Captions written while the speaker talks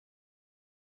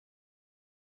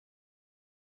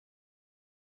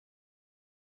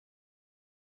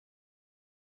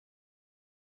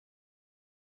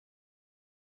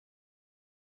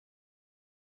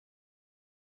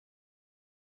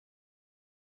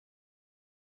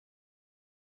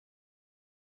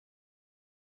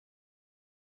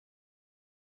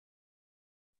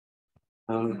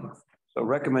So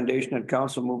recommendation that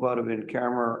council move out of in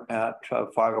camera at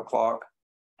 5 o'clock.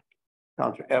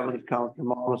 Councilor Evans, Councilor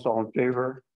Morris, all in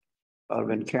favor of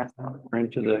in camera. We're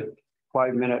into the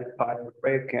 5-minute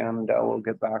break, and we'll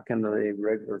get back into the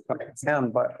regular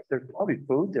time. But there's probably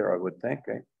food there, I would think.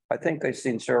 I think I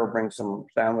seen Sarah bring some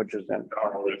sandwiches in.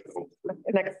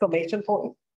 An exclamation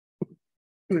point.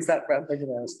 Who's that from? I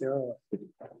can ask Sarah.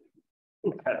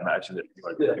 I'd imagine that you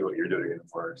want to do what you're doing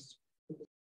first.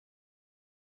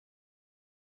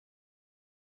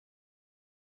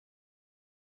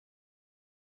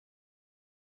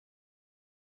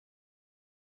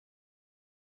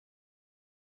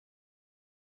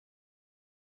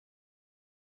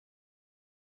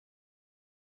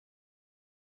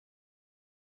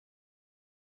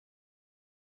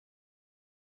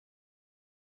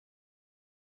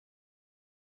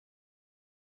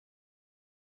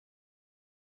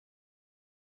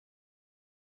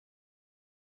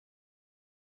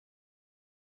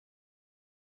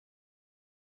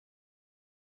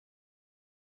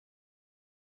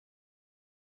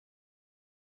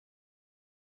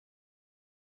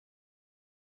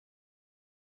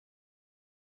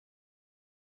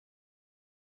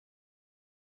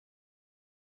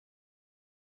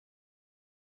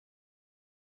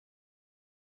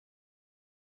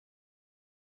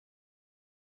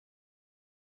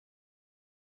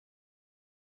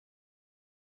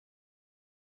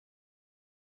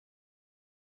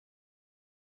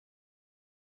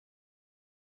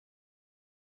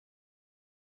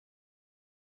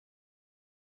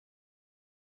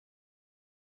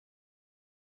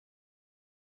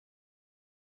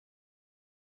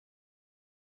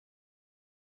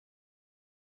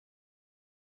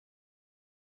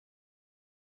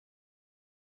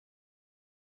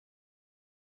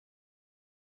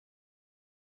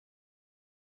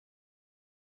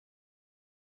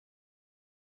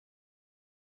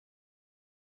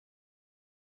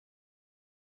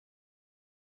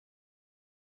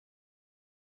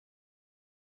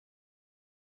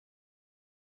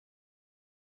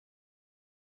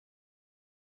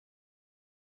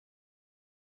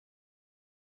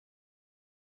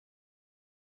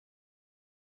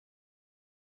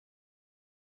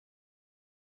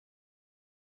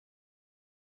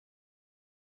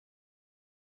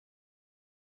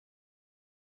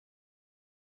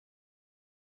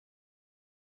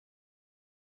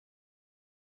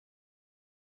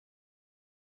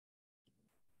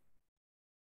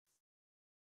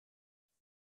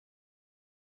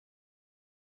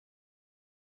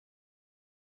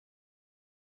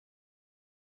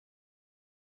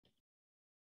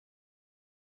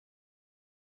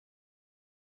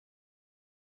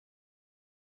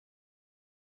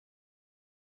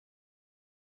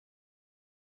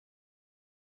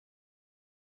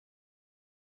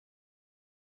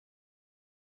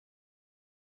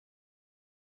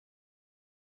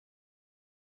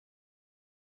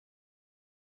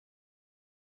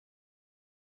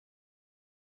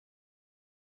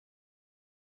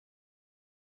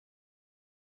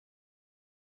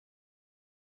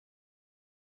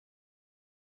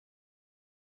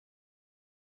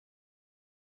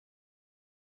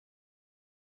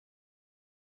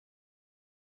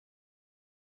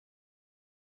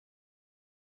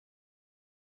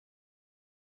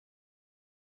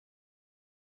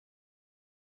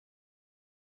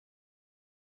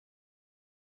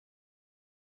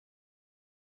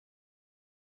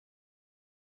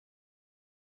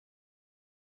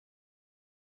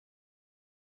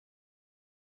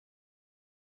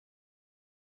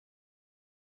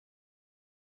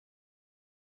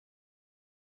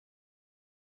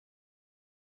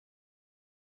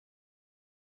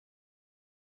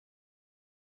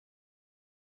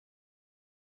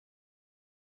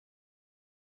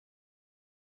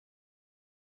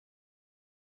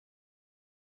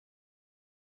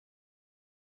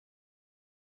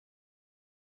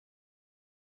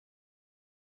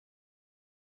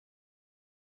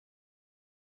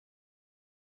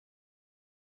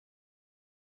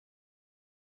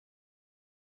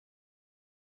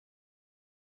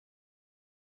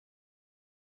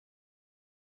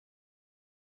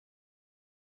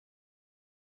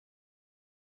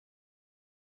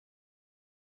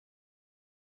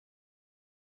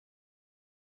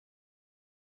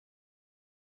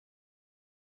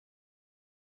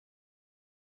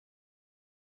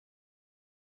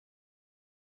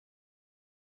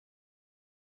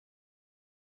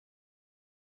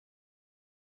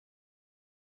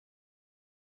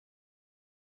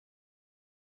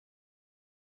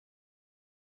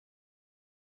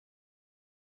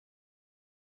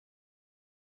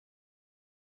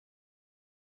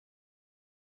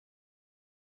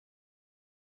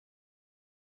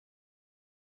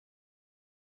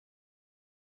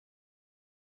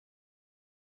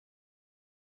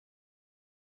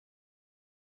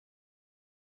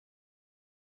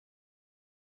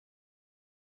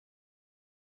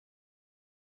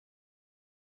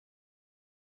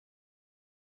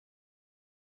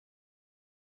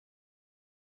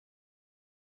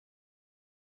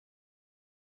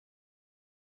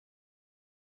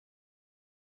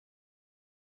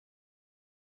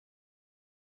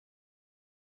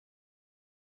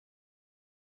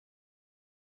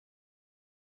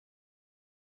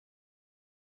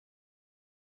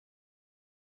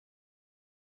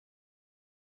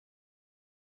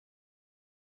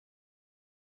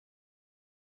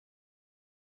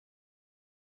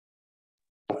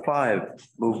 5,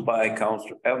 moved by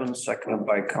Counselor Evans, seconded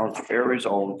by Counselor Aries,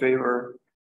 all in favor.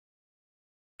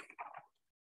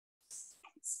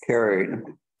 Carried.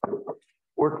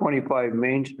 425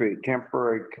 Main Street,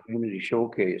 temporary community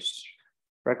showcase.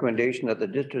 Recommendation that the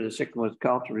District of Sycamore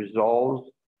Council resolves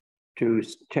to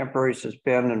temporarily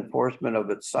suspend enforcement of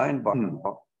its sign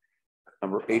bylaw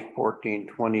number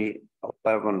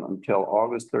 8/14/2011 until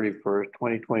August 31st,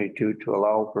 2022 to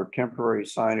allow for temporary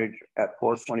signage at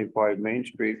 425 Main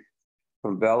Street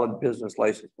from valid business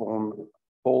license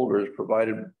holders,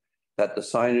 provided that the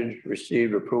signage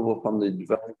received approval from the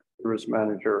development service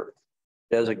manager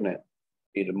designate.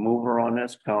 Need a mover on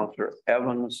this, Counselor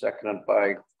Evans, seconded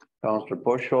by Counselor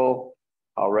Bushel.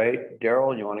 All right,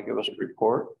 Daryl, you want to give us a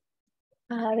report?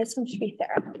 This one should be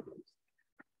Sarah.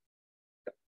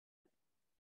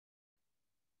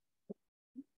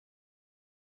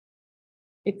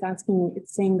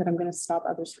 It's saying that I'm going to stop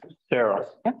others. Sarah.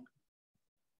 Yeah.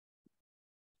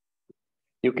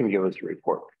 You can give us a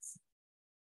report.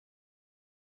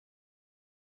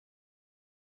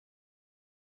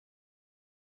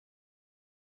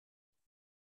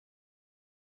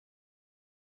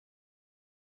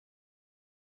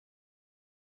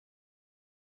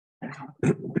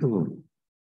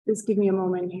 Just give me a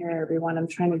moment here, everyone. I'm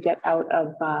trying to get out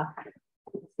of the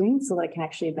screen so that I can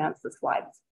actually advance the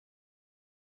slides.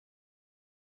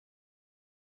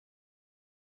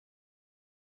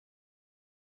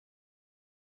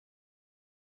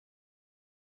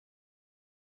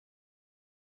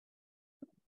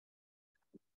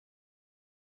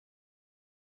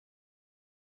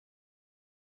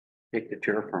 Take the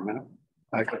chair for a minute.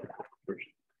 I can first.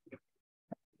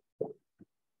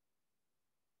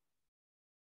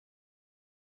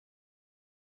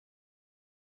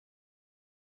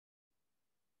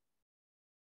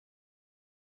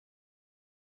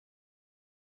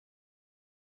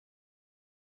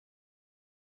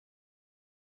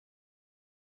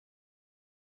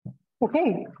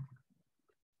 Okay.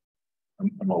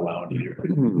 I'm allowed here.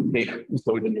 Hey,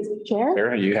 So, Chair.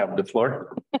 Sarah, you have the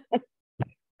floor.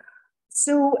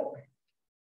 So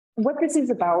what this is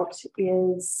about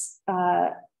is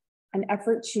an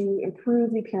effort to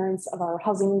improve the appearance of our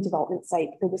housing development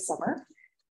site for the summer.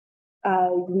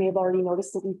 You may have already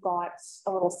noticed that we've got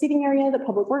a little seating area that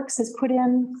Public Works has put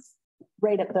in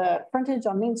right at the frontage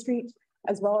on Main Street,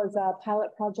 as well as a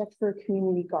pilot project for a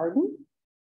community garden.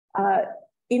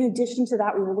 In addition to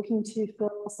that, we were looking to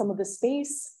fill some of the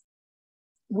space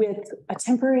with a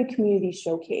temporary community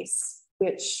showcase,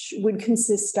 which would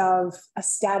consist of a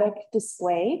static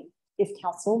display, if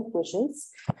council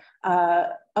wishes,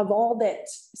 of all that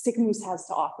Sycamoose has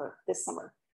to offer this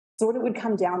summer. So what it would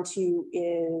come down to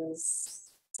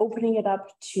is opening it up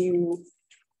to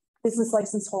business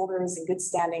license holders in good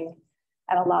standing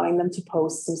and allowing them to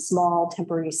post some small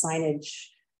temporary signage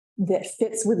that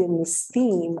fits within this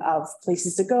theme of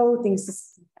places to go, things to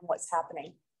see, and what's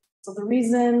happening. So the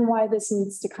reason why this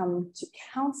needs to come to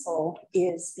council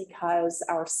is because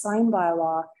our sign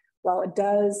bylaw, while it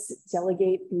does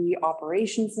delegate the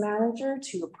operations manager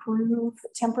to approve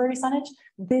temporary signage,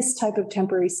 this type of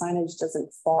temporary signage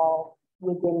doesn't fall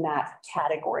within that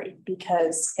category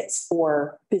because it's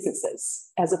for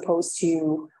businesses as opposed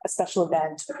to a special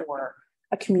event or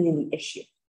a community issue.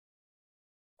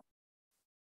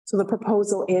 So the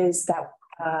proposal is that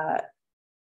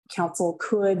council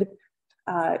could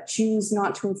choose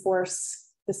not to enforce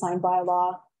the sign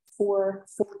bylaw for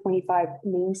 425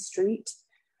 Main Street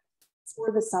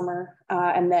for the summer,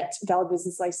 and that valid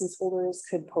business license holders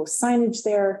could post signage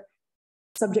there,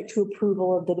 subject to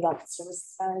approval of the development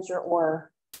services manager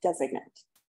or designate.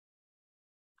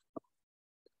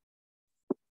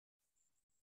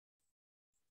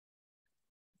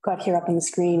 Got here up on the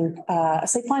screen a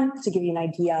site plan to give you an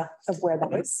idea of where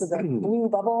that is. So the blue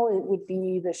bubble, it would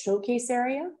be the showcase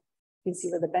area. You can see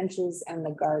where the benches and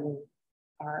the garden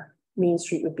are. Main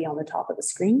Street would be on the top of the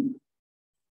screen.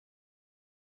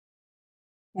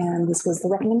 And this was the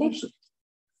recommendation.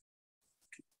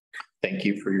 Thank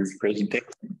you for your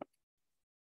presentation.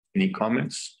 Any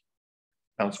comments?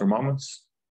 Councilor Moments?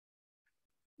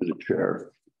 The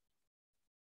chair.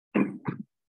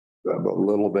 A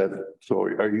little bit. So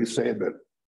are you saying that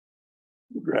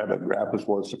Grappus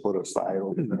wants to put a sign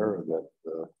over there, or that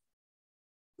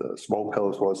the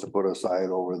smokehouse wants to put a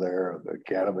sign over there, or the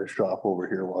cannabis shop over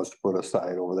here wants to put a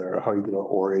sign over there? How are you going to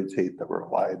orientate them or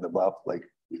line them up? Like,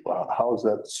 how's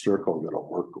that circle going to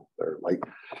work over there? Like,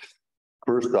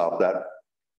 first off, that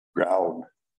ground,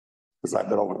 because I've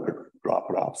been over there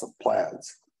dropping off some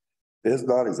plants, it's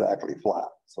not exactly flat.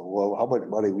 So, well, how much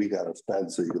money we got to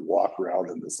spend so you can walk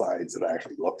around in the sides and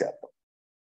actually look at them?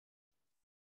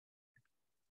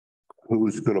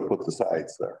 who's gonna put the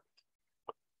signs there?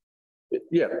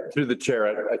 Yeah, through the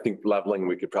chair, I think leveling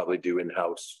we could probably do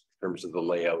in-house in terms of the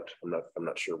layout. I'm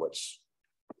not sure what's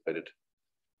needed.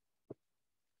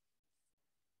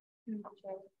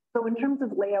 So in terms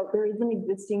of layout, there is an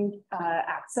existing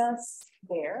access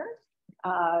there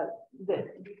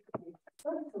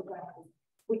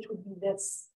which would be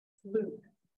this loop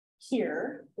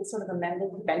here. The sort of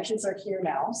amended benches are here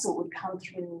now, so it would come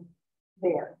through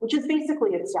there, which is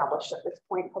basically established at this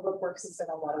point. Public Works has done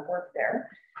a lot of work there,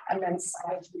 and then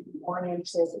sides would be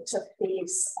oriented to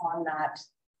face on that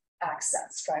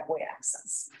access, driveway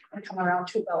access, and come around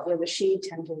to about where the shade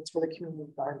tent is for the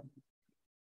community garden.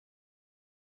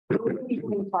 It wouldn't be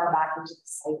going far back into the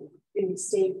site. It would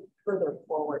stay further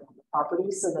forward on the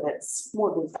property so that it's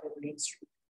more visible to Main Street.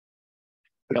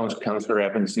 Councillor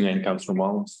Evans and then Councillor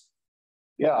Mullins.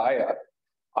 Yeah,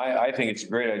 I think it's a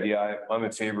great idea. I'm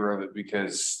in favor of it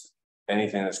because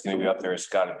anything that's going to be up there has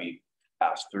got to be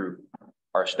passed through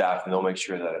our staff, and they'll make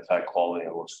sure that it's high quality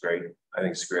and it looks great. I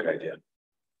think it's a great idea.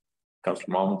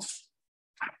 Councillor Mullins.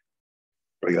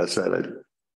 Like I said,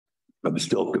 I'm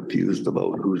still confused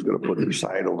about who's gonna put their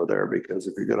sign over there, because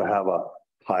if you're gonna have a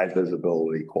high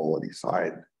visibility quality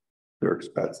sign, they're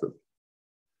expensive.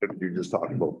 If you're just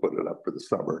talking about putting it up for the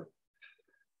summer.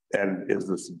 And is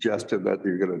the suggestion that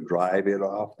you're gonna drive in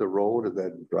off the road and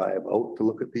then drive out to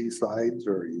look at these signs,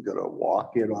 or are you gonna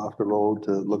walk in off the road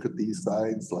to look at these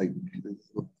signs? Like,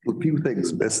 a few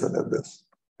things missing in this.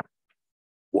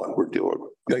 What we're doing,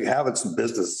 like having some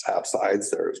businesses have signs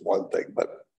there is one thing,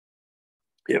 but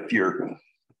if you're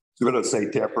going to say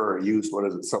temporary use, what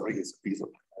is it? Somebody gets a piece of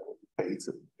paint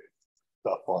and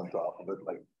stuff on top of it.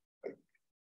 Like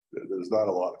there's not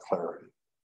a lot of clarity.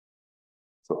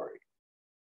 Sorry.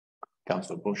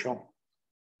 Councillor Bushel.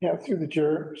 Yeah, through the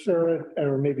chair, Sarah,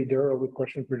 or maybe Daryl, with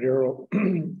question for Daryl.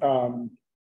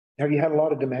 Have you had a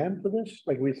lot of demand for this?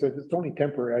 Like we said, it's only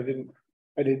temporary.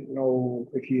 I didn't know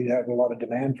if you had a lot of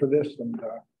demand for this, and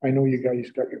I know you guys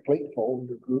got your plate full in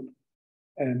your group.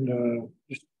 And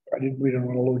we don't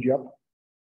want to load you up.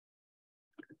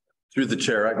 Through the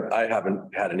chair, I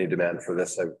haven't had any demand for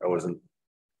this. I wasn't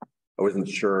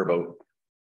sure about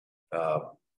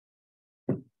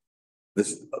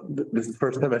this. This is the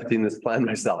first time I've seen this plan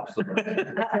myself. So.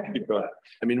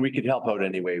 I mean, we could help out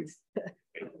anyway.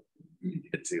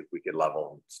 See if we could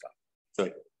level and stuff. So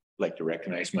I'd like to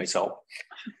recognize myself.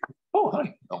 Oh,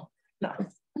 hi. No.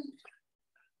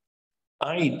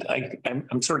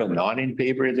 I'm sort of not in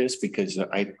favor of this because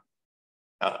I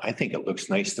think it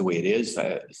looks nice the way it is.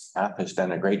 Staff has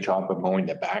done a great job of mowing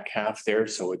the back half there,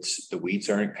 so it's the weeds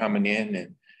aren't coming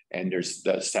in, and there's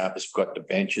the staff has got the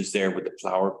benches there with the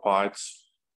flower pots.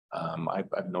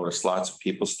 I've noticed lots of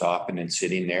people stopping and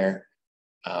sitting there.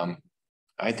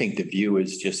 I think the view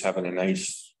is just having a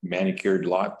nice manicured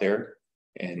lot there,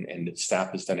 and the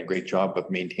staff has done a great job of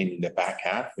maintaining the back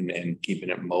half and keeping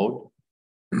it mowed.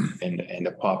 And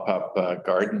a pop-up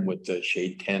garden with the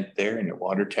shade tent there and the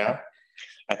water tap.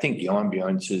 I think the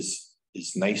ambiance is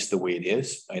nice the way it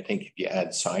is. I think if you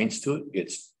add signs to it,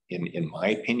 it's in my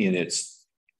opinion, it's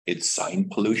sign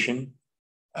pollution.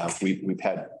 We've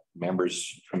had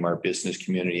members from our business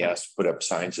community asked to put up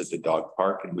signs at the dog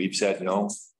park, and we've said no.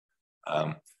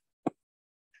 I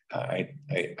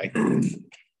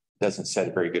doesn't set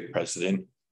a very good precedent,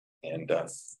 and I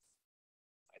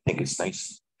think it's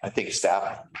nice. I think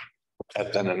staff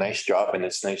have done a nice job, and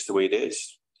it's nice the way it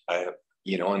is. And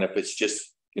if it's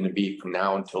just going to be from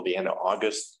now until the end of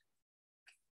August,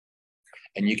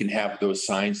 and you can have those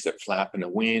signs that flap in the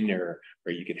wind, or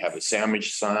you can have a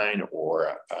sandwich sign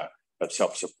or a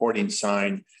self-supporting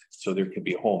sign. So there could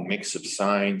be a whole mix of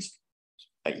signs.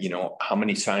 How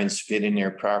many signs fit in there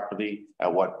properly?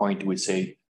 At what point do we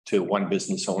say to one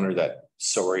business owner that,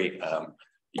 sorry,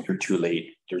 you're too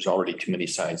late. There's already too many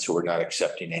signs, so we're not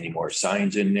accepting any more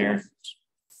signs in there.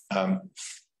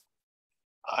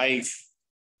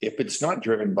 If it's not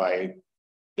driven by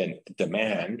the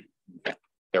demand,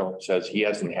 Daryl says he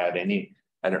hasn't had any.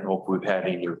 I don't know if we've had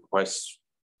any requests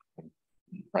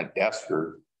front desk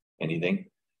or anything.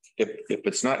 If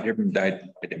it's not driven by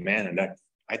demand, and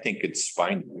I think it's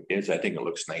fine. It is. I think it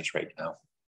looks nice right now.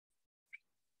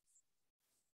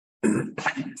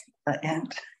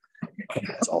 And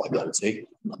That's all I got to say.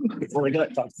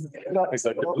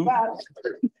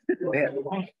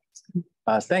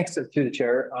 Thanks to the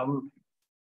chair.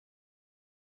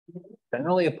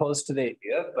 Generally opposed to the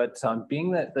idea, but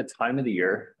being that the time of the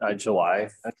year, July,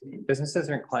 businesses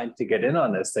are inclined to get in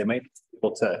on this. They might be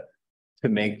able to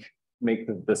make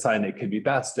the sign that could be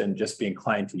best and just be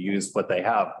inclined to use what they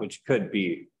have, which could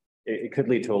be, it could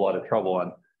lead to a lot of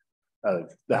trouble you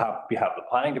have the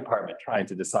planning department trying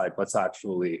to decide what's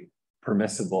actually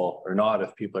permissible or not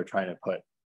if people are trying to put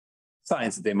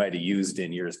signs that they might have used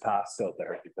in years past out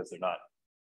there because they're not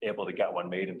able to get one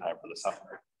made in time for the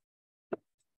summer.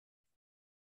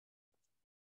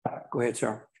 Go ahead,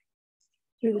 sir.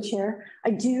 Through the chair, I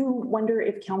do wonder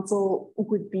if council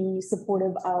would be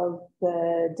supportive of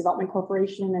the Development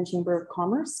Corporation and Chamber of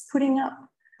Commerce putting up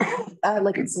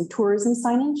like some tourism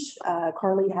signage.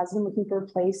 Carly has been looking for a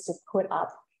place to put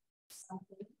up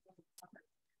something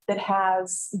that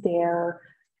has their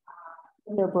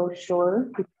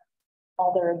brochure,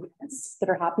 all their events that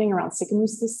are happening around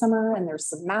Sycamoose this summer, and there's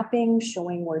some mapping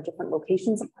showing where different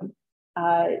locations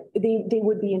are. They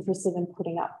would be interested in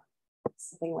putting up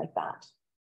something like that.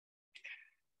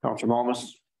 Councilor Malmus.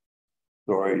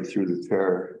 Sorry, through the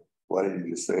chair. Why didn't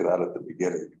you just say that at the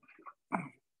beginning?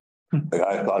 Like,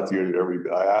 I thought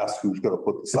I asked who's gonna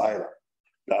put the sign up.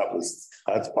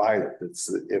 That's fine.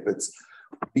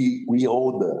 We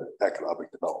own the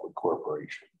Economic Development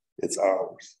Corporation. It's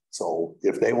ours. So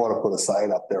if they want to put a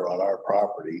sign up there on our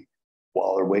property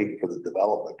while they're waiting for the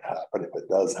development to happen, if it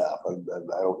does happen, then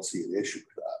I don't see an issue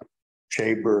with that.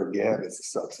 Chamber, again, is a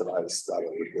subsidized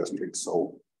styling district,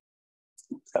 so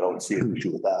I don't see an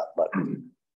issue with that. But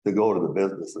to go to the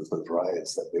businesses, as Ryan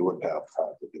said, they wouldn't have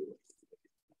time to do it.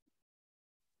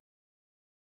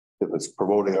 If it's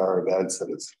promoting our events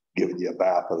and it's giving you a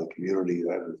map of the community,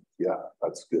 then yeah,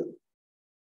 that's good.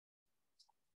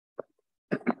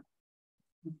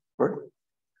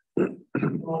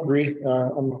 Agree.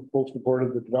 I'm full support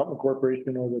of the Development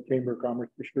Corporation or the Chamber of Commerce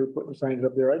for sure putting signs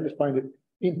up there. I just find it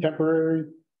being temporary.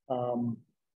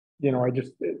 You know,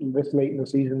 this late in the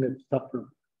season, it's tough for,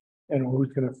 you know,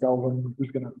 who's going to sell them,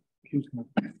 who's going to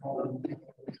sell them.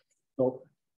 So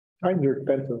times are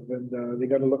expensive, and they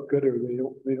got to look good, or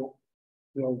they'll you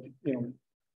know,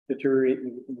 deteriorate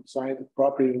in the sign. The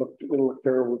property it'll look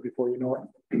terrible before you know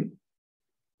it.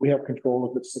 We have control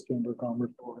if it's the Chamber of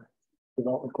Commerce or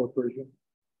Development Corporation.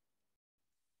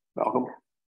 Malcolm.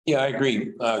 Yeah, I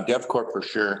agree. DevCorp for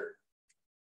sure.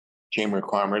 Chamber of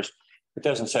Commerce. It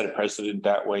doesn't set a precedent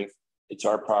that way. It's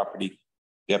our property.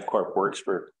 DevCorp works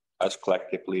for us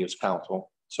collectively as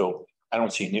council. So I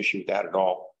don't see an issue with that at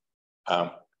all.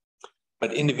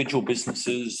 But individual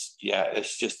businesses, yeah,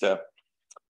 it's just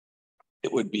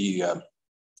it would be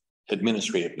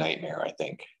administrative nightmare, I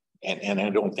think. And I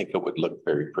don't think it would look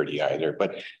very pretty either.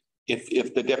 But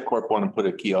if the DevCorp want to put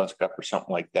a kiosk up or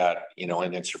something like that, you know,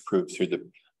 and it's approved through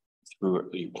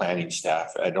the planning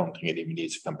staff, I don't think it even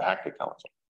needs to come back to council.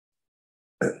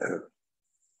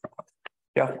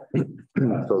 Yeah.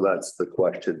 So that's the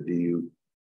question.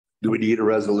 Do we need a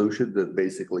resolution that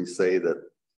basically say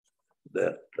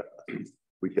that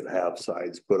we can have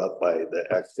signs put up by the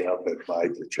XM and by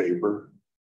the chamber?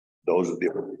 Those are the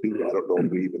only two. I don't know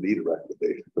if we even need a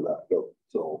recommendation for that. No.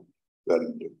 So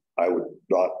then I would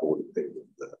not vote in favor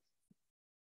of that.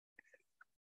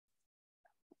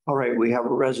 All right, we have a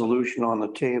resolution on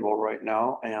the table right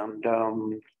now, and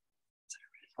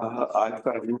I've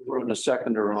got a mover and a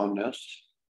seconder on this.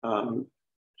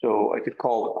 So I could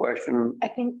call the question. I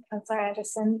think, I'm sorry,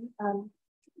 Anderson.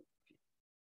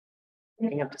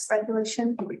 Bringing up this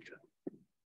resolution.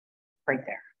 Right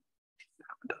there.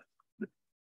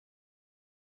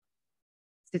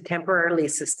 To temporarily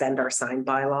suspend our sign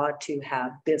bylaw to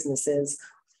have businesses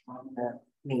on the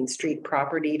Main Street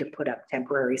property to put up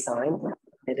temporary signs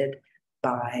permitted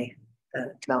by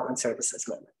the Development Services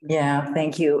Limit. Yeah,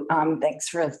 thank you. Thanks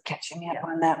for catching me up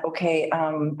on that. Okay,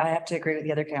 I have to agree with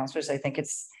the other councillors. I think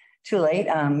it's too late.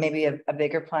 Maybe a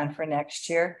bigger plan for next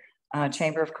year.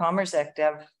 Chamber of Commerce,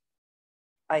 ECDEV,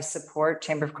 I support.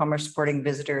 Chamber of Commerce supporting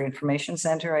Visitor Information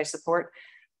Center, I support.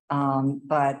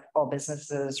 But all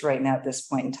businesses right now at this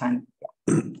point in time,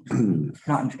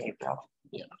 not in favor of.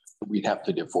 Yeah, we'd have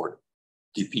to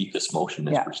defeat this motion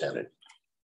as presented.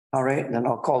 All right, and then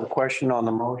I'll call the question on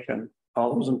the motion.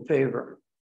 All those in favor?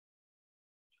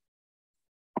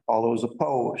 All those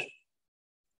opposed?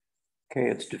 Okay,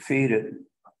 it's defeated.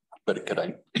 But can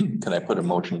I put a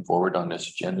motion forward on this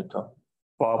agenda, Tom?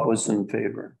 Bob was in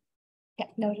favor. Yeah,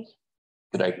 noted.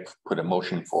 Could I put a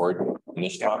motion forward on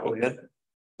this topic?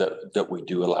 That we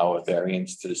do allow a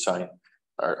variance to the sign,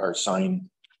 our sign,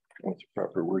 what's the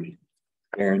proper word?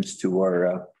 Variance to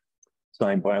our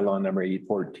sign bylaw number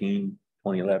 814,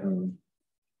 2011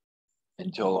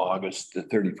 until August the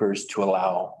 31st to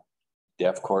allow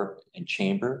DevCorp and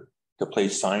Chamber to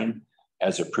place sign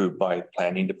as approved by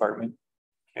Planning Department.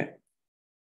 Okay.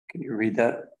 Can you read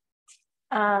that?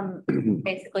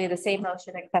 Basically the same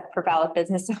motion except for valid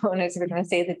business owners. We're going to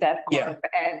say the DevCorp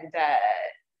and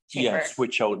Yeah, chamber.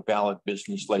 switch out valid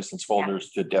business license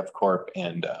holders to Dev Corp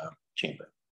and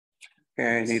Chamber.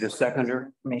 Okay, I need a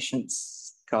seconder.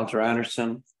 Information's. Counselor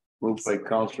Anderson, moved by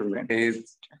Counselor McCabe.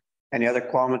 Any other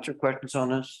comments or questions on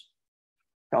this?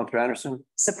 Counselor Anderson?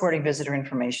 Supporting Visitor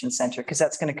Information Center, because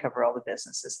that's going to cover all the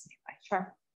businesses anyway.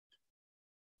 Sure.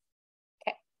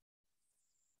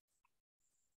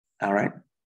 All right.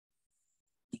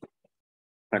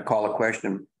 I call a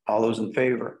question. All those in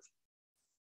favor?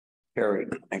 Carried.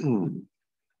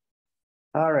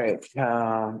 All right.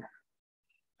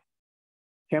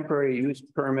 Temporary use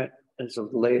permit is a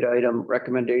late item.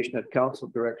 Recommendation that council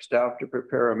direct staff to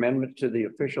prepare amendment to the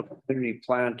official community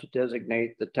plan to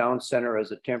designate the town center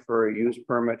as a temporary use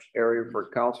permit area for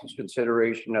council's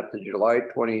consideration at the July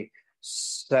 27th,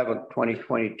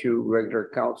 2022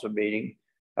 regular council meeting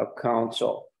of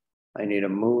council. I need a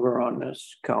mover on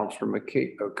this. Counselor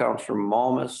McKee or Counselor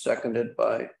Malmus, seconded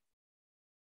by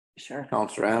Sure.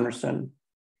 Counselor Anderson.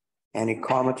 Any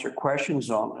comments or questions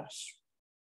on this?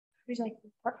 Would you like to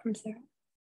report from Sarah?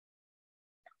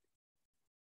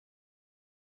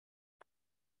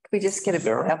 Could we just get an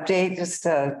Sarah? update, just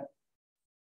Oh,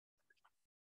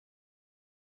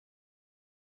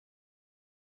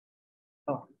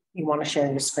 you want to share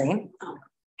your screen?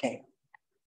 Okay.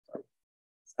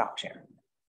 Stop sharing.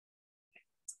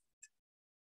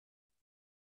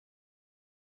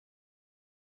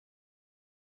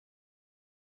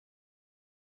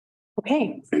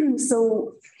 Okay,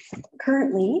 so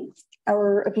currently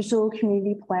our official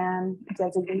community plan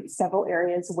designates several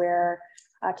areas where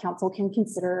council can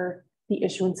consider the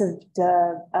issuance of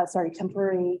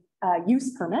temporary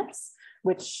use permits,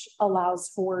 which allows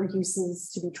for uses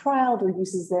to be trialed or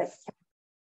uses that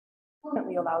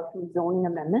currently allowed through zoning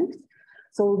amendment.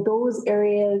 So those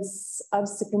areas of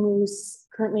Sicamous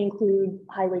currently include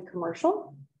highway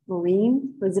commercial,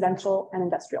 marine, residential, and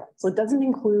industrial. So it doesn't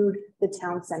include the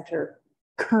town center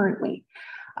currently.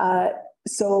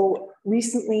 So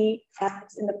recently,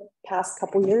 in the past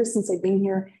couple of years since I've been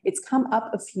here, it's come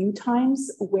up a few times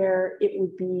where it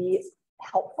would be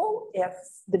helpful if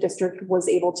the district was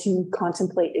able to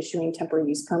contemplate issuing temporary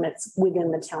use permits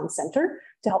within the town center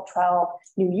to help trial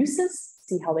new uses,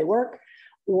 see how they work,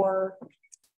 or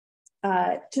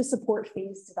to support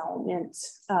phase development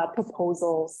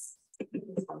proposals.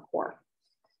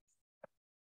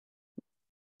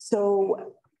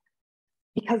 So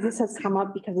because this has come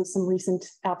up because of some recent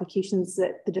applications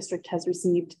that the district has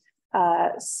received,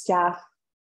 staff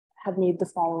have made the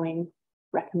following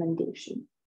recommendation.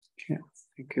 Okay,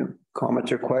 thank you.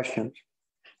 Comments or questions?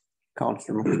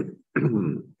 Counselor.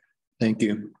 Thank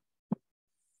you.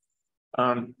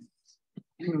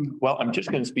 Well, I'm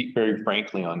just going to speak very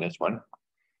frankly on this one.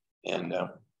 And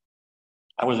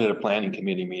I was at a planning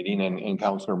committee meeting and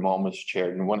Councillor Malmus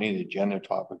chaired, and one of the agenda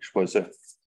topics was a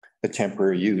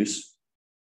temporary use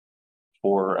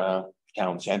for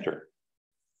town center.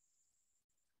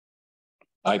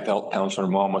 I felt Councillor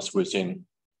Malmus was in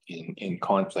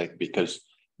conflict because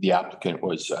the applicant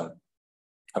was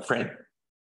a friend.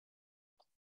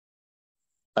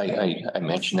 I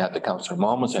mentioned that to Councillor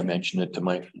Malmus. I mentioned it to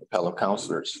my fellow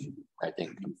councillors. I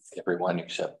think everyone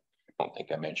except, I don't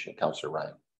think I mentioned Councillor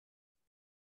Ryan.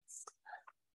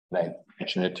 And I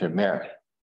mentioned it to Mayor.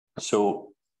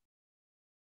 So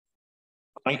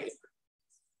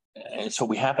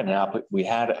we have an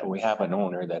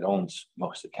owner that owns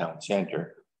most of the town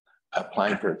center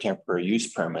applying for a temporary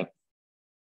use permit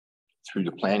through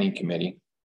the planning committee.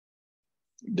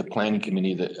 The planning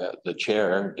committee, the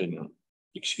chair didn't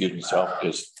excuse himself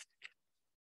because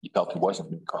he felt he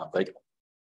wasn't in conflict,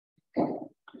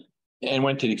 and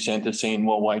went to the extent of saying,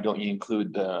 well, why don't you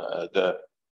include the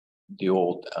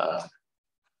old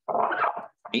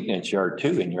maintenance yard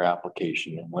too in your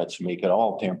application, and let's make it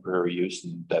all temporary use,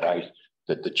 and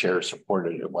that the chair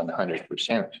supported it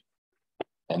 100%,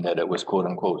 and that it was quote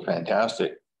unquote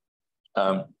fantastic.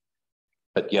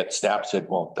 But yet staff said,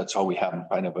 well, that's all we have in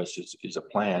front of us is a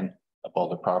plan of all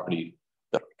the property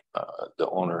that the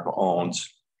owner owns,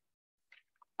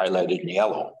 highlighted in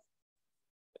yellow.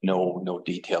 No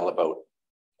detail about,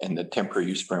 and the temporary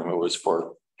use permit was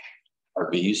for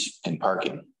RVs and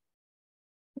parking.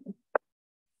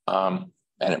 And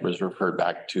it was referred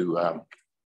back to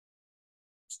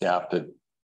staff that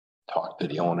talked to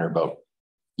the owner about,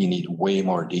 you need way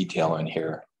more detail in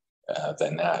here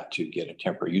than that to get a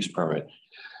temporary use permit.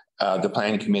 The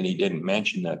planning committee didn't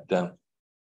mention that,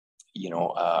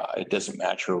 it doesn't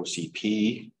match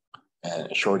OCP,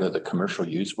 and short of the commercial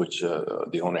use, which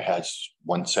the owner has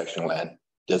one section of land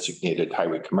designated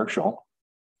highway commercial.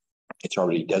 It's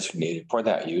already designated for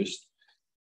that use.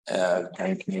 The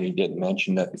planning committee didn't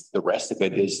mention that the rest of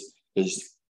it is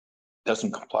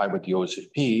doesn't comply with the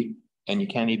OCP, and you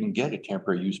can't even get a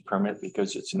temporary use permit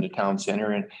because it's in the town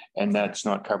center and that's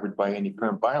not covered by any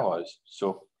current bylaws.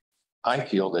 So I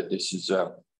feel that this is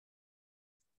a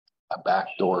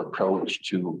backdoor approach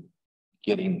to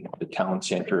getting the town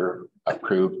center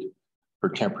approved for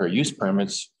temporary use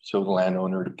permits. So the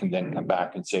landowner can then come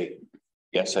back and say,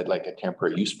 yes, I'd like a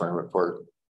temporary use permit for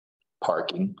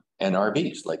parking and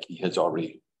RVs, like he has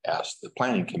already asked the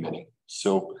planning committee.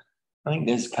 So I think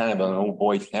there's kind of an old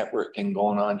boys network thing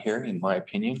going on here, in my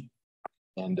opinion.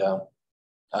 And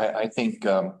I think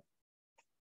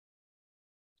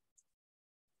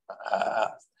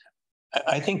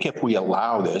if we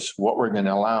allow this, what we're going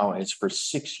to allow is for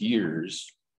 6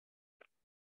 years.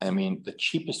 I mean, the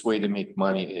cheapest way to make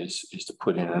money is to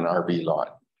put in an RV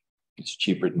lot. It's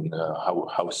cheaper than a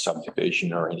house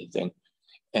subdivision or anything,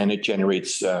 and it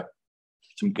generates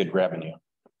some good revenue.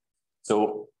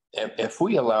 So if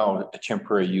we allow a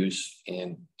temporary use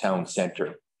in town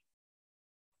center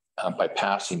by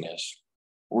passing this,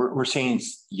 we're saying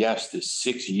yes to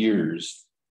 6 years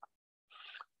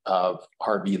of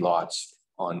RV lots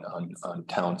on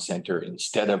town center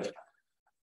instead of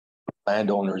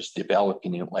landowners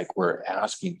developing it like we're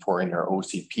asking for in our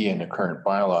OCP and the current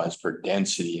bylaws for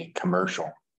density and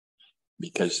commercial.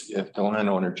 Because if the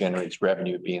landowner generates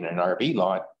revenue being an RV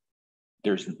lot,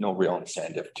 there's no real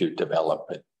incentive to develop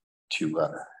it to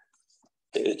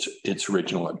its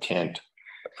original intent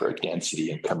for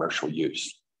density and commercial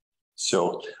use.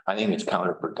 So I think it's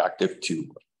counterproductive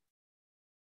to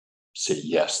say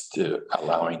yes to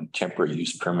allowing temporary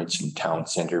use permits in town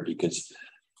center because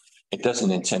it doesn't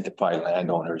incentivize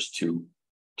landowners to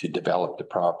develop the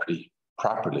property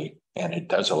properly, and it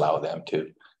does allow them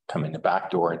to come in the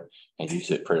back door and use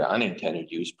it for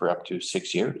unintended use for up to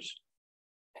 6 years.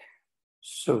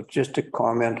 So just to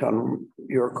comment on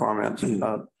your comments,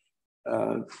 I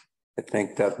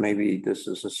think that maybe this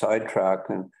is a sidetrack,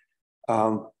 and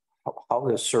how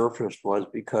this surfaced was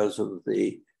because of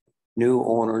the new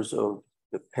owners of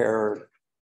the Paradise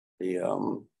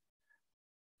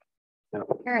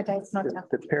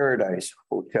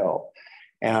Hotel,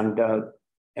 and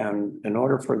in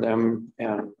order for them,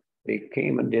 and they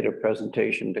came and did a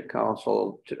presentation to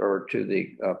council or to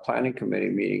the planning committee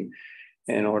meeting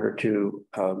in order to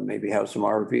maybe have some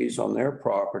RVs on their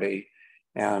property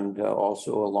and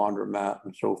also a laundromat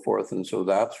and so forth. And so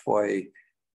that's why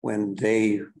when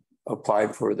they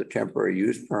applied for the temporary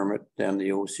use permit, then the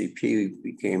OCP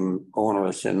became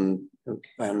onerous, and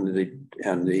the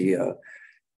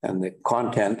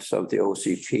contents of the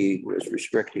OCP was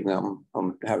restricting them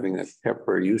from having a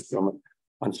temporary use permit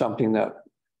on something that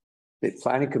the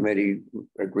planning committee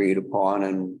agreed upon,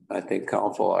 and I think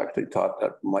council actually thought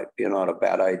that might be not a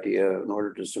bad idea in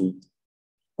order to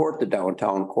support the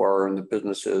downtown core and the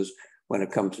businesses when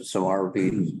it comes to some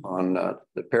RVs on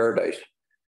the Paradise.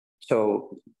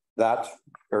 So that's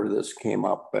where this came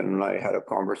up, and I had a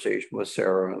conversation with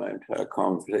Sarah, and I had a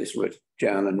conversation with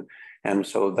Jen, and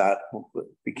so that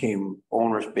became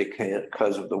onerous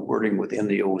because of the wording within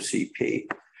the OCP.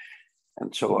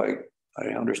 And so I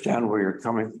understand where you're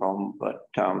coming from, but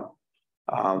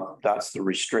that's the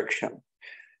restriction.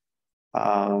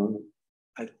 I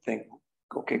think,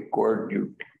 okay,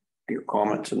 Gordon, your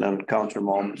comments, and then Councillor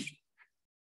Moments.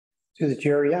 To the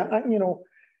chair, yeah, I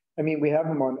mean, we have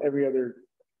them on every other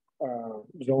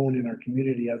zone in our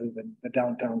community other than the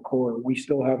downtown core. We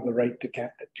still have the right to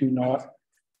not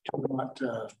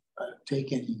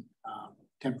take any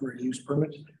temporary use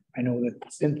permits. I know that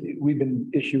we've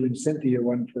been issuing Cynthia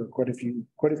one for quite a few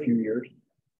years,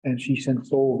 and she since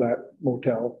sold that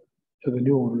motel to the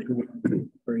new owners who would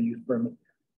for a use permit.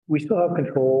 We still have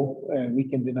control, and we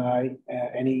can deny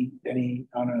any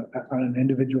on an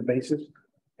individual basis,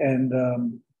 and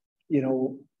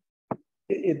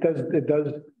it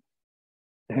does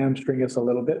hamstring us a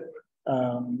little bit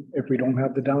if we don't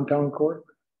have the downtown core.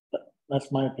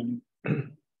 That's my opinion.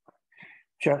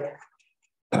 Jeff?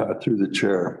 Through the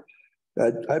chair,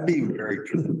 I'd be very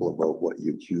truthful about what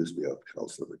you accused me of,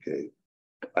 Councillor McKay.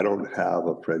 I don't have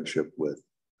a friendship with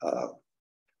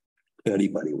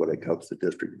anybody when it comes to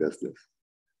district business.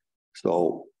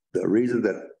 So the reason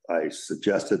that I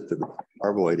suggested to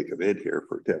our boy to come in here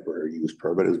for a temporary use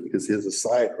permit is because he has a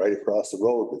sign right across the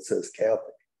road that says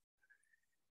camping.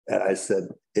 And I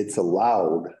said, it's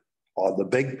allowed on the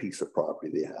big piece of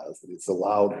property that he has, and it's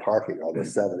allowed parking on the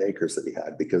 7 acres that he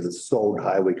had because it's zoned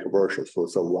highway commercial. So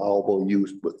it's allowable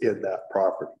use within that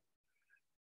property.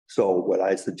 So when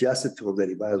I suggested to him that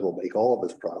he might as well make all of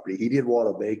his property, he didn't want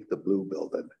to make the blue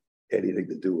building anything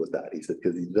to do with that. He said,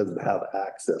 because he doesn't have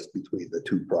access between the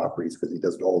two properties because he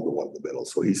doesn't own the one in the middle.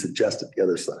 So he suggested the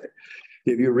other side.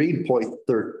 If you read point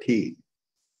 13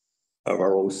 of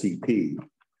our OCP,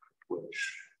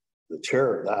 which the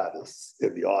chair of that is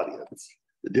in the audience,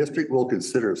 the district will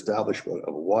consider establishment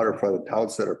of a waterfront and town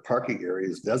center parking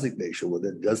areas designation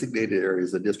within designated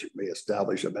areas. The district may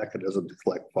establish a mechanism to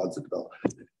collect funds and develop.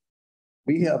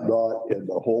 We have not, in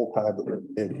the whole time that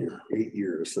we've been here, 8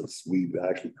 years since we've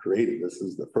actually created this,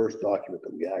 is the first document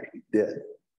that we actually did.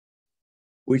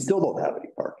 We still don't have any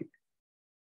parking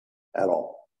at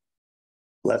all.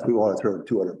 Unless we want to turn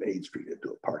 200 Main Street into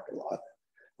a parking lot,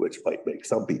 which might make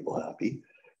some people happy,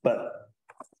 but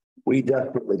we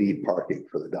desperately need parking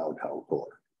for the downtown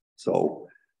core. So,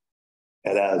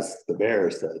 and as the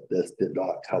mayor said, this did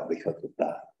not come because of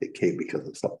that. It came because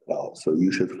of something else. So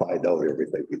you should find out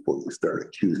everything before you start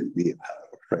accusing me of having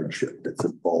a friendship that's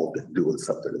involved in doing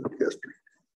something in the district.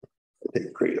 I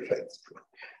take great offense.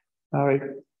 All right.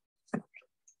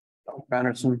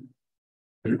 Anderson.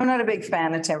 I'm not a big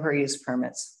fan of temporary use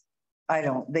permits. I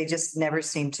don't, they just never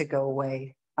seem to go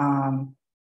away.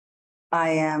 I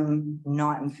am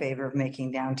not in favor of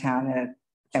making downtown a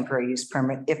temporary use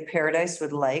permit. If Paradise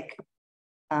would like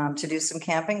to do some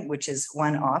camping, which is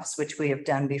one-offs, which we have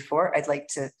done before, I'd like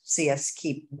to see us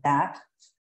keep that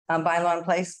bylaw in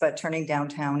place, but turning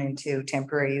downtown into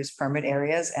temporary use permit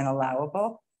areas and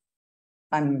allowable,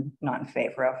 I'm not in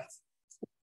favor of.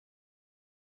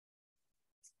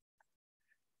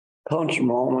 Councilor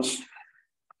Malmus.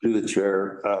 To the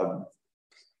chair.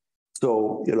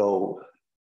 So, you know,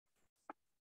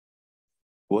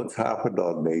 what's happened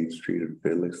on Main Street in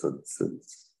Finley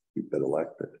since you've been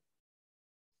elected?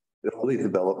 The only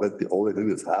development, the only thing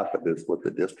that's happened is what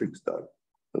the district's done.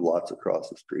 The lots across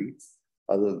the streets,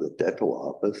 other than the dental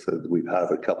office, and we've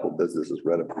had a couple businesses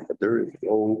renovated, but there is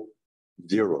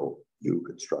zero new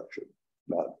construction,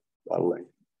 not like.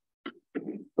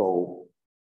 So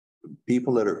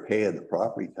people that are paying the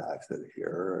property tax in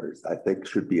here, I think,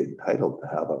 should be entitled to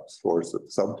have a source of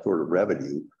some sort of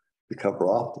revenue to cover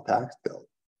off the tax bill,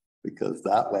 because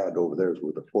that land over there is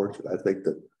worth a fortune. I think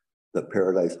that the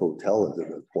Paradise Hotel is in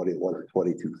the $21,000 or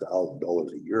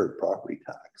 $22,000 a year in property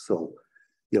tax. So,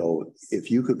 you know, if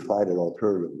you could find an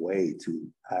alternative way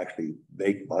to actually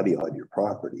make money on your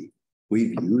property,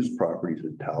 we've used properties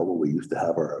in town when we used to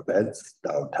have our events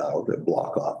downtown that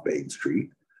block off Main Street.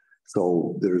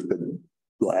 So there's been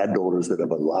landowners that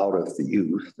have allowed us to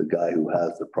use the guy who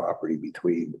has the property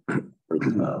between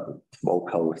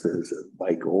smokehouses and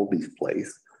Mike Oldie's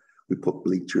place. We put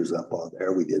bleachers up on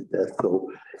there. We did this.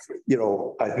 So, you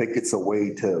know, I think it's a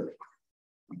way to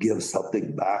give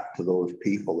something back to those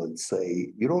people and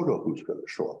say, you don't know who's going to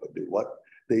show up and do what.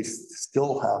 They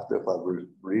still have to, if I'm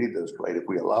reading this right, if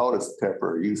we allow it as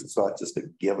temporary use, it's not just a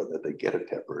given that they get a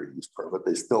temporary use permit.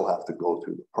 They still have to go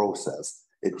through the process.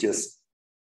 It just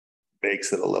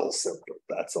makes it a little simpler.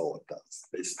 That's all it does.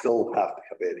 They still have to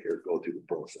come in here, go through the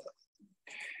process.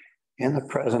 In the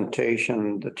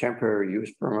presentation, the temporary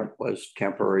use permit was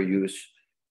temporary use,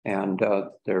 and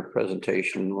their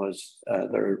presentation was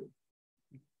their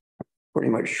pretty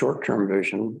much short-term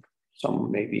vision,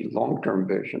 some maybe long-term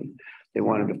vision. They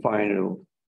wanted to find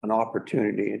an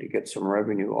opportunity to get some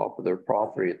revenue off of their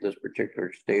property at this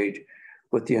particular stage,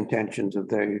 with the intentions of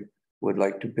they would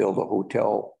like to build a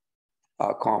hotel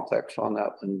complex on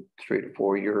that in 3 to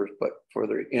 4 years, but for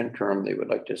the interim, they would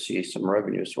like to see some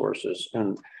revenue sources.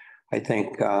 And I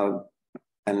think,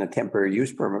 and the temporary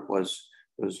use permit was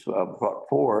brought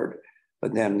forward,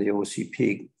 but then the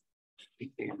OCP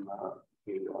became a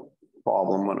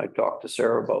problem when I talked to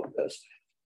Sarah about this.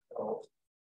 So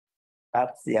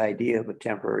that's the idea of a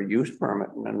temporary use permit,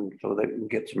 and so they can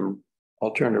get some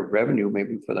alternative revenue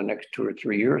maybe for the next 2 or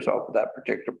 3 years off of that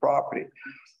particular property.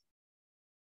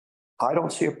 I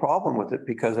don't see a problem with it,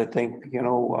 because I think, you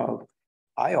know,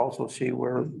 I also see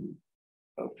where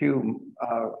a few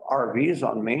RVs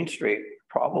on Main Street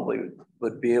probably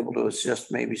would be able to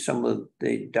assist maybe some of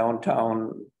the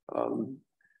downtown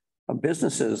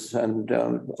businesses, and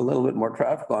a little bit more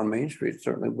traffic on Main Street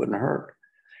certainly wouldn't hurt.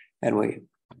 And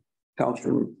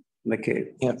Councilor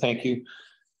McCabe. Yeah, thank you.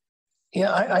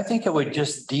 Yeah, I think it would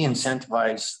just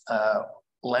de-incentivize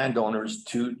landowners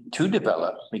to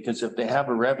develop, because if they have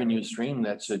a revenue stream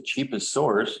that's the cheapest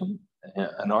source,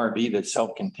 an RV that's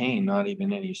self-contained, not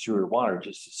even any sewer water,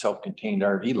 just a self-contained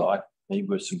RV lot, maybe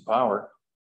with some power,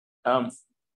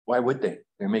 why would they?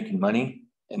 They're making money,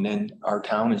 and then our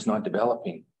town is not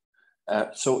developing.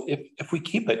 So if we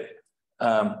keep it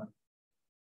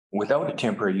without a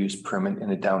temporary use permit in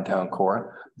the downtown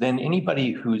core, then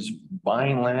anybody who's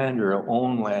buying land or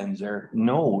own lands there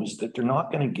knows that they're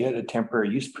not going to get a temporary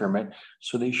use permit.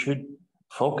 So they should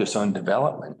focus on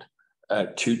development.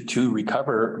 to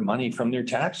recover money from their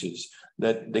taxes,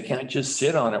 that they can't just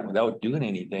sit on it without doing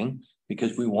anything,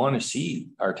 because we want to see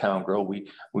our town grow. We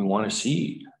want to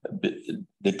see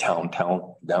the town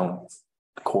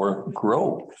core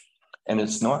grow. And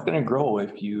it's not going to grow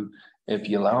if you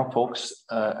allow folks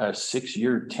a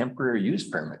 6-year temporary use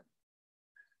permit.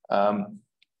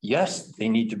 Yes, they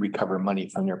need to recover money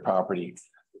from their property.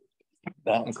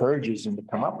 That encourages them to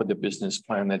come up with a business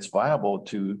plan that's viable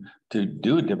to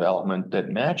do a development that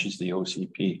matches the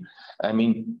OCP. I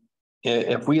mean,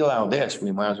 if we allow this,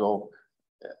 we might as well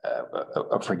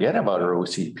forget about our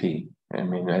OCP. I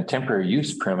mean, a temporary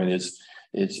use permit is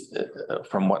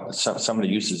from what some of the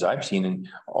uses I've seen and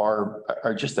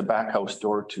are just a back house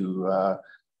door to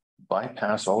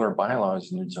bypass all our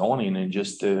bylaws and zoning and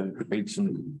just create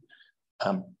some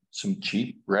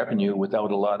cheap revenue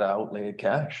without a lot of outlay of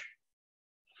cash.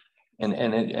 And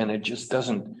it just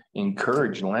doesn't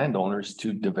encourage landowners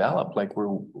to develop like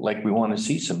we want to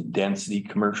see some density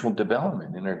commercial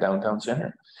development in our downtown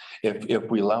center. If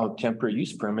we allow temporary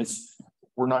use permits,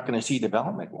 we're not going to see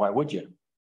development. Why would you?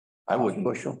 I wouldn't.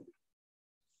 Bushel.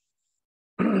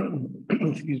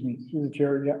 Excuse me, through the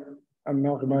chair. Yeah, I'm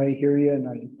Malcolm. I hear you,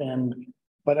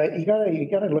 but you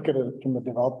gotta look at it from the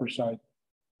developer side.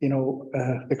 You know,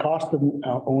 the cost of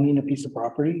owning a piece of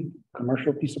property,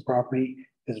 commercial piece of property,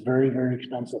 is very, very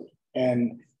expensive,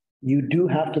 and you do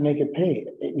have to make it pay.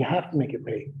 You have to make it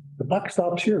pay. The buck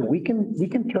stops here. We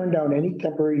can turn down any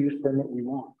temporary use permit we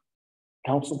want.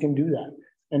 Council can do that.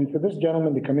 And for this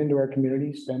gentleman to come into our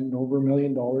community, spend over $1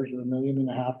 million or $1.5 million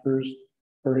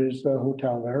for his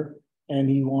hotel there, and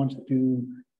he wants to,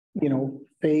 you know,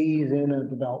 phase in a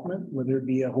development, whether it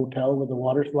be a hotel with a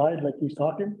water slide like he's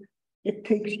talking, it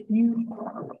takes huge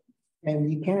time,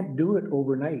 and you can't do it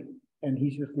overnight. And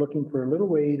he's just looking for a little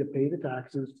way to pay the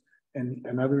taxes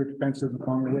and other expenses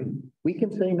along the way. We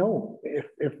can say no.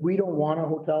 If we don't want a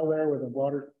hotel there with a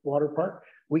water park,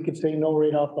 we could say no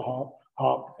right off the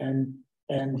hop,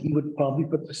 and he would probably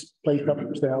put this place up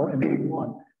for sale and move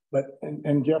on. But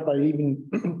and Jeff, I even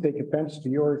take offense to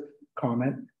your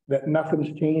comment that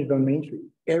nothing's changed on Main Street.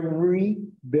 Every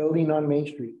building on Main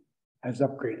Street has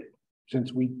upgraded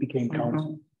since we became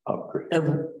council. Upgrade.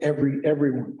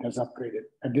 Everyone has upgraded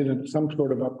and did some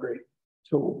sort of upgrade.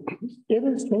 So it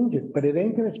is changing, but it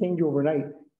ain't going to change overnight,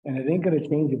 and it ain't going to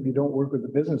change if you don't work with the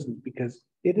businesses, because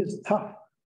it is tough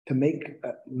to make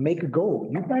a go.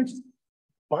 You guys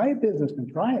buy a business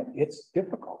and try it. It's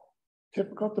difficult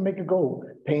to make a go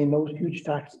paying those huge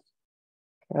taxes.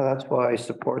 Yeah, that's why I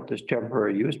support this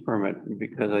temporary use permit,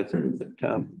 because I think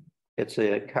that it's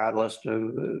a catalyst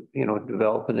to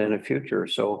development in the future.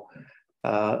 So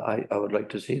I would like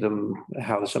to see them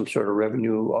have some sort of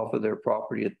revenue off of their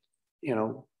property.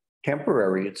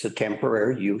 Temporary. It's a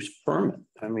temporary use permit.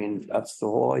 I mean, that's the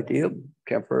whole idea of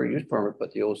temporary use permit,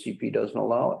 but the OCP doesn't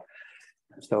allow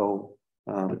it. So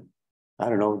I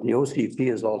don't know. The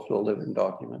OCP is also a living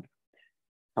document.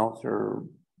 Councillor,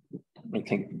 I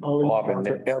think Bob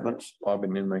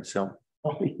and myself,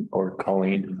 or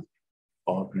Colleen,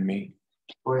 Bob and me.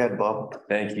 Go ahead, Bob.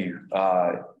 Thank you.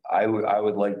 I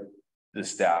would like the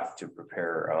staff to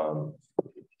prepare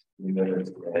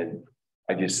minutes, and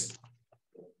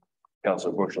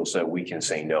Councilor Bushel said we can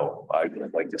say no.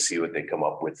 I'd like to see what they come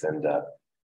up with, and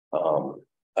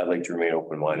I'd like to remain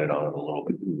open-minded on it a little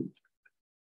bit.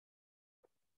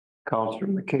 Councillor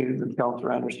McCabe and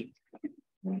Councillor Anderson.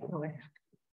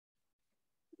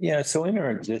 Yeah, so in our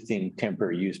existing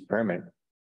temporary use permit,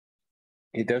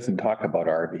 it doesn't talk about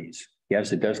RVs.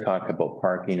 Yes, it does talk about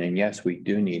parking, and yes, we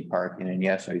do need parking, and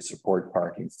yes, I support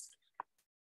parking.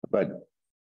 But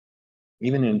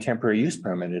even in temporary use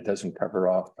permit, it doesn't cover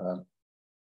off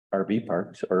RV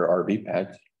parks or RV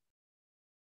pads.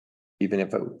 Even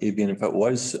if it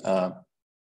was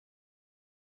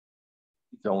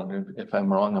don't, if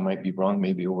I'm wrong, I might be wrong.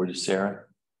 Maybe over to Sarah.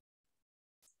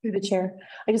 Through the chair,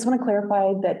 I just want to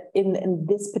clarify that in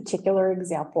this particular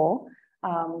example,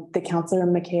 the Councillor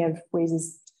McKay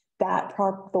raises that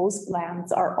those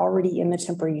lands are already in the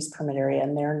temporary use permit area,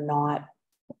 and they're not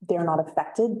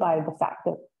affected by the fact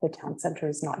that the town center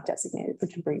is not designated for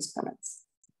temporary use permits.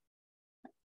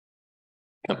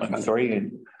 I'm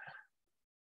sorry.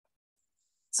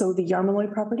 So the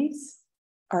Yarmaloy properties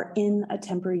are in a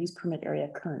temporary use permit area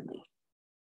currently.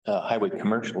 Highway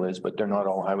commercial is, but they're not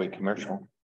all highway commercial.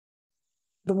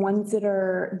 The ones that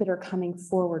are coming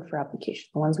forward for application,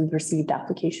 the ones we've received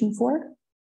application for,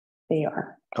 they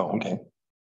are. Oh, okay.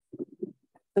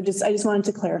 So I just wanted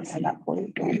to clarify that for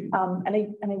you. And I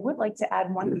would like to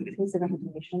add one piece of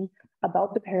information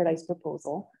about the Paradise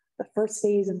proposal. the first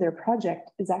phase of their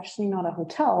project is actually not a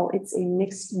hotel. It's a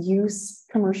mixed use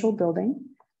commercial building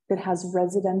that has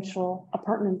residential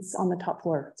apartments on the top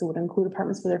floor. So it would include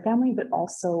apartments for their family, but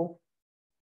also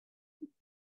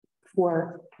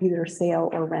for either sale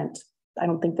or rent. I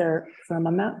don't think they're firm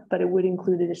on that, but it would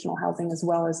include additional housing as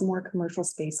well as more commercial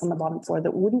space on the bottom floor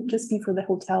that wouldn't just be for the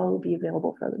hotel, it would be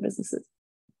available for other businesses.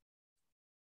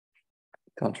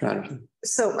 Councillor Anderson.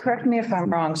 So correct me if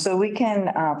I'm wrong. So we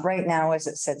can, right now, as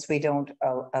it sits, we don't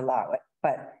allow it,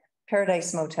 but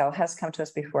Paradise Motel has come to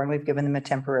us before and we've given them a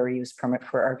temporary use permit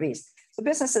for RVs. So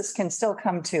businesses can still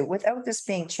come to, without this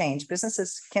being changed,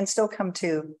 businesses can still come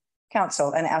to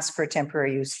council and ask for a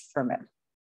temporary use permit.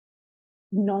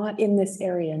 Not in this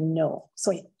area, no.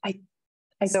 So I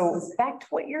suspect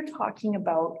what you're talking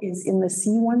about is in the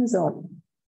C1 zone.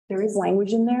 There is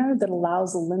language in there that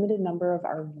allows a limited number of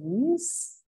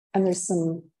RVs, and there's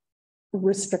some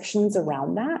restrictions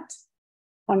around that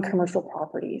on commercial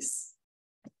properties.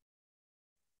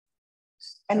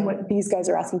 And what these guys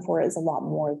are asking for is a lot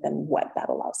more than what that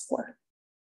allows for.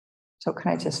 So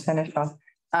can I just finish off?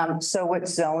 So what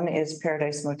zone is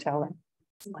Paradise Motel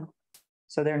in?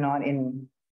 So they're not in,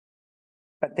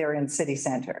 but they're in city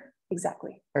center.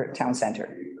 Exactly. Or town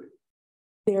center.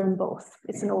 They're in both.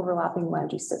 It's an overlapping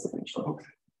land use designation. Okay,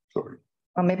 sorry.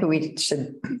 Well, maybe we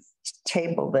should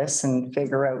table this and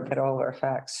figure out, get all our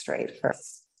facts straight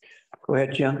first. Go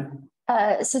ahead, Jen.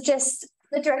 So just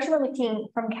the direction we're looking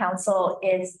from council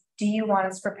is, do you want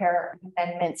us to prepare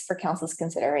amendments for council's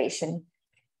consideration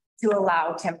to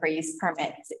allow temporary use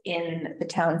permits in the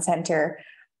town center?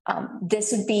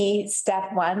 This would be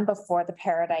step one before the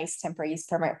Paradise temporary use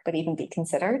permit would even be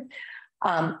considered.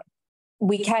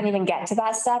 We can't even get to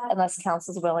that step unless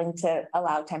council is willing to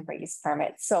allow temporary use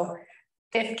permits. So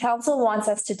if council wants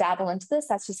us to dabble into this,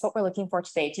 that's just what we're looking for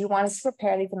today. Do you want us to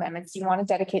prepare these amendments? Do you want to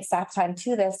dedicate staff time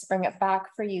to this, to bring it back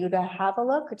for you to have a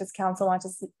look? Or does council want to,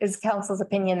 is council's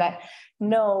opinion that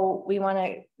no, we want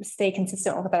to stay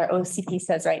consistent with what our OCP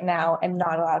says right now and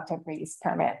not allow temporary use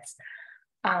permits?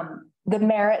 The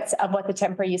merits of what the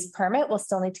temporary use permit will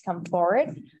still need to come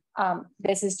forward.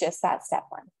 This is just that step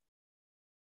one.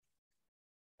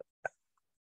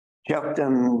 Jeff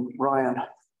and Ryan.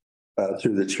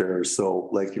 Through the chair. So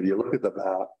like if you look at the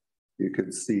map, you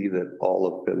can see that all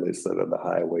of Finlayson and the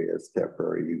highway is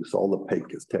temporary use. All the pink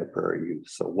is temporary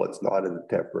use. So what's not in the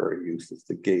temporary use is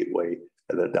the gateway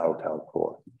and the downtown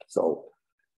core. So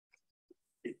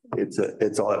it's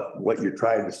on what you're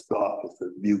trying to stop is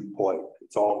the viewpoint.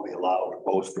 It's all we allow in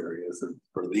most areas. And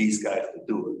for these guys to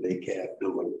do it, they can't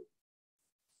do it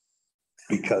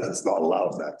because it's not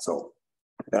allowed that. So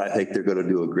and I think they're going to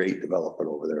do a great development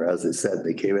over there. As I said,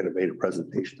 they came in and made a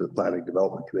presentation to the Planning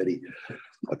Development Committee,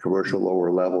 a commercial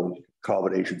lower level,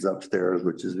 accommodations upstairs,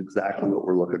 which is exactly what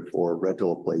we're looking for,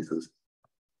 rental places.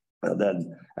 And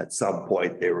then at some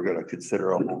point, they were going to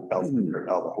consider a hotel,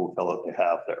 now the hotel that they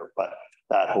have there. But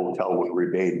that hotel would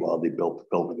remain while they built the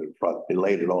building in front. They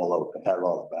laid it all out, they had it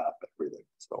on a map and everything.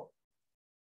 So,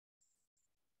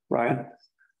 Ryan?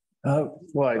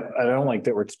 Well, I don't like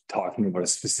that we're talking about a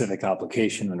specific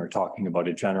application when we're talking about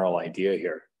a general idea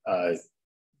here.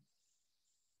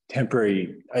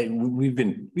 Temporary,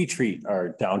 we treat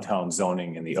our downtown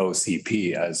zoning in the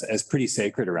OCP as pretty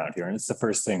sacred around here. And it's the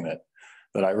first thing that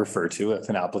I refer to if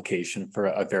an application for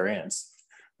a variance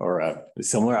or a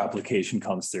similar application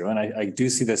comes through. And I do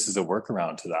see this as a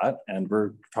workaround to that. And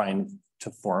we're trying to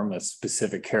form a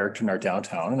specific character in our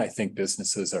downtown. And I think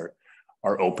businesses are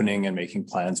opening and making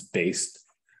plans based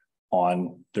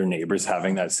on their neighbors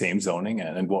having that same zoning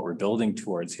and what we're building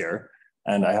towards here.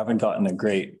 And I haven't gotten a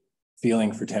great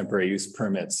feeling for temporary use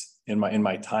permits in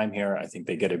my time here. I think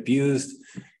they get abused.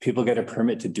 People get a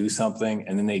permit to do something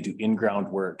and then they do in-ground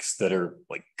works that are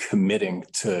like committing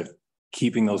to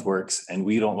keeping those works. And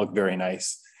we don't look very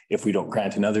nice if we don't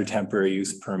grant another temporary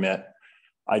use permit.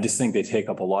 I just think they take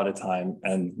up a lot of time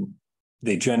and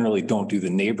they generally don't do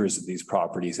the neighbors of these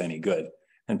properties any good.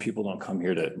 And people don't come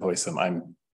here to voice them.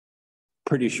 I'm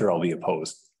pretty sure I'll be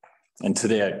opposed. And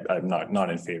today I'm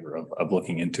not in favor of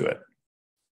looking into it.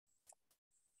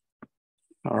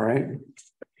 All right.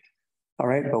 All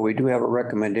right, but we do have a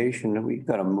recommendation and we've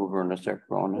got a mover and a second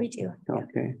on it. We do.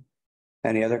 Okay.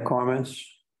 Any other comments?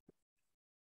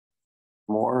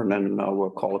 More, and then we'll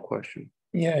call a question.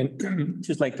 Yeah, and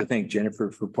just like to thank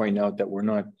Jennifer for pointing out that we're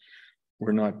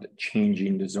not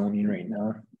changing the zoning right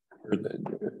now.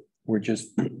 We're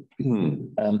just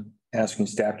asking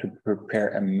staff to prepare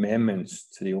amendments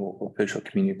to the official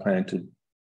community plan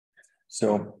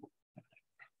so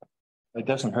it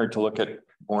doesn't hurt to look at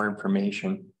more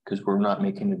information because we're not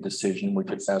making a decision. We're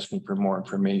just asking for more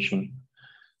information.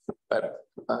 But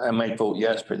I might vote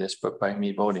yes for this, but by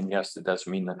me voting yes, it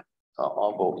doesn't mean that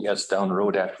I'll vote yes down the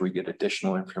road after we get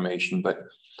additional information, but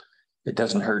it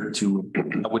doesn't hurt to,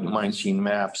 I wouldn't mind seeing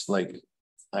maps. Like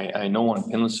I know on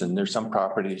Pinlison, there's some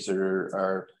properties that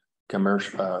are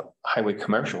commercial, highway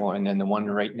commercial, and then the one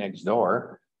right next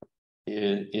door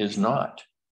is not,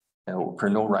 you know, for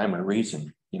no rhyme or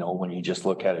reason, you know, when you just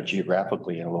look at it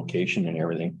geographically and location and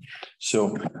everything.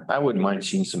 So I wouldn't mind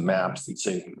seeing some maps that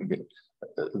say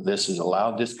this is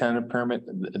allowed, this kind of permit,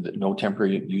 no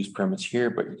temporary use permits here,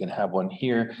 but you can have one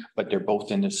here, but they're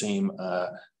both in the same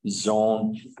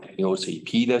zone. The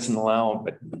OCP doesn't allow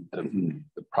it, but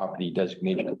the property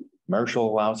designation commercial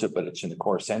allows it, but it's in the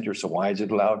core center. So why is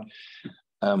it allowed?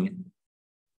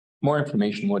 More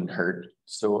information wouldn't hurt.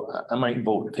 So I might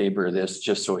vote in favor of this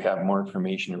just so we have more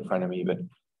information in front of me, but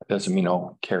it doesn't mean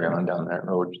I'll carry on down that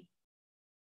road.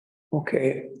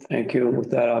 Okay, thank you.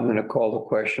 With that, I'm going to call the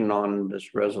question on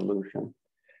this resolution.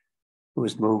 It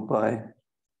was moved by?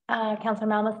 Councillor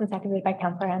Malmus and seconded by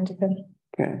Councillor Anderson.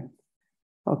 Okay.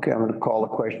 Okay, I'm going to call the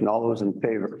question. All those in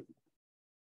favor?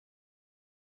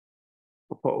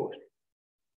 Opposed?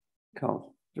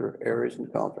 Councillor Ayres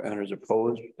and Councillor Anders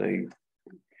opposed. The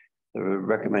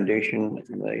recommendation,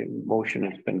 the motion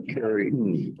has been carried.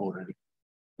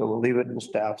 So we'll leave it in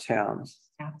staff's hands.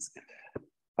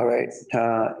 All right,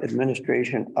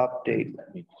 administration update.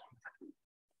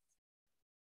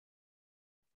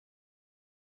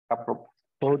 Capital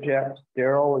projects.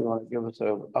 Daryl, you want to give us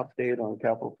an update on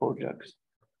capital projects?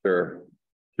 Sure.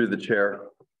 Through the chair,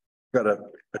 got a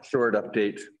short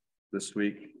update this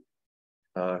week.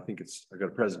 I think I got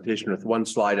a presentation with one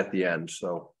slide at the end,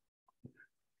 so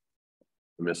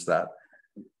I missed that.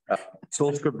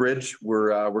 Solska Bridge,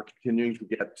 we're continuing to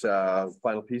get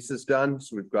final pieces done.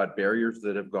 So we've got barriers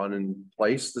that have gone in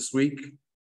place this week,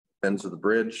 ends of the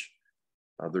bridge.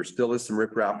 There still is some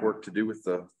riprap work to do with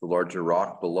the larger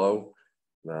rock below.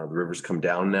 The river's come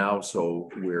down now, so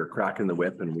we're cracking the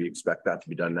whip and we expect that to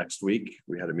be done next week.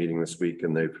 We had a meeting this week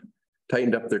and they've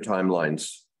tightened up their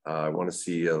timelines. I want to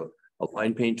see a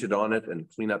line painted on it and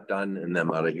cleanup done and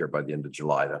them out of here by the end of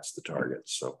July. That's the target.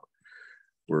 So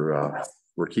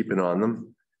we're keeping on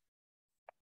them.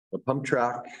 The pump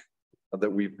track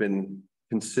that we've been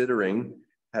considering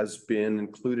has been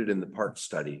included in the park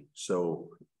study. So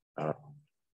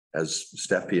as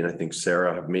Steffi and I think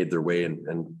Sarah have made their way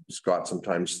and Scott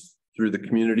sometimes through the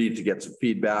community to get some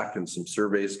feedback and some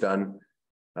surveys done,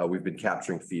 we've been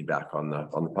capturing feedback on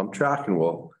the pump track, and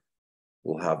we'll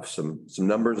have some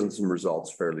numbers and some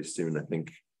results fairly soon. I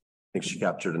think she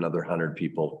captured another 100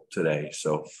 people today.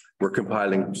 So we're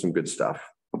compiling some good stuff.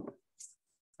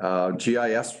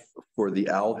 GIS for the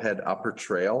Owlhead Upper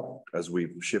Trail, as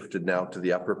we've shifted now to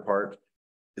the upper part,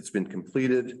 it's been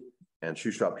completed, and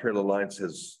Shoe Shop Trail Alliance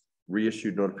has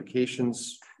reissued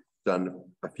notifications done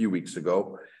a few weeks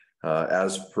ago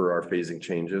as per our phasing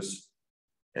changes.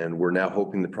 And we're now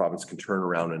hoping the province can turn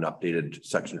around an updated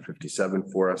section 57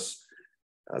 for us.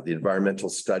 The environmental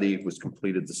study was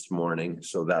completed this morning,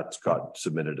 so that's got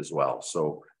submitted as well.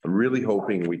 So I'm really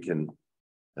hoping we can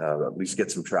at least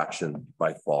get some traction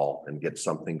by fall and get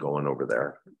something going over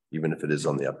there, even if it is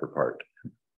on the upper part.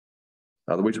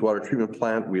 The wastewater treatment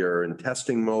plant, we are in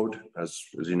testing mode. As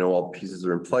you know, all pieces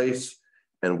are in place,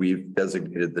 and we've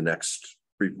designated the next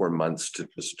 3-4 months to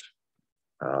just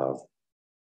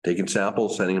taking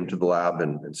samples, sending them to the lab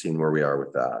and seeing where we are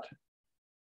with that.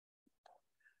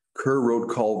 Kerr Road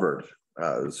culvert.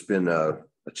 It's been a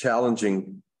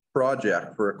challenging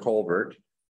project for a culvert.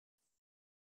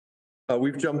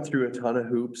 We've jumped through a ton of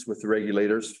hoops with the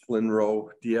regulators, FLNRO,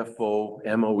 DFO,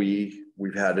 MOE.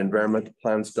 We've had environmental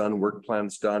plans done, work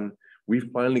plans done. We've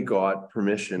finally got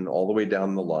permission all the way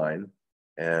down the line,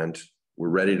 and we're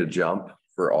ready to jump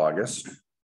for August.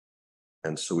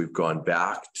 And so we've gone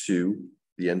back to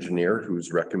the engineer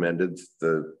who's recommended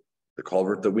the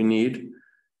culvert that we need.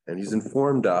 And he's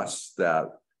informed us that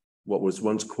what was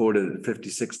once quoted at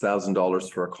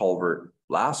 $56,000 for a culvert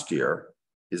last year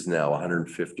is now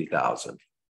 $150,000.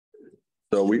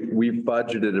 So we've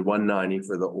budgeted at $190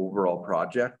 for the overall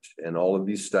project, and all of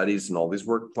these studies and all these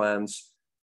work plans,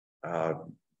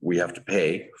 we have to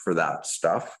pay for that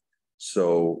stuff.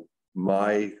 So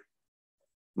my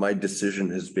decision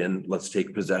has been, let's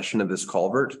take possession of this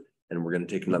culvert, and we're going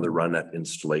to take another run at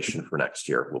installation for next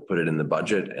year. We'll put it in the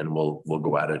budget and we'll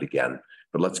go at it again.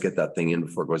 But let's get that thing in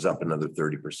before it goes up another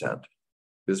 30%.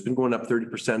 It's been going up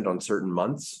 30% on certain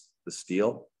months, the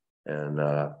steel, and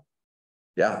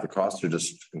yeah, the costs are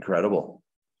just incredible.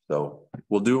 So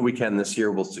we'll do what we can this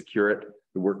year. We'll secure it.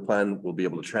 The work plan, we'll be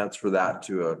able to transfer that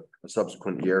to a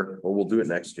subsequent year, or we'll do it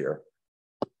next year.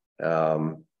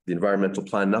 the environmental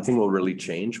plan, nothing will really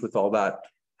change with all that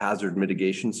hazard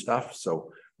mitigation stuff.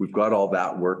 So we've got all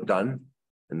that work done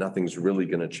and nothing's really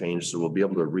going to change. So we'll be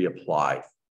able to reapply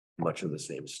much of the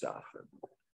same stuff. And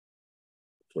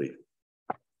hopefully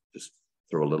just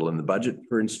throw a little in the budget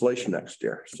for installation next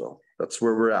year. So that's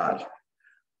where we're at.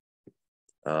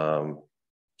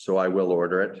 So I will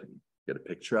order it, get a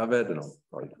picture of it, and I'll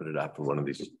probably put it up for one of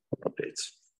these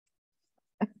updates.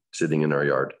 Sitting in our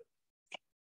yard.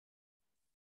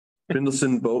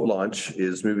 Findlayson boat launch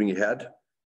is moving ahead.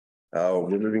 We're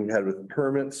moving ahead with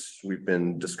permits. We've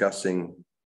been discussing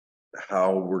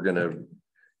how we're going to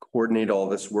coordinate all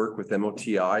this work with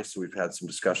MOTI. So we've had some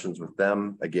discussions with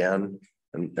them again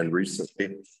and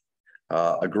recently.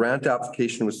 A grant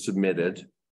application was submitted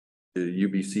to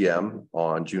UBCM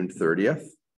on June 30th.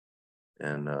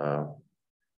 And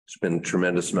it's been a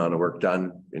tremendous amount of work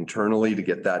done internally to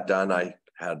get that done. I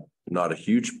had not a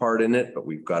huge part in it, but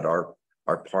we've got our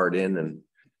part in and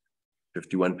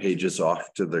 51 pages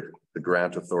off to the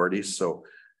grant authorities. So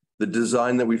the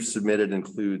design that we've submitted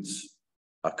includes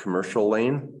a commercial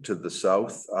lane to the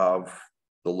south of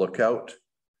the lookout,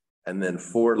 and then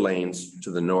 4 lanes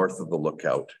to the north of the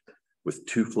lookout with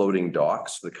 2 floating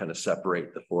docks that kind of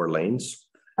separate the 4 lanes.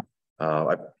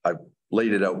 I've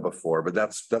laid it out before, but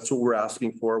that's what we're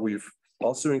asking for. We've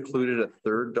also included a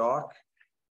 3rd dock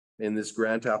in this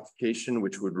grant application,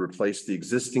 which would replace the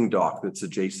existing dock that's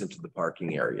adjacent to the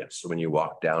parking area. So when you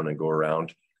walk down and go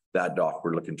around that dock,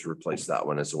 we're looking to replace that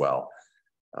one as well.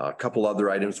 A couple other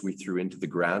items we threw into the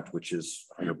grant, which is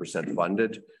 100%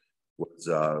 funded, was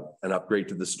an upgrade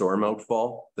to the storm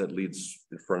outfall that leads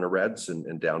in front of Reds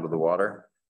and down to the water.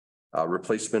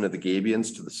 Replacement of the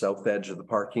gabions to the south edge of the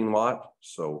parking lot.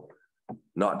 So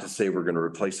not to say we're going to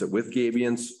replace it with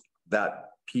gabions.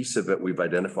 That piece of it we've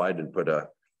identified and put a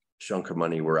chunk of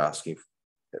money we're asking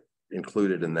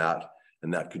included in that,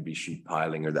 and that could be sheet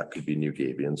piling or that could be new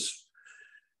gabions.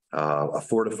 A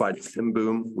fortified swim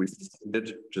boom we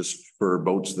did just for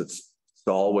boats that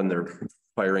stall when they're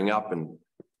firing up and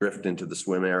drift into the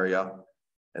swim area,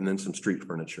 and then some street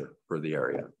furniture for the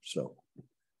area. So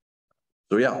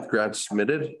yeah, grant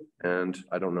submitted, and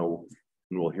I don't know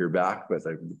when we'll hear back, but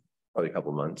probably a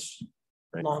couple months.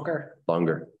 Right? Longer.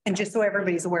 And just so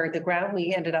everybody's aware, the grant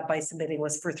we ended up by submitting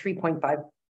was for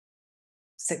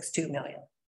 3.562 million.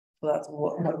 So that's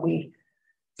what we.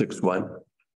 6.1.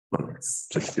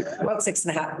 About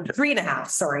 6.5, 3.5,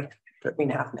 sorry, okay.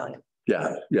 3.5 million.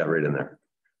 Yeah, right in there.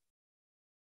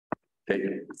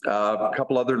 Okay, a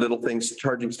couple other little things.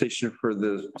 Charging station for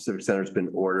the Civic Center has been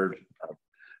ordered.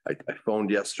 I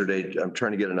phoned yesterday. I'm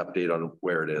trying to get an update on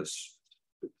where it is.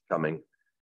 It's coming.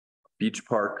 Beach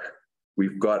Park.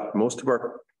 We've got most of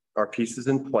our pieces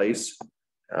in place.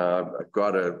 I've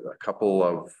got a couple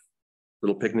of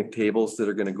little picnic tables that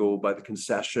are going to go by the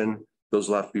concession. Those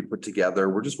will have to be put together.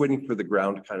 We're just waiting for the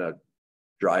ground to kind of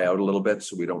dry out a little bit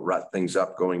so we don't rut things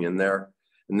up going in there.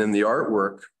 And then the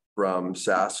artwork from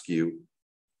Saskew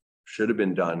should have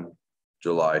been done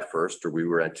July 1st, or we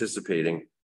were anticipating.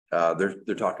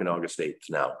 They're talking August 8th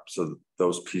now. So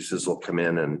those pieces will come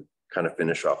in and kind of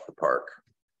finish off the park.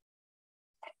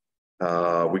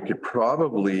 We could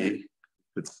probably, if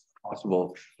it's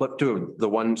possible, flip to the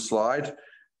one slide,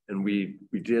 and we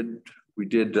did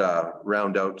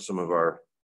round out some of our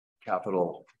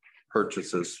capital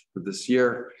purchases for this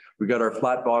year. We got our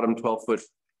flat bottom 12-foot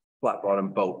flat bottom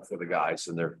boat for the guys,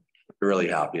 and they're really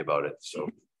happy about it. So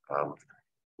we'll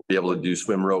be able to do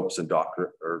swim ropes and dock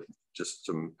or just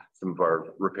some of our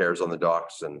repairs on the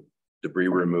docks and debris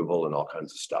removal and all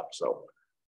kinds of stuff. So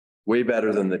way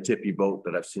better than the tippy boat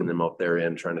that I've seen them out there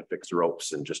in trying to fix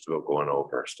ropes and just about going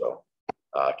over. So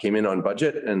came in on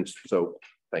budget, and so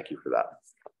thank you for that.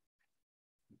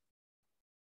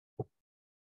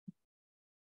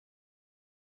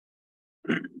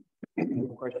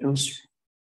 Questions?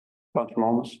 Councilor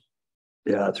Momus?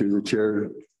 Yeah, through the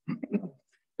chair.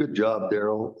 Good job,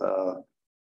 Daryl.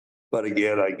 But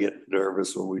again, I get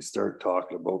nervous when we start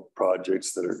talking about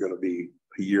projects that are going to be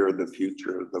a year in the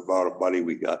future, the amount of money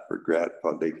we got for grant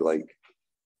funding. Like,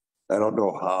 I don't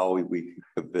know how we can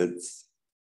convince,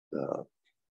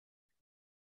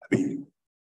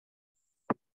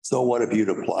 so what if you'd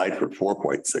applied for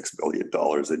 $4.6 million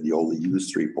and you only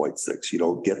use 3.6? You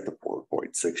don't get the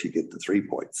 4.6, you get the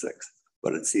 3.6.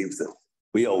 But it seems that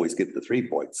we always get the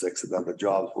 3.6 and then the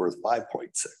job's worth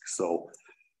 5.6. So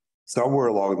somewhere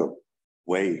along the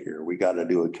way here, we got to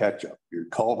do a catch up. Your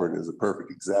culvert is a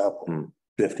perfect example.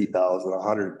 50,000,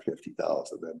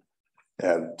 150,000,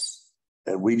 and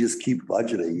we just keep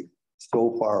budgeting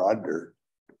so far under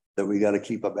that we got to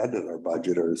keep amending our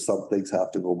budget, or some things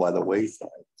have to go by the wayside.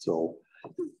 So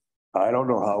I don't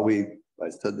know how I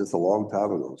said this a long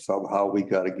time ago, somehow we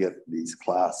gotta get these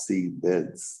class C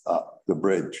bids up the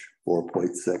bridge,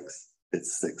 4.6,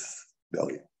 it's 6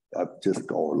 million. I'm just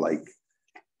going like,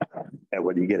 and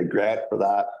when you get a grant for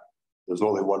that, there's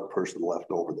only one person left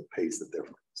over that pays the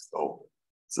difference. So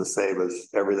it's the same as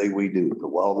everything we do, the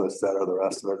wellness center, the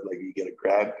rest of it, like you get a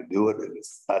grant to do it and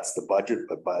that's the budget.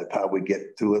 But by the time we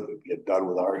get to it, we get done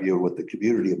with arguing with the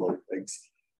community about things,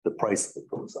 the price of it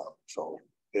goes up. So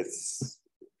you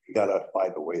gotta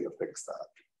find a way to fix that.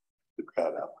 The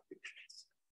grant applications.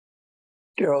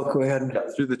 Darrell, go ahead.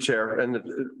 Through the chair, and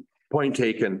point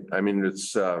taken. I mean,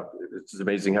 it's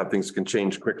amazing how things can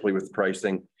change quickly with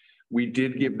pricing. We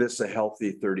did give this a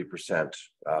healthy 30%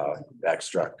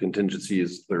 extra. Contingency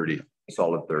is 30,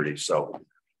 solid 30. So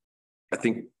I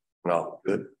think, well,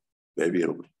 good. Maybe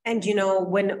it'll. And you know,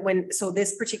 so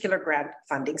this particular grant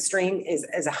funding stream is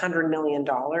 $100 million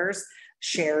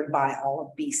shared by all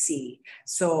of BC.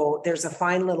 So there's a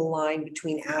fine little line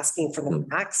between asking for the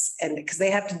max and because they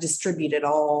have to distribute it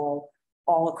all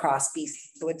across BC.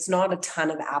 So it's not a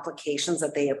ton of applications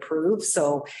that they approve.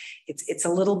 So it's a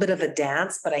little bit of a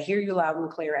dance, but I hear you loud and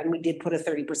clear. And we did put a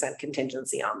 30%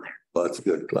 contingency on there. Well, that's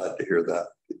good. Glad to hear that.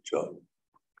 Good job.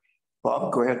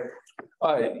 Bob, go ahead.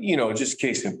 You know, just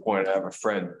case in point, I have a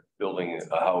friend building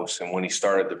a house, and when he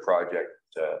started the project,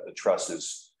 the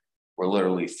trusses were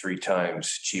literally 3 times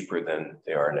cheaper than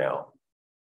they are now.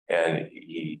 And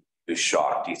he was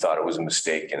shocked. He thought it was a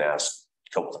mistake and asked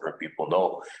a couple different people.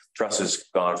 No, trusses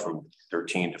gone from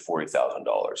 $13,000 to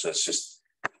 $40,000. That's just,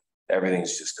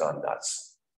 everything's just gone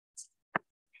nuts.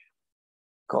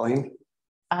 Colleen?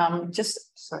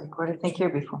 Sorry, Gordon, thank you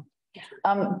before.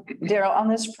 Darrell, on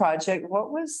this project,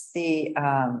 what was the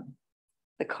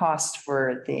cost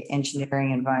for the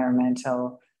engineering,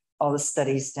 environmental, all the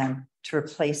studies done to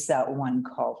replace that one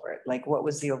culvert? Like, what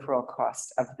was the overall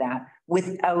cost of that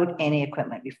without any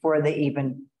equipment before they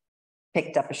even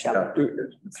picked up a shovel? Yeah,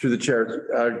 through the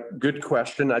chair, good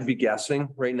question. I'd be guessing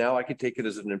right now. I could take it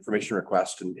as an information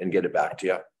request and get it back to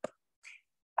you.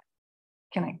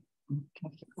 Can I?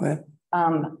 Go ahead.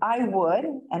 I would,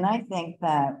 and I think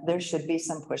that there should be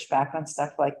some pushback on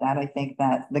stuff like that. I think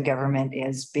that the government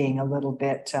is being a little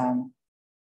bit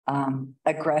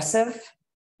aggressive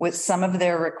with some of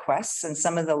their requests and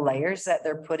some of the layers that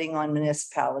they're putting on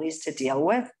municipalities to deal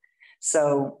with.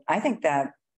 So I think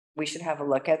that we should have a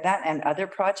look at that and other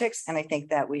projects. And I think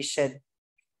that we should,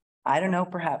 I don't know,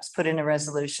 perhaps put in a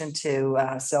resolution to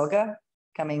SILGA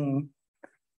coming,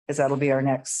 because that'll be our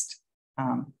next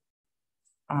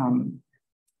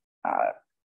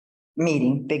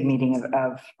big meeting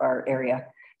of our area.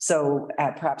 So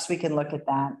perhaps we can look at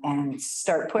that and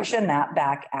start pushing that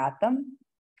back at them.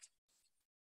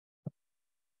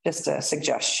 Just a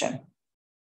suggestion.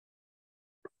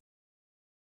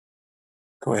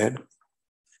 Go ahead.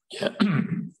 Yeah,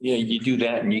 yeah, you do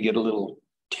that and you get a little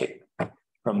tick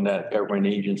from that government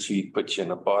agency, puts you in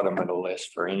the bottom of the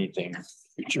list for anything.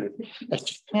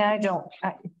 Yeah,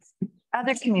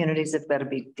 other communities have better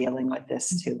be dealing with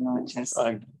this too, not just.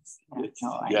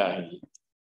 Yeah,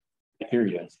 I hear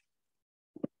you.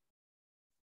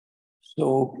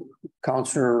 So,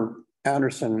 Councillor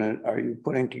Anderson, are you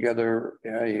putting together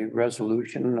a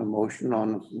resolution, a motion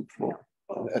on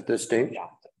at this stage?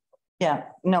 Yeah,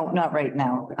 no, not right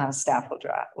now. Staff will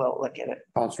we'll look at it.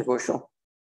 Councillor Bushel.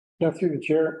 Yeah, through the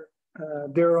chair,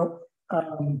 Darrell.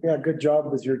 Yeah, good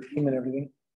job with your team and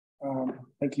everything.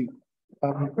 Thank you.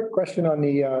 Quick question on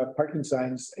the parking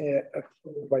signs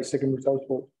by Sycamore's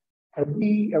household. Are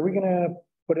we gonna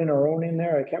put in our own in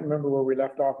there? I can't remember where we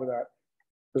left off with that.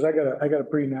 Because I got a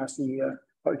pretty nasty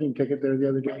parking ticket there the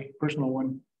other day, personal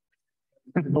one.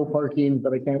 No parking,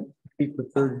 but I can't speak the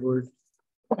third word.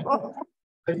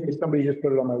 I think somebody just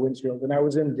put it on my windshield, and I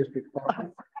was in district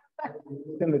property.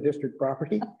 In the district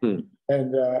property,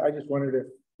 and I just wondered if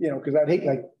because I'd hate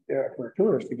for a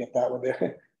tourist to get that one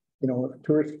there.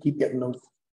 Tourists keep getting those.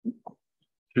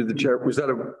 Through the chair, was that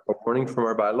a warning from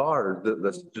our bylaw, or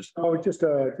that's just? Oh, just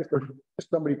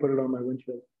somebody put it on my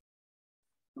windshield.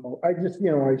 So I just,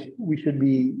 we should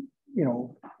be,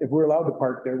 if we're allowed to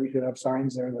park there, we should have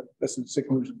signs there that this is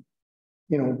Sycamore's,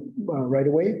 right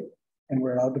away, and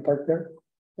we're allowed to park there.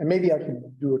 And maybe I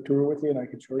can do a tour with you, and I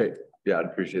could show you. Yeah, I'd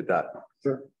appreciate that.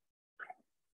 Sure.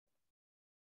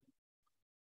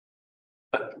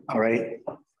 All right.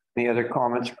 Any other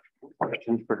comments,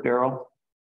 questions for Darrell?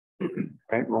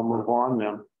 Right, we'll move on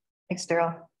then. Thanks,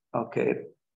 Darrell. Okay.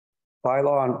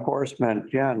 Bylaw enforcement,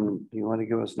 Jen, do you want to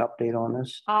give us an update on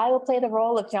this? I will play the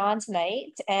role of John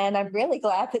tonight, and I'm really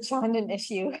glad that John didn't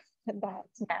issue that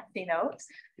nasty note.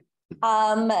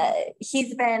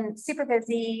 He's been super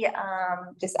busy,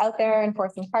 just out there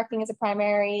enforcing parking as a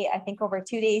primary. I think over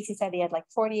 2 days, he said he had like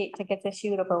 48 tickets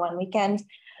issued over one weekend.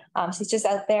 So he's just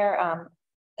out there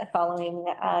following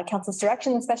council's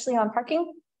direction, especially on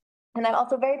parking. And I'm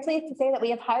also very pleased to say that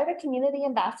we have hired a community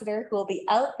ambassador who will be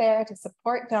out there to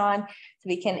support John so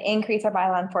we can increase our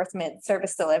bylaw enforcement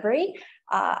service delivery.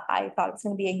 I thought it was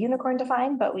going to be a unicorn to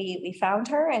find, but we found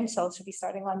her, and so she'll be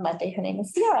starting on Monday. Her name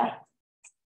is Sierra.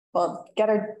 We'll get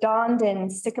her donned in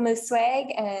Sickamous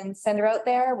swag and send her out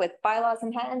there with bylaws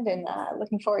in hand, and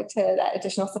looking forward to that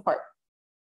additional support.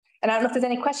 And I don't know if there's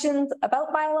any questions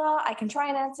about bylaw. I can try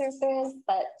and answer if there is,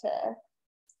 but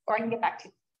or I can get back to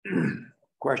you.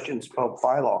 Questions about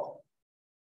bylaw?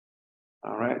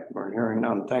 All right, we're hearing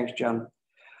none. Thanks, Jen.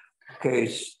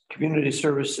 Okay, community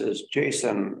services,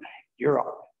 Jason, you're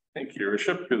up. Thank you, Your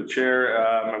Worship, through the chair.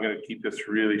 I'm going to keep this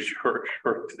really short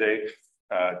today.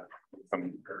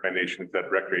 Some recommendations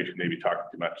that recreation may be talking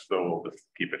too much, so we'll just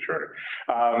keep it shorter.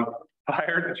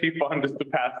 Hired the chief on just to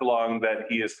pass along that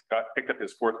he has picked up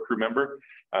his 4th crew member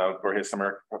for his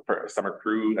summer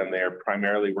crew, and they are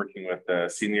primarily working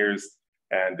with seniors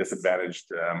and disadvantaged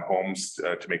homes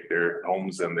to make their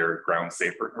homes and their grounds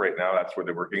safer. Right now, that's where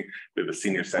they're working. They're the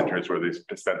senior centers where they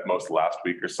spent most of the last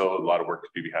week or so. A lot of work to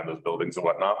do behind those buildings and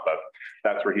whatnot, but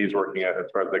that's where he's working at as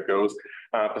far as that goes.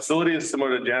 Facility is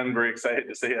similar to Jen. Very excited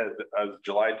to say as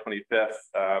July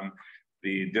 25th,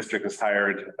 the district has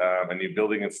hired a new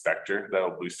building inspector that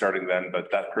will be starting then,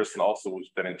 but that person also will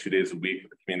spend in 2 days a week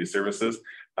with community services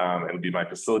and be my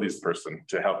facilities person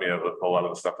to help me out with a lot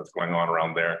of the stuff that's going on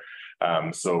around there.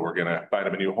 So we're going to find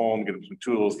him a new home, get him some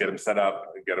tools, get him set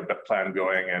up, get a plan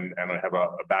going, and I have a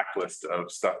backlist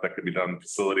of stuff that could be done in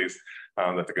facilities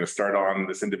that they're going to start on.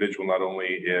 This individual not only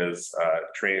is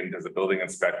trained as a building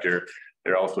inspector,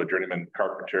 they're also a journeyman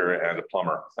carpenter and a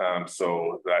plumber.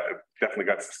 So that definitely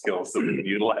got some skills that we can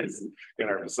utilize in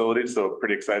our facilities. So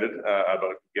pretty excited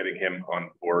about getting him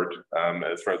on board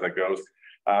as far as that goes.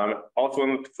 Also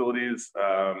in the facilities,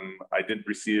 I did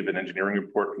receive an engineering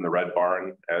report from the Red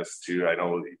Barn as to, I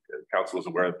know the council is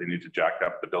aware that they need to jack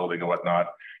up the building and whatnot.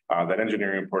 That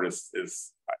engineering report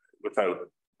is without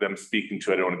them speaking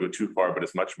to, I don't want to go too far, but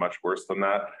it's much, much worse than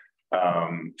that.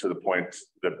 To the point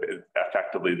that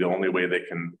effectively the only way they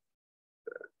can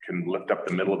lift up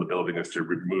the middle of the building is to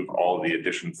remove all the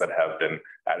additions that have been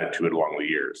added to it along the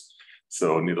years.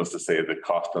 So needless to say, the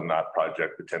cost on that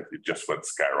project potentially just went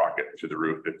skyrocket through the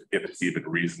roof if it's even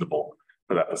reasonable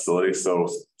for that facility. So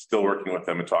still working with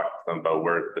them and talking to them about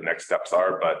where the next steps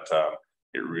are, but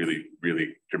it really,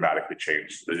 really dramatically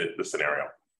changed the scenario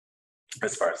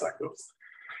as far as that goes.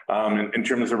 In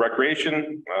terms of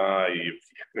recreation,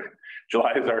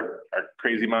 July is our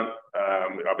crazy month.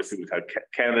 Obviously, we've had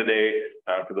Canada Day.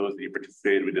 For those of you who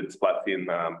participated, we did the Splat Scene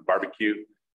barbecue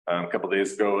a couple of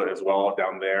days ago as well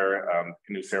down there.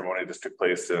 Canoe ceremony just took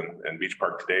place in Beach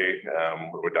Park today.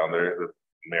 We're down there. The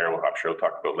mayor, I'm sure, will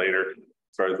talk about later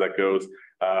as far as that goes.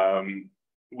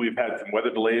 We've had some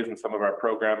weather delays in some of our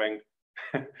programming.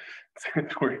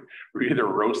 We're either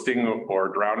roasting or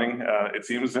drowning, it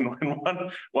seems, in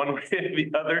one way or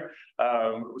the other.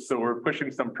 So we're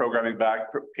pushing some programming back.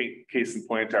 Case in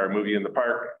point, our movie in the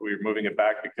park, we're moving it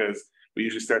back because we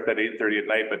usually start that 8:30 at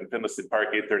night, but in Finlayson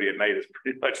Park, 8:30 at night is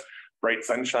pretty much bright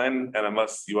sunshine. And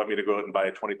unless you want me to go out and buy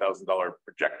a $20,000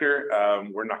 projector,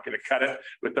 we're not going to cut it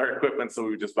with our equipment. So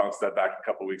we just bounced that back a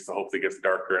couple of weeks. So hopefully it gets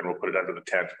darker and we'll put it under the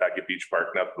tent back at Beach Park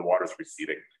now that the water's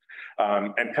receding.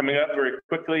 And coming up very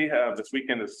quickly, this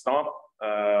weekend is Stomp.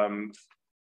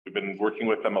 We've been working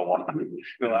with them a lot in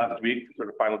the last week, sort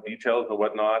of final details and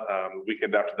whatnot. The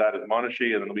weekend after that is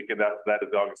Monashee, and then the weekend after that is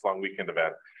the August Long Weekend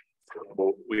event.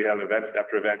 So we have event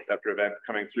after event after event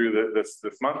coming through this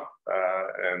month,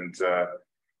 and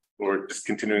we're just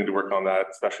continuing to work on that,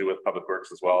 especially with Public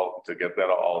Works as well, to get that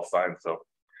all assigned. So if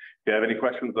you have any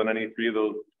questions on any three of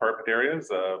those department areas,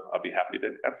 I'll be happy to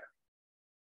answer.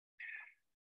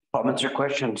 Comments or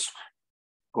questions?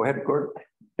 Go ahead, Gord.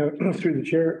 Through the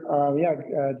chair.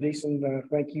 Jason,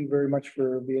 thank you very much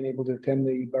for being able to attend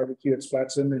the barbecue at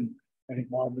Splatson, and I think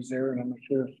Bob was there, and I'm not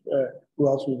sure who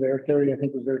else was there. Terry, I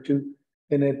think, was there too.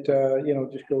 And it,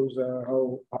 just shows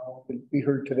how we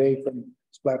heard today from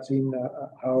Splatson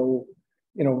how,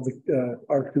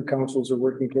 our two councils are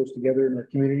working close together and our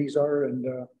communities are. And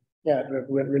it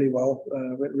went really well.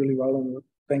 And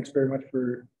thanks very much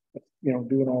for,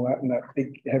 doing all that in that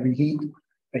big heavy heat.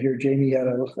 I hear Jamie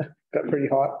got pretty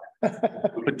hot.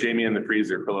 We put Jamie in the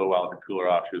freezer for a little while to cool her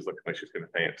off. She was looking like she's going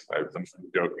to faint. I'm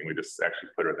joking. We just actually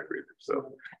put her in the freezer.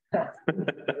 So,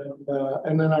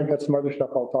 and then I got some other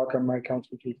stuff I'll talk on my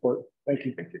council's report. Thank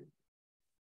you. Thank you.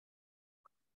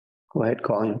 Go ahead,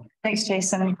 Colleen. Thanks,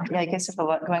 Jason. Yeah, I guess there's a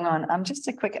lot going on. Just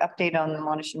a quick update on the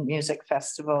Monash Music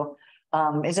Festival.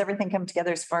 Is everything come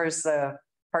together as far as the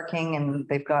parking, and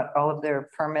they've got all of their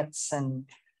permits and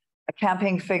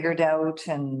camping figured out?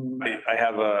 And I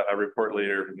have a report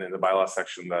later in the bylaw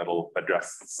section that'll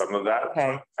address some of that.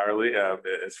 Okay. Entirely,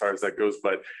 as far as that goes,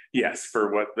 but yes,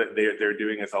 for what they're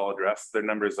doing is all addressed. Their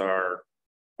numbers are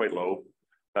quite low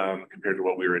compared to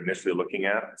what we were initially looking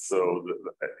at. So,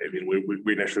 I mean,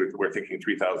 we initially were thinking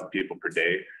 3,000 people per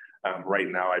day. Right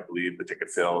now, I believe the ticket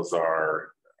sales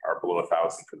are below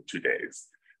 1,000 for the 2 days.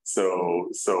 So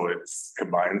it's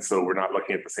combined. So we're not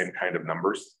looking at the same kind of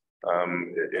numbers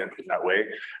in that way.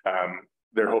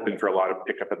 They're hoping for a lot of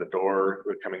pickup at the door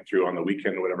coming through on the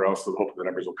weekend or whatever else. So hopefully the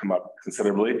numbers will come up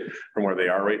considerably from where they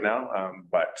are right now.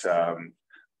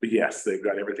 But yes, they've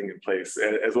got everything in place,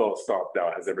 as well as Stop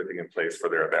Now has everything in place for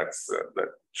their events that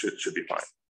should be fine.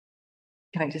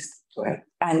 can I just go ahead?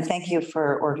 And thank you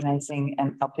for organizing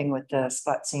and helping with the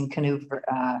Spot Scene Canoe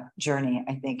journey.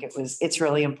 I think it's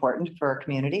really important for our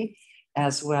community,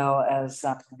 as well as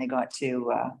when they got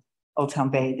to Old Town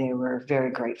Bay, they were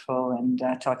very grateful and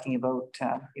talking about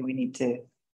we need to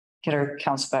get our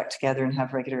council back together and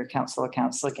have regular council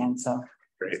again. So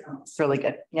great. It's really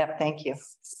good. Yeah, thank you.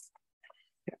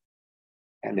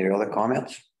 Any other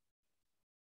comments?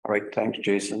 All right, thanks,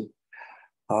 Jason.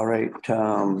 All right,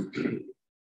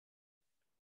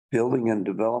 building and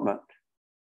development.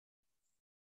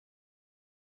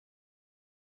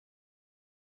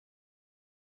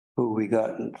 Who we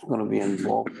got is going to be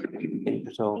involved.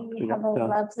 So we have a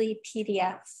lovely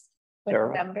PDF with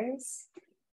Sarah? numbers.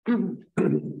 Through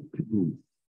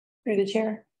the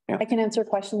chair. Yeah. I can answer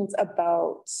questions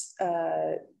about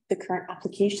the current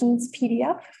applications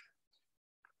PDF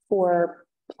for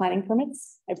planning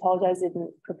permits. I apologize, I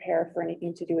didn't prepare for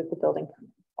anything to do with the building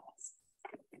permit.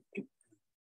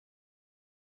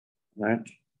 Right.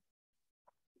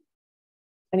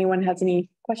 Anyone has any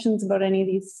questions about any of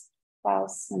these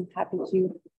files? I'm happy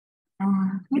to.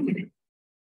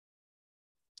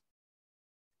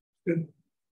 Good.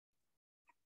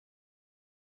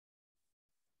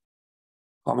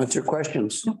 Comments or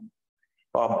questions?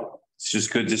 Bob, it's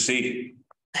just good to see.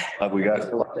 We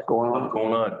got a lot Going on.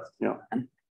 going on. Yeah.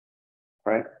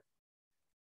 Right.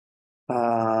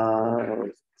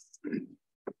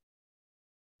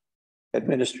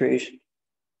 Administration.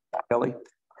 Kelly.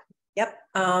 Yep,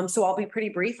 so I'll be pretty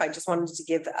brief. I just wanted to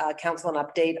give council an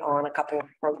update on a couple of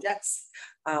projects.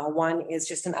 One is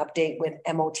just an update with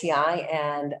MOTI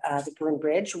and the Bruin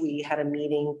Bridge. We had a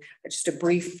meeting, just a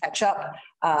brief catch up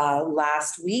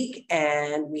last week,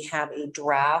 and we have a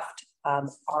draft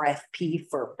RFP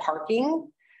for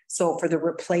parking. So for the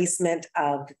replacement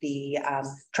of the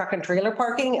truck and trailer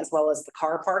parking, as well as the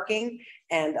car parking,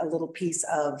 and a little piece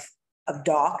of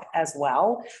dock as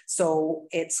well. So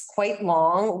it's quite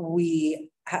long. We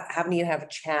haven't even had a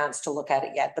chance to look at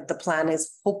it yet, but the plan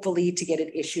is hopefully to get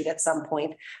it issued at some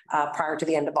point prior to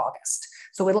the end of August.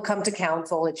 So it'll come to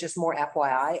council. It's just more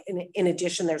FYI. In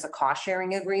addition, there's a cost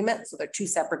sharing agreement. So they're two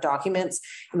separate documents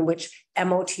in which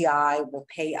MOTI will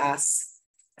pay us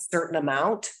a certain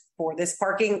amount for this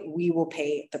parking. We will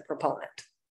pay the proponent.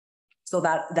 So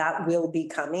that will be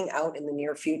coming out in the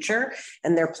near future.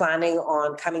 And they're planning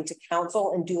on coming to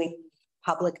council and doing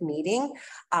public meeting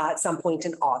at some point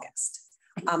in August.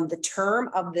 The term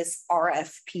of this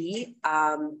RFP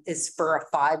is for a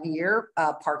 5-year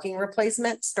parking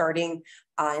replacement starting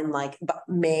in like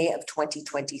May of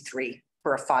 2023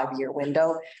 for a 5-year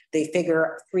window. They figure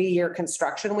a 3-year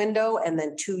construction window and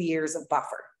then 2 years of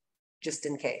buffer, just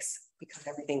in case, because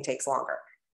everything takes longer.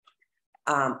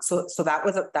 So that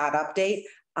was that update.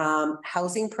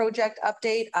 Housing project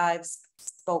update. I've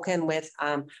spoken with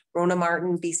Rona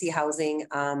Martin, BC Housing,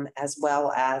 as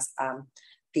well as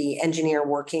the engineer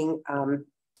working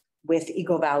with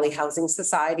Eagle Valley Housing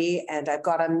Society. And I've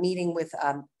got a meeting with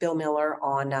Bill Miller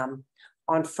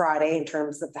on Friday in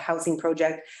terms of the housing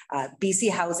project.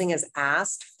 BC Housing has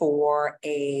asked for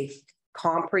a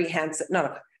comprehensive,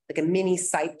 like a mini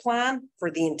site plan for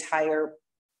the entire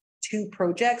 2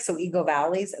 projects, so Eagle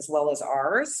Valley's as well as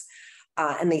ours.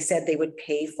 And they said they would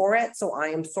pay for it. So I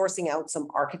am sourcing out some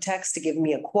architects to give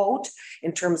me a quote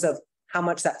in terms of how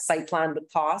much that site plan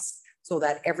would cost so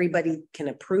that everybody can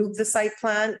approve the site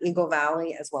plan, Eagle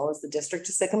Valley, as well as the district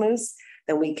of Sycamoose.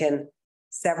 Then we can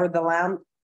sever the land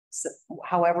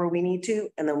however we need to,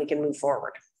 and then we can move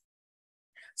forward.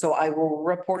 So I will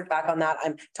report back on that.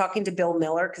 I'm talking to Bill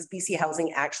Miller because BC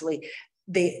Housing actually,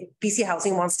 BC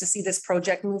Housing wants to see this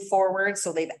project move forward.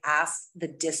 So they've asked the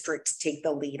district to take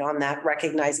the lead on that,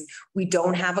 recognizing we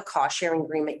don't have a cost sharing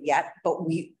agreement yet, but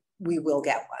we will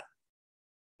get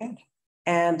one.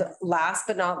 And last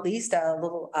but not least, a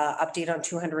little update on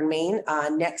 200 Main.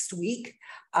 Next week,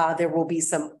 there will be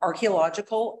some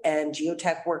archaeological and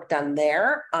geotech work done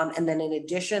there. And then in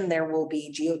addition, there will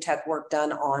be geotech work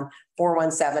done on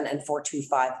 417 and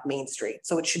 425 Main Street.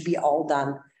 So it should be all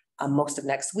done most of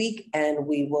next week. And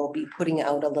we will be putting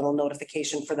out a little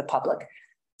notification for the public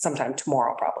sometime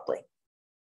tomorrow, probably.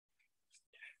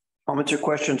 Comments or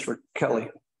questions for Kelly?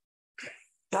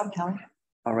 Job, Kelly.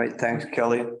 All right, thanks,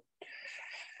 Kelly.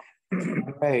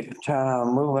 Right,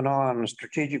 moving on,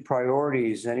 strategic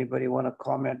priorities. Anybody want to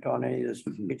comment on any of the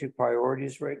strategic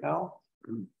priorities right now?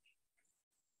 Go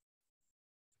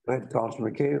ahead,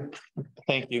 Councilor McCabe.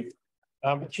 Thank you.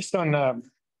 Just on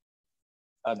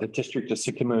the District of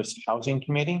Sycamoose Housing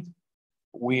Committee,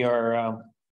 we are,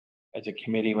 as a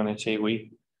committee, when I say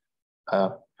we,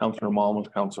 Councilor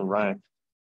Malmus, Councilor Ryan,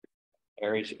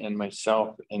 Aries, and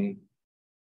myself, and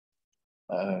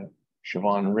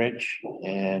Siobhan Rich,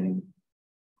 and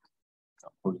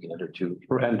who's the other two?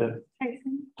 Brenda.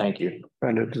 Thank you.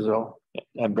 Brenda Dizelle.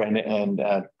 And Brenda and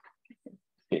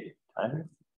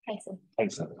Tyson.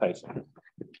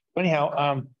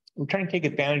 Anyhow, we're trying to take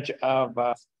advantage of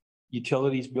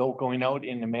utilities bill going out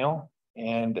in the mail.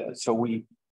 And so we,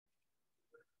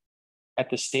 at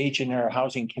the stage in our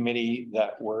housing committee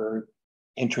that we're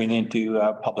entering into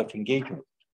public engagement.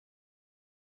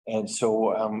 And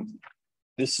so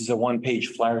this is a one-page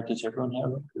flyer. Does everyone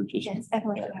have it? Or just, yes,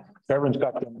 everyone should have it. Everyone's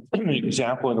got an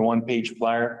example of the one-page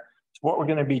flyer. So what we're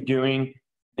going to be doing,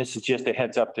 this is just a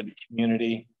heads up to the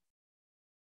community.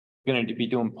 We're going to be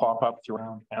doing pop-ups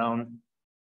around town.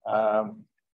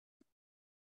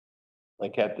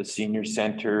 Like at the senior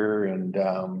center and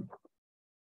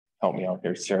help me out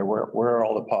here, Sarah, where are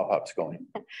all the pop-ups going?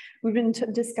 We've been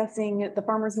discussing the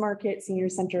farmers market, senior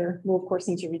center. We'll of course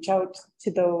need to reach out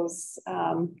to those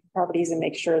properties and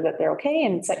make sure that they're okay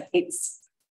and set dates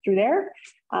through there.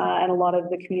 And a lot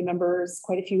of the community members,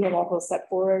 quite a few have also set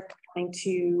forward trying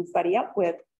to buddy up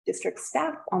with district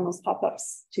staff on those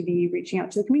pop-ups to be reaching out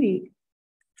to the community.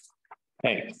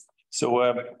 Hey,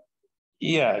 so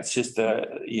yeah, it's just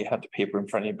you have the paper in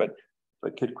front of you, but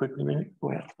if I could quickly read it. Go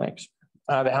ahead. Thanks.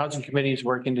 The Housing Committee is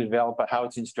working to develop a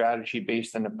housing strategy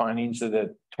based on the findings of the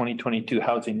 2022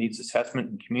 Housing Needs Assessment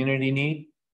and Community Need.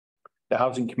 The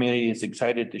Housing Committee is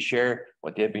excited to share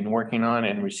what they've been working on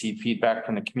and receive feedback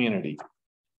from the community.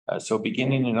 So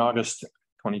beginning in August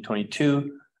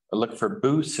 2022, I look for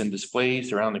booths and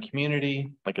displays around the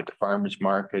community, like at the farmers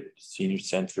market, senior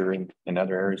center, and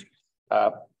other areas,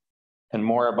 and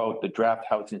more about the draft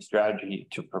housing strategy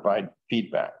to provide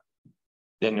feedback.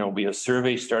 Then there'll be a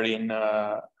survey starting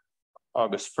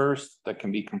August 1st that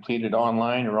can be completed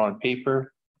online or on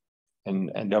paper.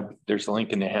 And there's a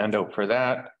link in the handout for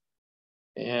that.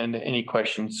 And any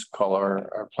questions, call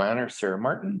our planner, Sarah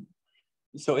Martin.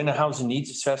 So in the housing needs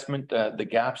assessment, the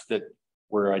gaps that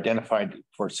were identified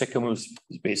for Sycamoose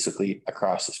is basically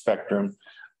across the spectrum: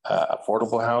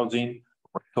 affordable housing,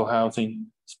 rental housing,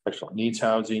 special needs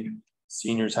housing,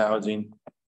 seniors housing,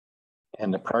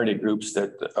 and the priority groups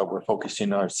that we're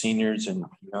focusing on are seniors and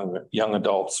young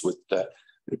adults with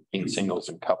being singles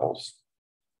and couples,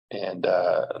 and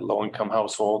low-income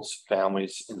households,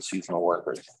 families, and seasonal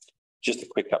workers. Just a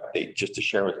quick update just to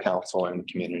share with council and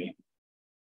the community.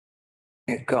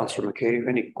 Hey, Councilor McCabe,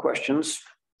 any questions?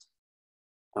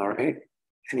 All right.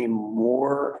 Any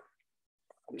more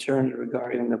concerns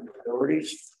regarding the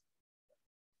priorities?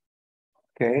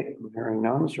 Okay, I'm hearing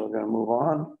none, so we're going to move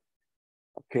on.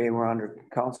 Okay, we're under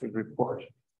council's report.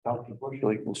 Councilor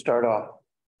Bushel, you can start off.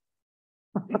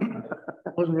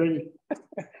 Wasn't ready.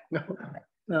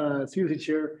 No, through the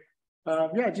chair.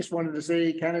 Yeah, I just wanted to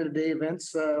say Canada Day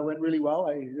events went really well.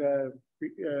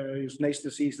 It was nice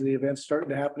to see the events starting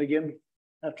to happen again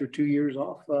after 2 years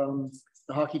off.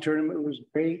 The hockey tournament was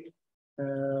great.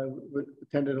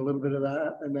 Attended a little bit of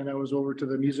that, and then I was over to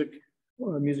the music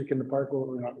in the park,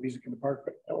 or not music in the park,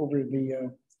 but over at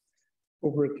the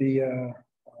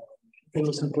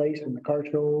Innocent Place and the car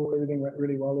show. Everything went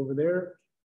really well over there.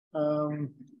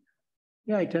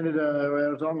 Yeah, I attended. I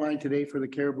was online today for the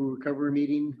Caribou Recovery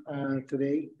meeting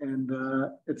today, and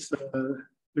they're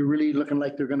really looking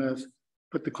like they're going to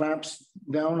put the clamps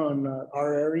down on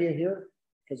our area here,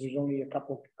 because there's only a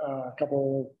couple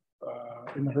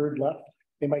in the herd left.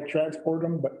 They might transport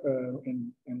them, but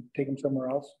and take them somewhere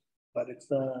else. But it's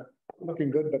looking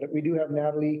good. But we do have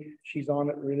Natalie. She's on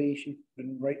it really. She's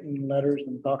been writing letters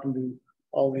and talking to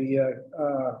all the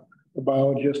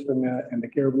biologists and the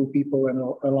caribou people, and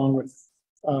along with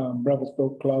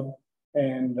Revelstoke Club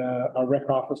and our rec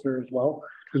officer as well,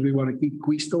 because we want to keep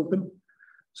Queast open.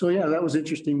 So yeah, that was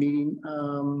interesting meeting.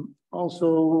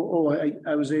 Also,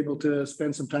 I was able to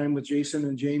spend some time with Jason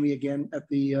and Jamie again at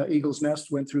the Eagle's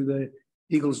Nest, went through the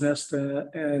Eagle's Nest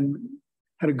and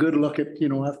had a good look at,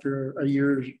 after a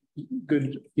year's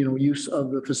good, use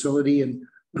of the facility and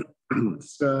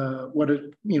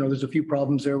there's a few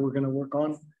problems there we're going to work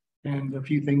on and a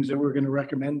few things that we're going to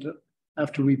recommend.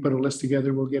 After we put a list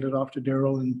together, we'll get it off to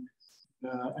Daryl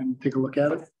and take a look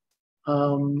at it.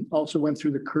 Also went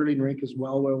through the curling rink as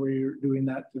well while we were doing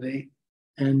that today,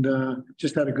 and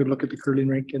just had a good look at the curling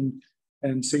rink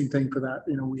and same thing for that.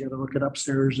 We got to look at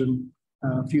upstairs and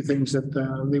a few things that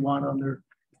they want on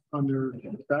their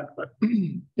track. But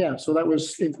yeah, so that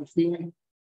was interesting.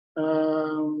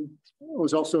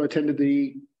 Was also attended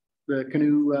the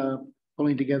canoe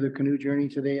pulling together canoe journey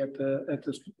today at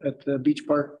the beach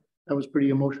park. That was pretty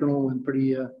emotional and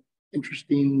pretty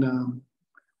interesting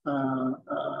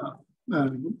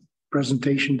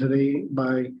presentation today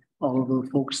by all of the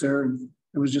folks there, and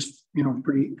it was just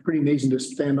pretty amazing to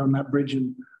stand on that bridge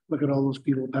and look at all those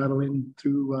people paddling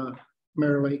through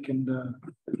Mare Lake. And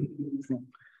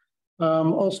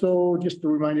also just to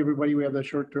remind everybody, we have the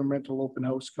short-term rental open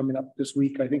house coming up this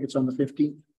week. I think it's on the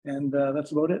 15th, and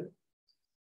that's about it.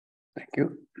 Thank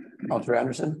you. Councillor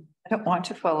Anderson. I don't want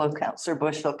to follow Councillor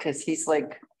Bushel because he's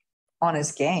like on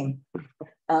his game.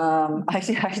 I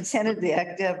attended the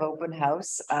ECDEV open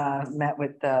house, met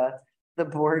with the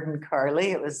board and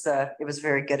Carly. It was a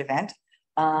very good event.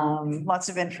 Lots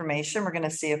of information. We're going to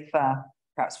see if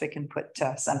perhaps we can put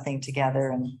something together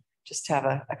and just have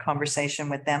a conversation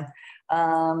with them.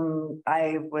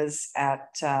 I was at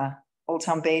Old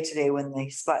Town Bay today when the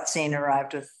spot scene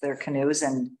arrived with their canoes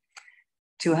and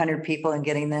 200 people and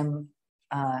getting them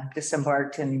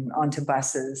disembarked and onto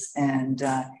buses. And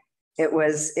it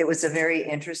was a very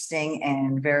interesting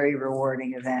and very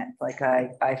rewarding event. Like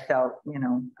I felt,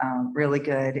 really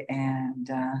good, and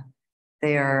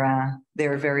they are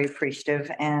very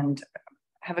appreciative and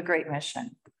have a great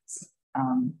mission.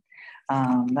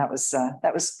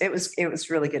 It was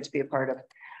really good to be a part of.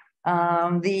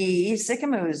 The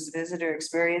Sycamoos Visitor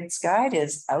Experience Guide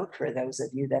is out for those of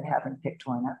you that haven't picked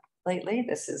one up lately.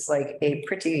 This is like a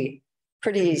pretty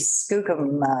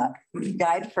skookum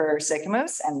guide for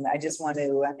Sycamoos, and I just want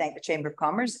to thank the Chamber of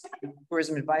Commerce,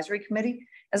 Tourism Advisory Committee,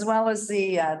 as well as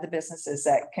the businesses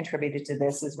that contributed to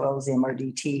this, as well as the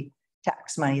MRDT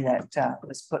tax money that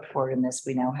was put forward in this.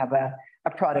 We now have a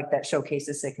product that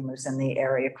showcases Sycamoos in the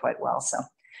area quite well. So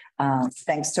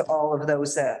thanks to all of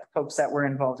those folks that were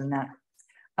involved in that.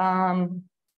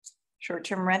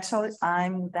 Short-term rental,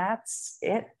 that's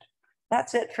it.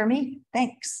 That's it for me.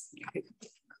 Thanks.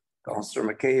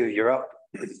 Councillor McKay, you're up.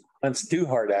 That's two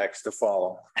hard acts to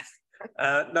follow.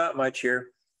 Not much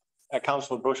here.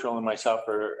 Councillor Bushel and myself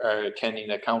are attending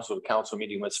a council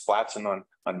meeting with Splatson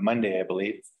on Monday, I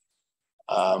believe.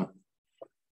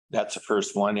 That's the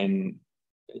first one, and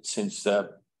since the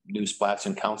new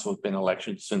Splatson council has been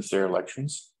elected since their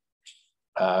elections.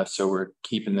 So we're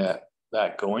keeping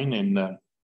that going, and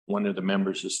one of the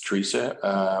members is Teresa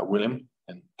William,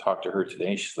 and talked to her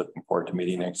today. She's looking forward to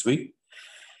meeting next week.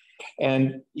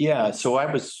 And yeah, so I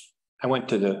went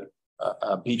to the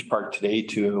beach park today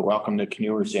to welcome the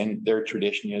canoers in. Their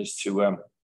tradition is to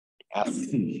ask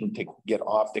them to get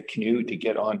off the canoe to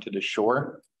get onto the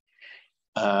shore.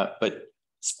 But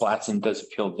Splatson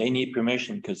doesn't feel they need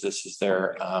permission because this is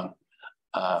their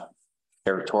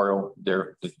territorial,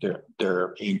 their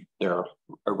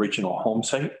original home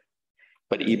site.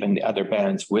 But even the other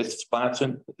bands with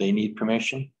Splatson, they need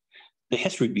permission. The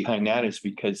history behind that is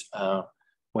because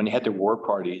when they had their war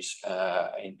parties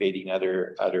invading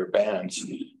other bands,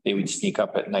 they would sneak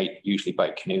up at night, usually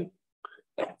by canoe.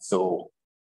 So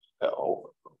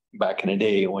back in the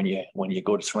day, when you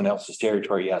go to someone else's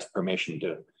territory, you ask permission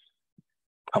to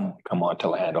come onto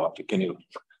land off the canoe.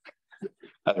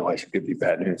 Otherwise, it could be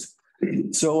bad news.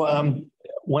 So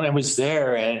when I was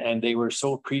there, and they were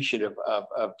so appreciative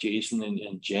of Jason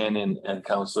and Jen and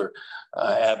Councillor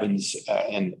Evans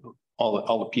and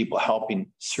all the people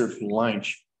helping serve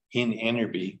lunch in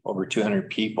Enderby, over 200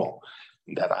 people,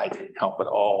 that I didn't help at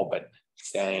all, but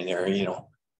standing there,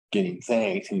 getting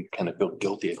thanks and kind of feel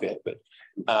guilty a bit. But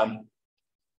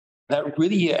that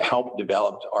really helped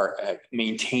develop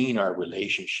maintain our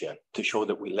relationship, to show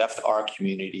that we left our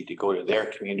community to go to their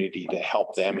community to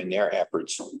help them in their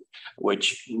efforts,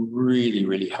 which really,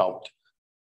 really helped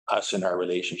us in our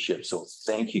relationship. So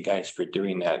thank you guys for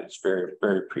doing that. It's very,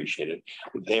 very appreciated.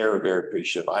 They're very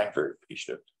appreciative. I'm very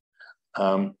appreciative.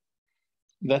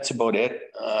 That's about it.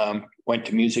 Went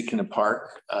to music in the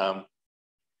park.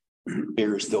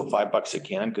 Beer is still $5 a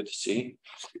can. Good to see.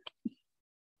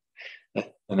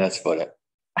 And that's about it.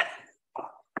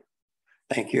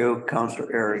 Thank you, Councillor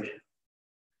Airy.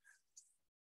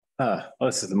 Well,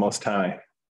 this is the most time I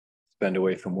spend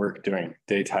away from work during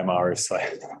daytime hours, so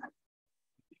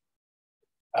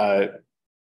I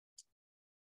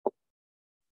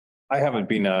haven't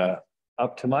been up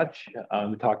to much.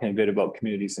 I'm talking a bit about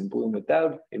communities in bloom with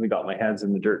Dowd. Even got my hands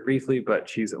in the dirt briefly, but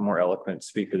she's a more eloquent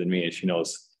speaker than me, and she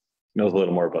knows a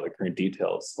little more about the current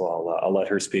details. So I'll let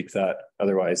her speak that.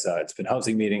 Otherwise, it's been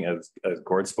housing meeting as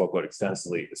Gord spoke about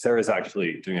extensively. Sarah's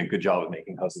actually doing a good job of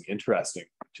making housing interesting,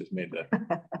 which has made the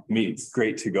meetings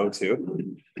great to go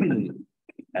to.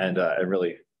 And I'm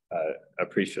really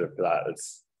appreciative for that.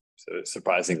 It's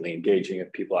surprisingly engaging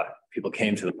if people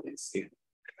came to the place.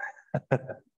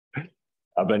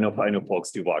 But I know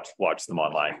folks do watch them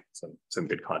online. Some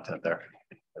good content there.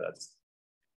 That's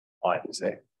all I have to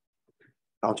say.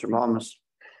 Councillor Mamas.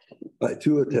 I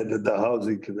too attended the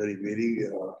housing committee meeting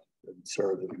and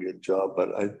Sarah did a good job, but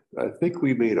I think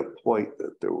we made a point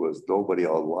that there was nobody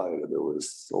online and there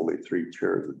was only 3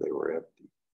 chairs and they were empty.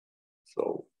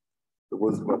 So there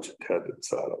wasn't much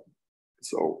attendance on them.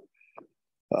 So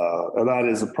and that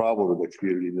is a problem in the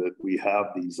community, that we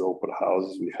have these open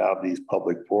houses, we have these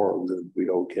public forums, and we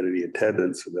don't get any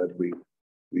attendance, and then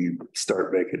we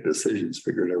start making decisions,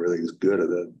 figuring everything's good,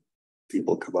 and then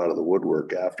people come out of the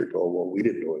woodwork after going, well, we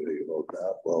didn't know anything about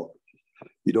that. Well,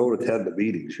 you don't attend the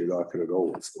meetings, you're not going to know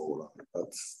what's going on.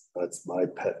 That's my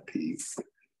pet peeve.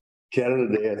 Canada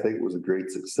Day, I think, was a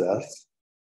great success.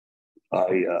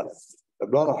 I'm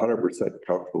not 100%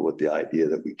 comfortable with the idea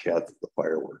that we canceled the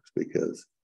fireworks because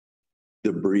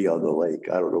debris on the lake,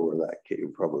 I don't know where that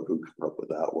came from or who came up with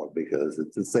that one, because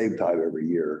it's the same time every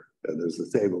year and there's the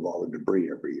same amount of debris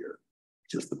every year,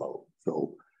 just about.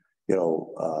 So, you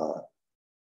know,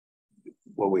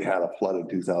 when we had a flood in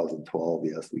 2012,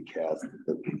 yes, we canceled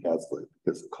it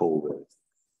because of COVID.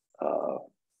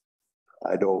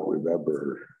 I don't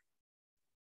remember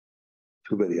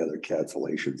too many other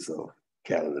cancellations of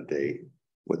Canada Day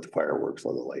with the fireworks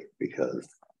on the lake, because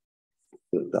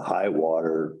the high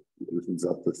water loosens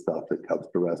up the stuff that comes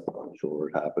to rest on shore.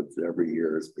 It happens every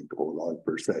year. It's been going on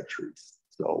for centuries.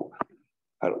 So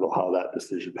I don't know how that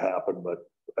decision happened, but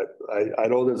I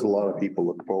know there's a lot of people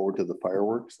looking forward to the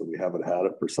fireworks, and we haven't had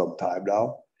it for some time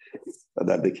now. And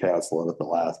then they cancel it at the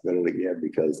last minute again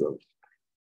because of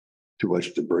too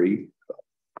much debris.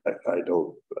 I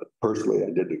don't, personally, I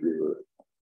didn't agree with it.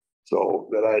 So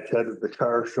then I attended the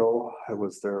car show. I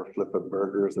was there flipping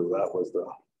burgers, and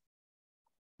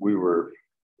we were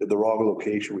in the wrong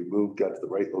location. We moved, got to the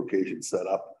right location, set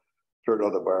up, turned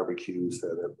on the barbecues,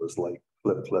 and it was like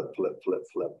flip, flip, flip, flip,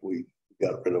 flip. We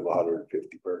got rid of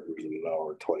 150 burgers in an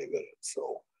hour and 20 minutes.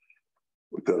 So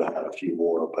we could have had a few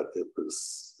more, but it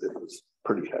was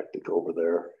pretty hectic over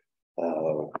there.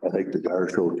 I think the car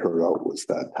show turnout was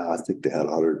fantastic. They had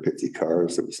 150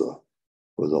 cars. It was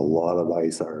a lot of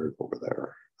nice art over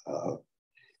there.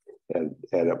 And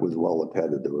it was well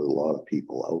attended. There were a lot of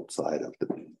people outside of the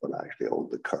people that actually owned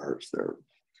the cars there.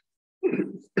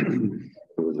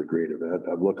 It was a great event.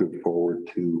 I'm looking forward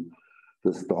to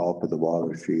the stop of the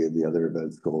monastery and the other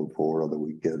events going forward on the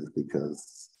weekends,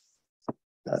 because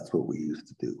that's what we used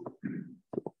to do.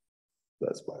 So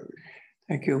that's my reason.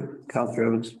 Thank you, Councillor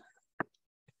Evans.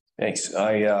 Thanks.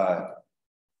 I'll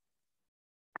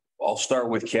start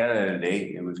with Canada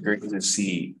Day. It was great to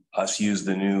see us use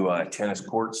the new tennis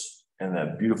courts and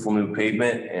the beautiful new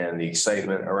pavement and the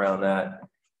excitement around that.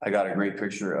 I got a great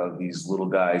picture of these little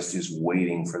guys just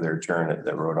waiting for their turn at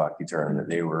the road hockey tournament.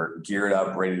 They were geared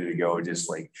up, ready to go, just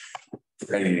like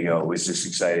ready to go. It was just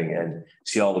exciting, and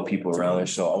see all the people around there.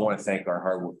 So I want to thank our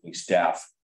hardworking staff.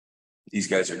 These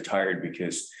guys are tired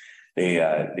because they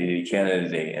did Canada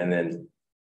Day, and then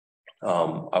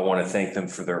I want to thank them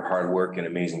for their hard work and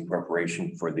amazing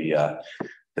preparation for the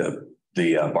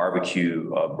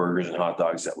barbecue burgers and hot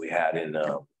dogs that we had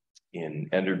in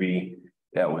Enderby.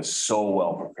 That was so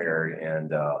well prepared,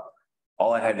 and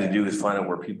all I had to do was find out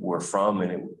where people were from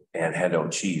and hand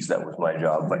out cheese. That was my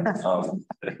job. But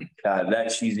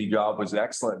that cheesy job was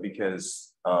excellent,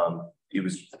 because it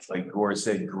was, like Gord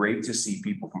said, great to see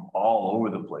people from all over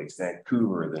the place.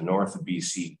 Vancouver, the north of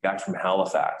BC, guys from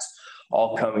Halifax,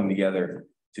 all coming together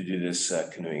to do this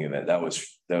canoeing event. That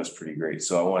was pretty great.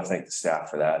 So I want to thank the staff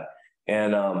for that,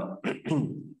 and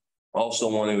also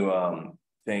want to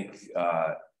thank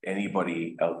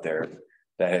anybody out there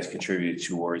that has contributed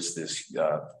towards this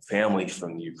family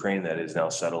from Ukraine that is now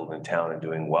settled in town and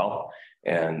doing well.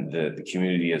 And the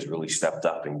community has really stepped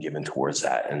up and given towards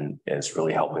that, and it's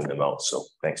really helping them out. So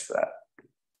thanks for that.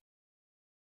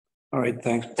 All right,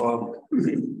 thanks, Bob.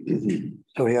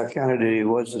 So yeah, Kennedy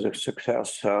was a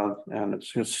success, and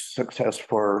it's a success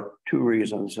for two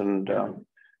reasons. And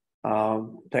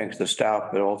thanks to staff,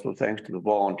 but also thanks to the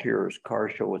volunteers, car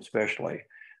show especially,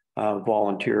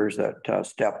 volunteers that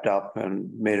stepped up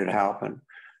and made it happen.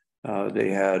 They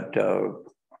had, I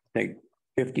think,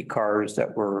 50 cars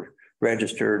that were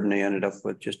registered, and they ended up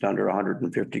with just under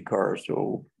 150 cars.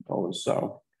 So that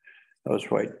was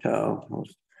right.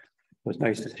 It was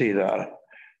nice to see that.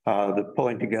 The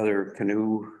pulling together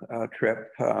canoe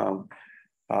trip.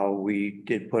 We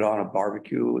did put on a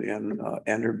barbecue in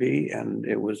Enderby, and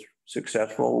it was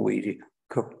successful. We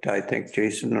cooked, I think,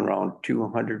 Jason, around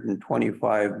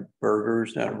 225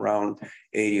 burgers and around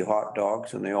 80 hot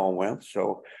dogs, and they all went.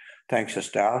 So thanks to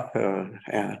staff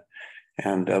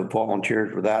and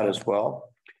volunteers for that as well.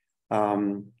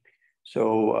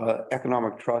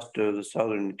 Economic Trust of the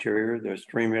Southern Interior, there's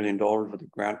 $3 million with the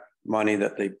grant money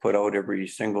that they put out every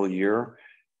single year.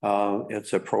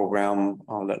 It's a program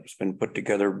that's been put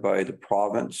together by the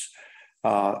province.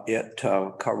 It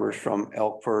covers from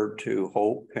Elkford to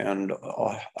Hope and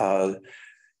all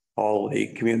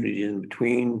the communities in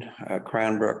between,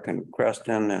 Cranbrook and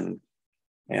Creston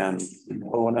and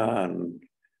Mona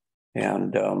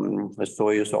and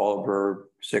Estoyas, Oliver,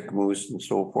 Sycamoose, and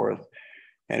so forth.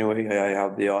 Anyway, I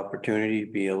have the opportunity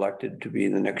to be elected to be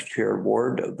the next chair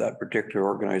board of that particular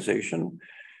organization.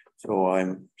 So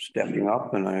I'm stepping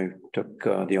up and I took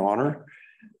the honor.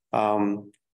 One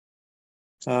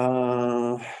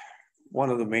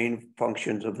of the main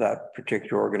functions of that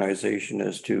particular organization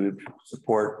is to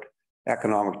support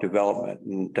economic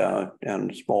development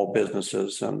and small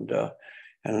businesses.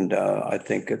 And I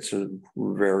think it's a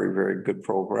very, very good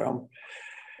program.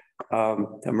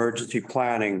 Emergency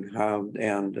planning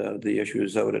and the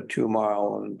issues out at 2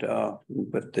 Mile and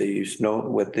with the snow,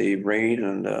 with the rain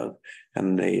and the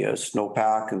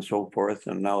snowpack and so forth,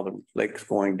 and now the lake's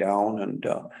going down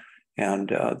and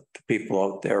the people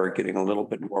out there are getting a little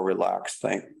bit more relaxed,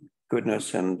 thank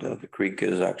goodness, and the creek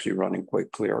is actually running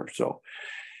quite clear. So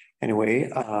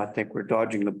anyway, I think we're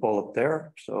dodging the bullet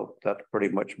there. So that's pretty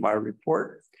much my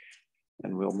report,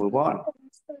 and we'll move on.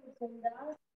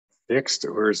 Fixed,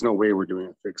 or there's no way we're doing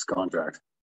a fixed contract.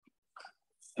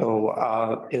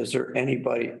 So is there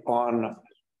anybody on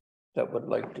that would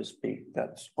like to speak?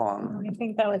 That's on. I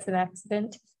think that was an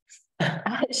accident.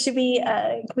 Should we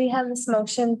can we have this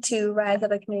motion to rise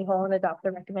out of committee whole and adopt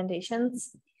the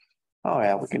recommendations? Oh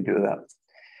yeah, we can do that.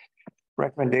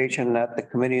 Recommendation that the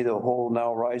committee of the whole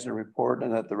now rise and report,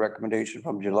 and that the recommendation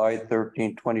from July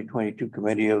 13, 2022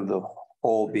 committee of the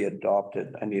whole be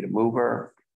adopted. I need a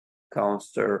mover.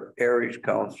 Councillor Aries,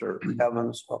 Councillor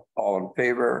Evans, all in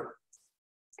favor?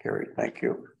 Carried. Thank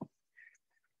you.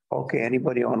 Okay,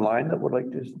 anybody online that would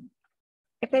like to?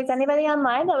 If there's anybody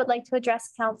online that would like to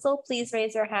address council, please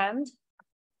raise your hand.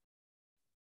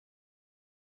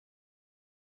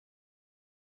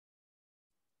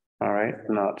 All right,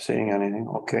 not seeing anything.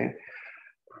 Okay.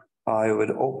 I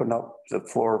would open up the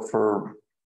floor for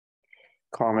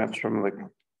comments from the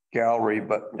gallery,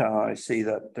 but I see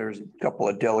that there's a couple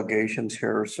of delegations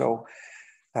here. So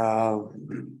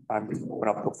I'm open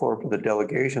up the floor for the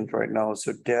delegations right now.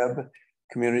 So Deb,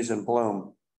 Communities in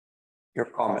Bloom, your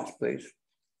comments, please.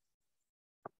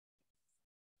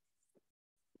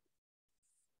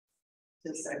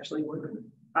 This actually worked.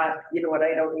 You know what,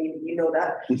 I don't need, you know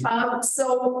that.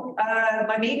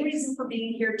 My main reason for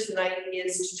being here tonight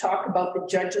is to talk about the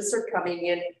judges are coming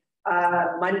in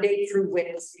Monday through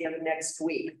Wednesday of next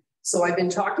week. So I've been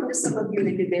talking to some of you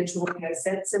individually. I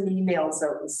sent some emails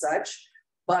out and such,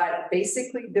 but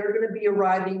basically they're going to be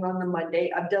arriving on the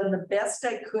Monday. I've done the best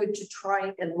I could to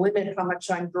try and limit how much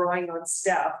I'm drawing on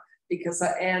staff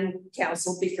and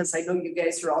council, because I know you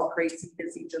guys are all crazy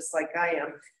busy just like I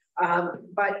am.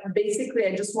 But basically,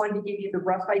 I just wanted to give you the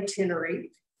rough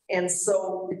itinerary. And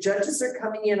so the judges are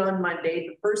coming in on Monday.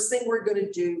 The first thing we're going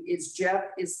to do is Jeff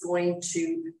is going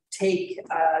to take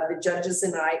the judges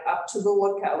and I up to the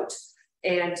lookout.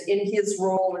 And in his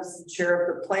role as the chair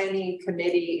of the planning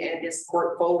committee and his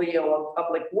portfolio of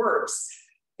public works,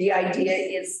 the idea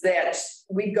is that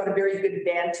we've got a very good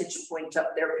vantage point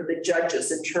up there for the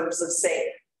judges in terms of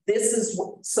saying, this is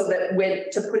so that when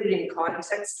to put it in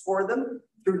context for them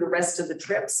through the rest of the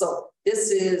trip. So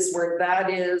this is where that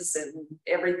is and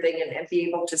everything, and be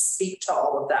able to speak to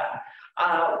all of that.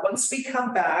 Once we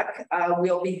come back,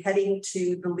 we'll be heading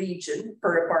to the Legion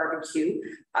for a barbecue.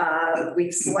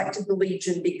 We've selected the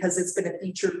Legion because it's been a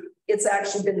feature. It's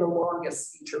actually been the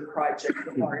longest feature project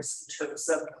of ours in terms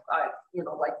of,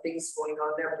 like things going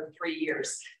on there for 3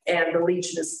 years. And the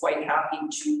Legion is quite happy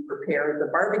to prepare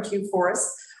the barbecue for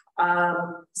us.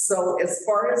 So as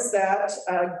far as that,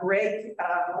 Greg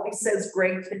always says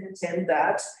Greg can attend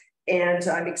that. And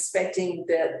I'm expecting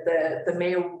that the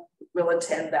mayor will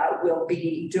attend that. We'll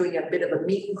be doing a bit of a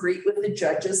meet and greet with the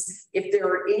judges. If there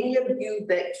are any of you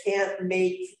that can't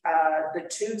make the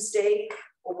Tuesday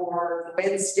or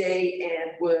Wednesday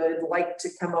and would like to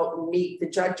come out and meet the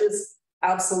judges,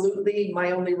 absolutely.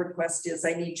 My only request is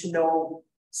I need to know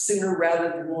sooner rather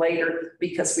than later,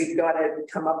 because we've got to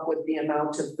come up with the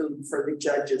amount of food for the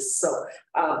judges. So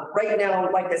right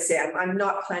now, like I say, I'm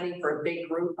not planning for a big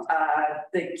group.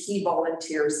 The key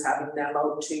volunteers having them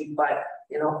out too, but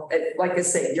you know, like I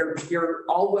say, you're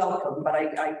all welcome, but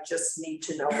I just need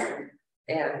to know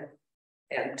and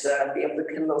be able to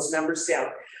pin those numbers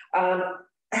down.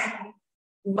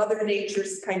 Mother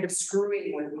Nature's kind of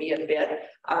screwing with me a bit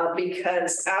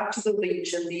because after the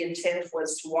Legion, the intent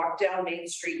was to walk down Main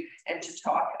Street and to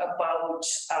talk about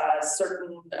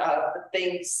certain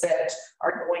things that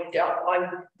are going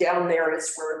down there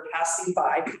as we're passing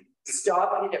by,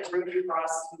 stopping at Ruby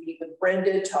Cross to meet with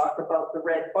Brenda, talk about the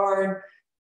Red Barn,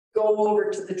 go over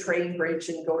to the train bridge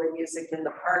and go to Music in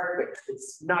the Park, which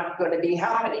is not going to be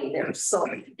happening there. So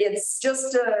it's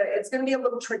just, it's going to be a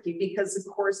little tricky because of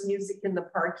course, Music in the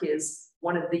Park is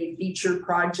one of the feature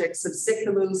projects of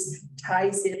Sicamous,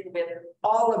 ties in with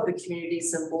all of the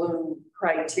communities in Bloom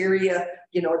criteria.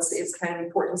 You know, it's kind of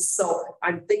important. So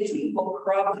I'm thinking we'll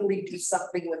probably do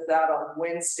something with that on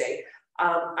Wednesday.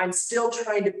 I'm still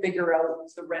trying to figure out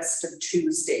the rest of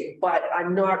Tuesday, but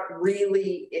I'm not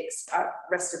really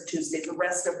rest of Tuesday, the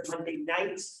rest of Monday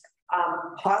night.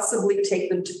 Possibly take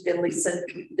them to Finlayson.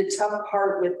 The tough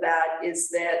part with that is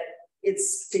that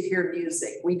it's to hear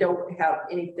music. We don't have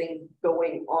anything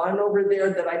going on over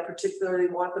there that I particularly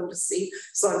want them to see.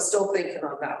 So I'm still thinking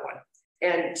on that one.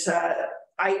 And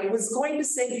I was going to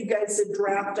send you guys a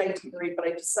draft itinerary, but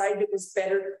I decided it was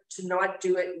better to not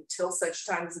do it until such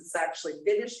time as it's actually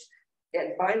finished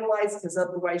and finalized, because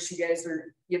otherwise you guys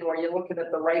are, you know, are you looking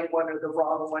at the right one or the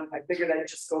wrong one? I figured I'd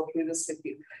just go through this with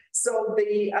you. So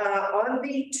the on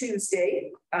the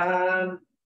Tuesday,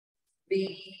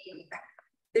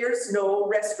 there's no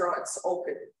restaurants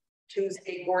open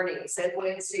Tuesday mornings and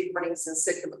Wednesday mornings in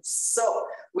Sicamous. So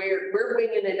we're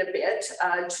winging it a bit.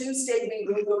 Tuesday,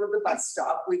 we will go to the bus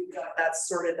stop. We've got that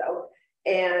sorted out.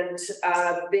 And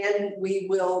then we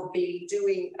will be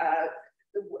doing,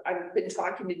 I've been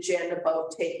talking to Jen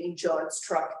about taking John's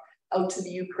truck out to the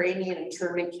Ukrainian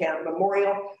internment camp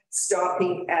memorial,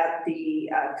 stopping at the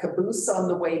caboose on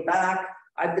the way back.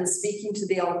 I've been speaking to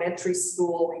the elementary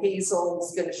school.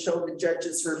 Hazel's going to show the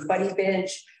judges her buddy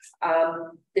bench.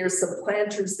 There's some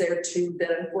planters there too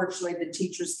that unfortunately the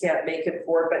teachers can't make it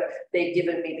for, but they've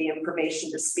given me the information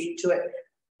to speak to it.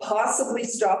 Possibly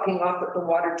stopping off at the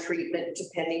water treatment,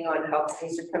 depending on how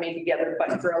things are coming together,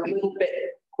 but for a little bit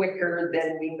quicker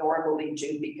than we normally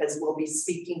do, because we'll be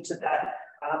speaking to that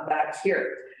back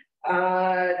here.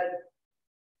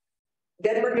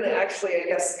 Then we're going to actually, I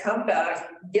guess, come back,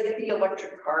 get the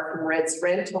electric car from Red's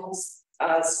Rentals,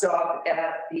 stop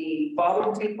at the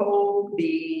bottle depot,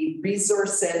 the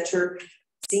resource center,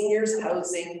 seniors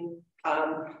housing.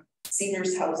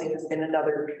 Seniors housing has been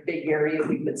another big area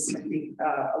we've been spending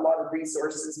a lot of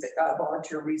resources,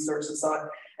 volunteer resources on,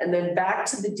 and then back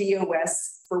to the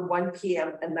DOS for 1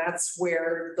 p.m. And that's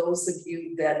where those of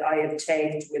you that I have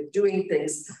tagged with doing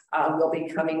things will be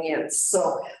coming in.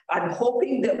 So I'm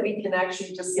hoping that we can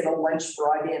actually just get a lunch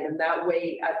brought in, and that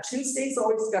way Tuesday's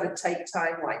always got a tight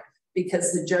timeline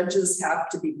because the judges have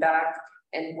to be back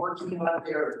and working on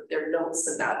their notes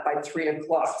and that by 3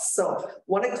 o'clock. So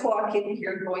 1 o'clock in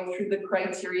here, going through the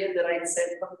criteria that I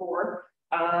said before.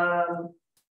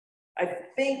 I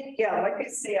think, yeah, like I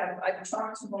say, I've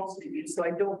talked to most of you, so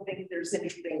I don't think there's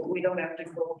anything, we don't have to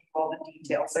go through all the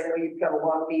details. I know you've got a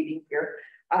long meeting here.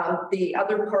 The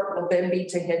other part will then be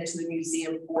to head to the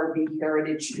museum for the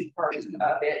heritage part of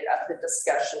it at the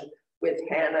discussion with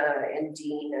Hannah and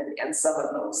Dean and some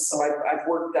of those. So I've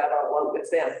worked that all out with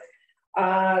them.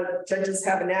 Judges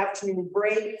have an afternoon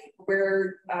break.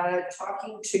 We're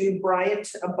talking to Bryant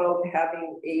about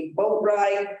having a boat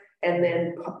ride, and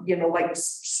then, you know, like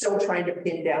still trying to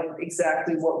pin down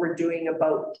exactly what we're doing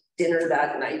about dinner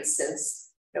that night,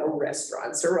 since no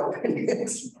restaurants are open.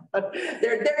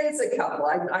 there is a couple.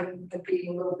 I'm being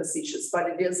a little facetious, but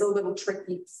it is a little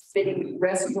tricky fitting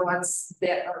restaurants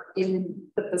that are in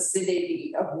the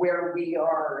vicinity of where we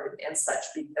are and such,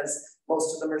 because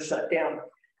most of them are shut down.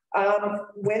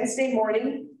 Wednesday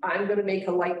morning, I'm going to make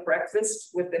a light breakfast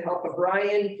with the help of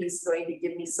Ryan. He's going to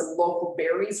give me some local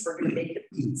berries. We're going to make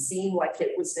it seem like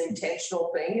it was an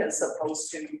intentional thing as opposed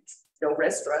to no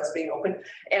restaurants being open.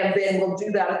 And then we'll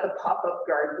do that at the pop-up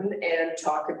garden and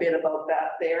talk a bit about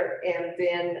that there. And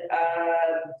then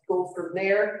go from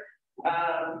there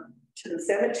to the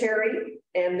cemetery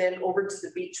and then over to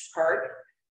the beach park.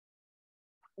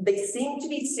 They seem to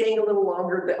be staying a little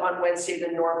longer on Wednesday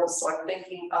than normal. So I'm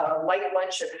thinking light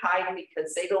lunch at Hyde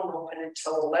because they don't open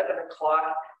until 11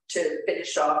 o'clock to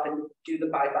finish off and do the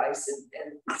bye-byes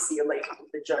and see you later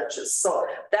with the judges. So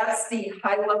that's the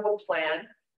high level plan.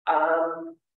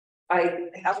 I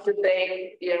have to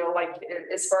thank, you know, like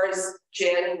as far as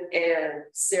Jen and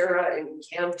Sarah and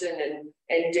Campton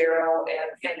and Daryl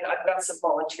and I've got some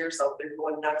volunteers out there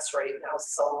going nuts right now,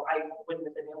 so I wouldn't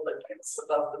have been able to do this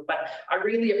without them. But I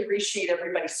really appreciate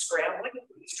everybody scrambling.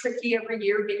 It's tricky every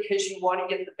year because you want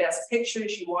to get the best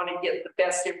pictures, you want to get the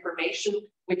best information,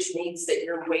 which means that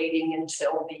you're waiting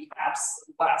until the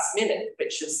absolute last minute,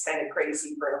 which is kind of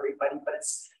crazy for everybody, but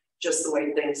it's just the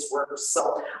way things work.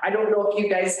 So I don't know if you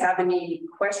guys have any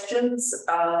questions.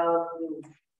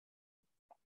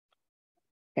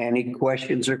 Any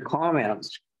questions or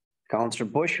comments? Councillor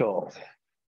Bushel.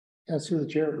 That's through the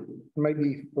chair. It might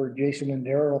be for Jason and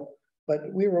Daryl,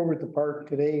 but we were over at the park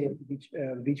today at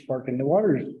the beach park, and the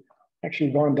water's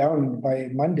actually gone down. By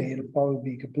Monday. It'll probably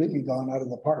be completely gone out of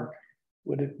the park.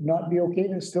 Would it not be okay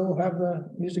to still have the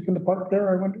music in the park there,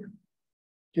 I wonder? Do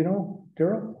you know,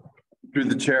 Daryl? Through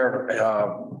the chair,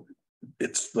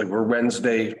 it's like we're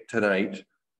Wednesday tonight.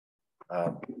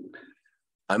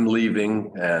 I'm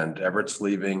leaving and Everett's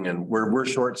leaving and we're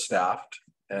short-staffed,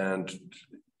 and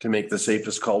to make the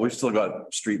safest call, we've still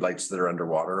got streetlights that are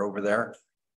underwater over there.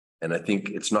 And I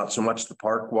think it's not so much the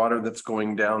park water that's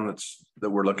going down that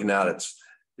we're looking at.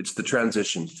 It's the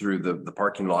transition through the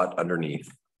parking lot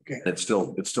underneath. Okay. And it's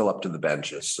still up to the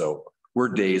benches. So we're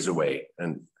days away,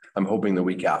 and I'm hoping the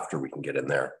week after we can get in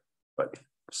there. But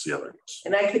see how it goes.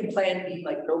 And I can plan B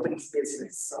like nobody's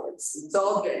business, so it's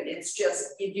all good. It's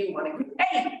just you do want to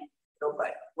hey, no,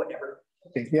 but whatever.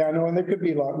 Okay. Yeah, no, and there could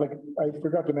be a lot. Like I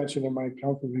forgot to mention in my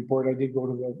council report, I did go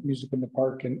to the music in the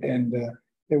park, and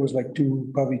there was like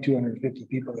probably 250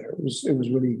 people there. It was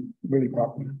really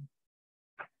popular.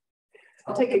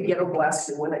 I'll take a ghetto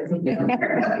blaster when I go down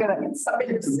there.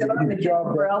 Somebody to sit on the job,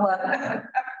 umbrella.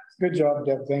 Good job,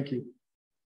 Deb. Thank you.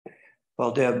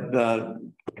 Well, Deb,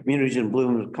 communities in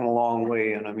bloom have come a long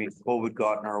way, and I mean, COVID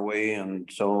got in our way, and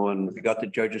we got the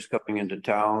judges coming into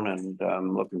town, and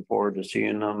I'm looking forward to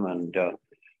seeing them. And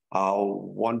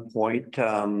one point,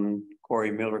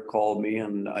 Corey Miller called me,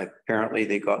 and apparently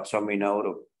they got somebody now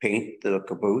to paint the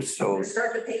caboose. So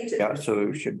start to paint it. Yeah, so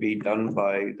it should be done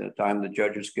by the time the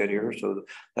judges get here. So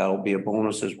that'll be a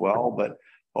bonus as well. But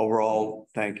overall,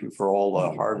 thank you for all the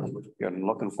hard work, and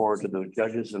looking forward to those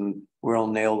judges, and we'll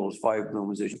nail those 5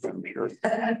 blooms this year, I'm sure.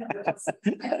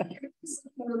 It's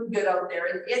really good out there.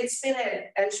 And it's been,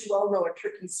 as you all know, a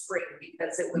tricky spring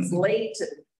because it was late and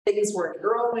things weren't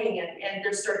growing, and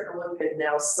they're starting to look good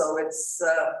now. So it's,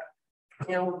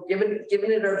 you know, giving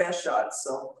it our best shot.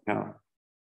 So yeah,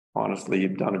 honestly,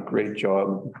 you've done a great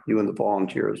job. You and the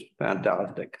volunteers,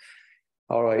 fantastic.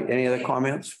 All right, any other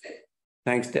comments?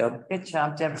 Thanks, Deb. Good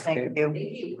job, Deb. Thank you. thank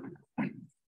you.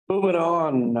 Moving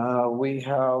on, we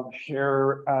have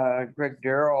here Greg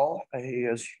Darrell. He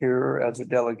is here as a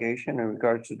delegation in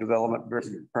regards to development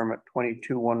permit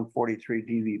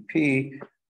 22-143 DVP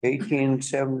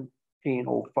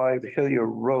 18-1705 Hillier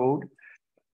Road.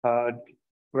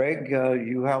 Greg,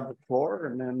 you have the floor,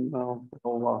 and then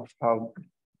we'll have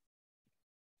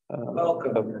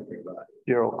welcome everybody.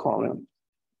 Darrell comment.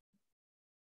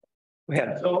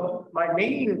 So my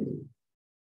main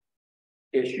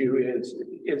issue is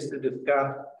to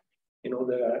discuss, you know,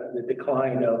 the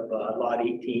decline of lot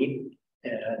 18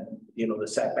 and, you know, the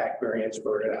setback variance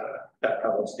for that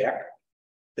fellow's deck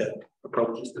that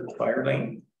approaches the fire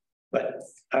lane. But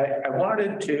I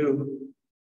wanted to,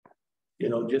 you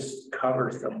know, just cover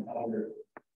some other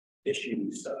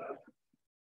issues.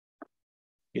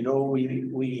 You know, we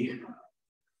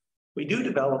do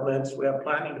developments, we have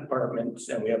planning departments,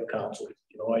 and we have councils.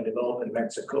 You know, I develop in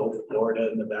Mexico,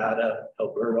 Florida, Nevada,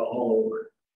 Alberta, all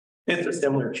over. It's a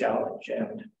similar challenge.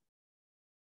 And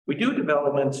we do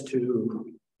developments to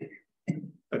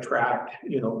attract,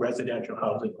 you know, residential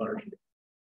housing largely.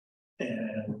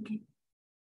 And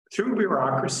through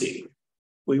bureaucracy,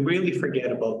 we really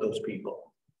forget about those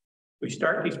people. We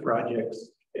start these projects,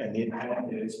 and the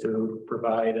intent is to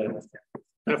provide an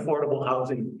affordable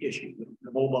housing issue,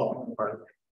 the mobile part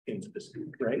in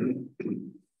specific, right?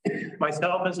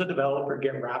 Myself as a developer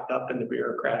get wrapped up in the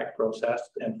bureaucratic process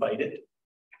and fight it.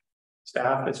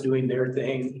 Staff is doing their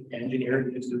thing,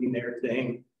 engineering is doing their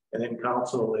thing, and then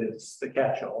council is the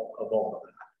catch-all of all of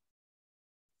that.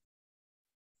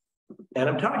 And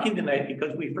I'm talking tonight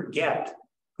because we forget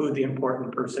who the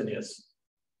important person is.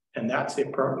 And that's the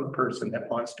important person that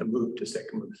wants to move to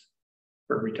Sycamoose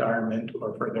for retirement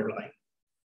or for their life.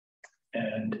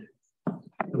 And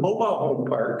the mobile home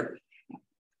park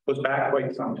was back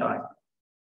quite some time.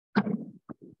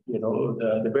 You know,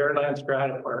 the Bearland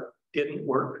Strata Park didn't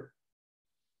work.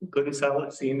 Couldn't sell it,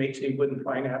 CMHC wouldn't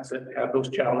finance it, had those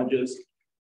challenges.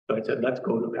 So I said, let's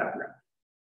go to background.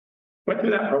 Went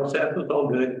through that process, it was all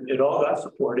good. It all got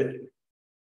supported.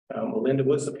 Melinda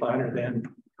was the planner then,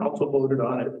 council voted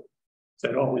on it.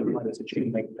 Said all we want is a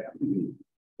chain link family.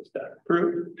 Was done,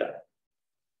 approved, done.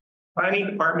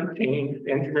 Planning department changed,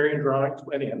 engineering drawings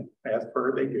went in as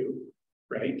per they do,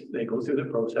 right? They go through the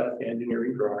process,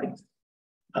 engineering drawings.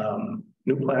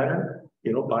 New planner,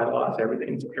 you know, bylaws,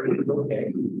 everything's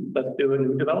okay. Let's do a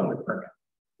new development permit,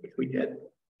 which we did.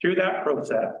 Through that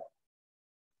process,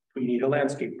 we need a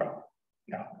landscape plan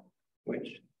now,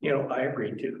 which, you know, I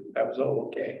agreed to. That was all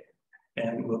okay.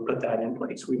 And we'll put that in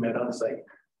place. We met on site.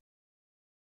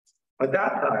 At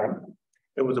that time,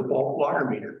 it was a bulk water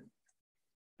meter.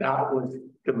 That was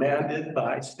demanded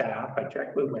by staff. I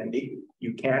checked with Wendy.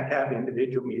 You can't have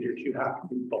individual meters, you have to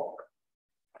do bulk.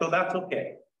 So that's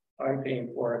okay. I'm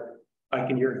paying for it. I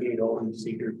can irrigate all these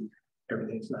cedars.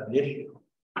 Everything's not an issue.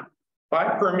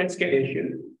 5 permits get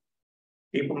issued.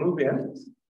 People move in.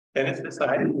 Then it's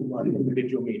decided we want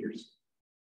individual meters.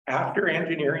 After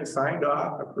engineering signed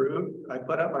off, approved, I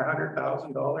put up my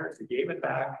 $100,000, gave it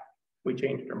back. We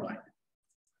changed our mind.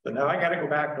 So now I got to go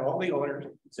back to all the owners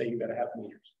and say, you got to have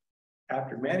meters.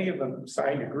 After many of them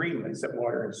signed agreements that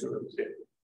water and sewer was in,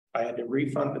 I had to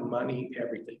refund the money,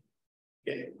 everything.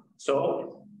 Okay.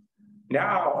 So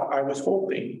now I was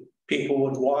hoping people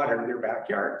would water their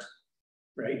backyards,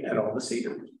 right? And all the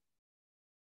cedars.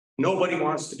 Nobody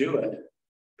wants to do it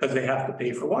because they have to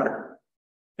pay for water.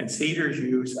 And cedars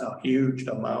use a huge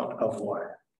amount of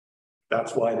water.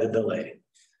 That's why the delay,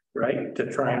 right?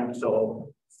 To try and solve.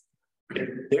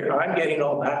 I'm getting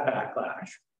all that backlash.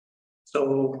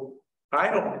 So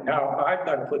now I've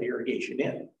got to put irrigation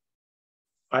in.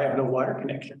 I have no water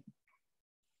connection.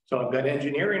 So I've got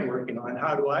engineering working on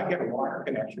how do I get a water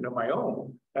connection of my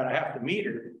own that I have to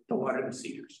meter to water the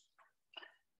cedars.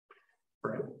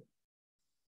 Right.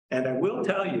 And I will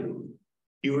tell you,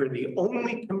 you are the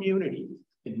only community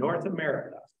in North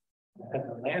America that has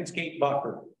a landscape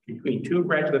buffer between 2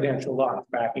 residential lots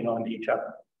backing onto each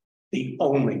other. The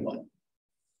only one.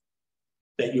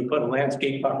 That you put a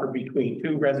landscape buffer between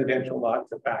 2 residential lots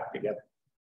that back together.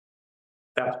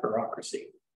 That's bureaucracy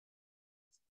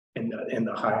in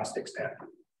the highest extent.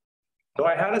 So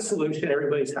I had a solution,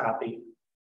 everybody's happy.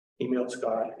 Emailed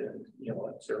Scott and, you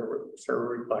know, server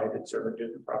replied that server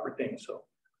did the proper thing. So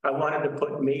I wanted to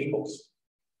put maples,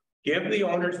 give the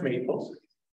owners maples,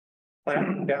 plant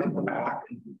them down the back,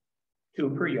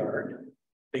 2 per yard.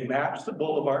 They match the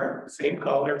boulevard, same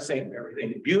color, same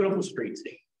everything, beautiful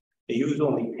streetscape. They use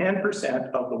only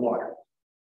 10% of the water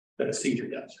that a cedar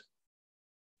does.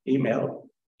 Email,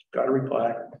 got a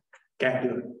reply, can't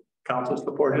do it. Council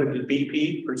supported the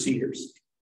BP for cedars.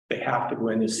 They have to go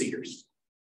into cedars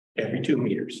every 2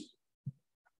 meters.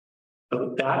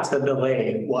 So that's the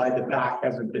delay why the back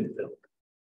hasn't been filled.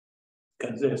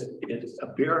 Because it's a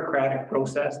bureaucratic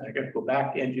process. I got to go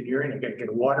back to engineering. I got to get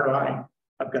a water line.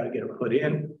 I've got to get it put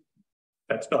in.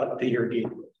 That's not the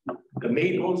irrigation. The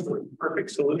maples were the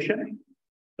perfect solution,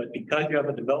 but because you have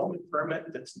a development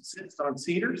permit that sits on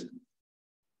cedars, you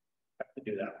have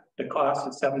to do that. The cost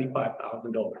is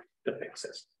 $75,000 to fix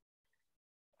this.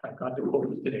 I got the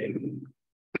quote today,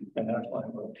 and that's why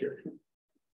I'm volunteering.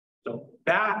 So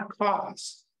that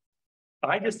cost,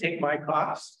 I just take my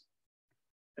costs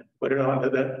and put it onto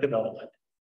the development,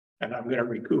 and I'm going to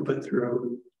recoup it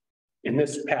through in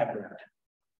this pad grant.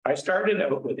 I started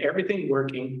out with everything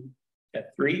working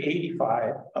at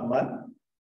 $385 a month.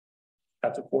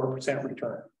 That's a 4%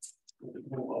 return.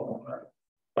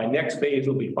 My next phase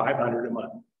will be $500 a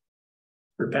month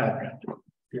for pad grant.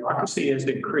 Bureaucracy has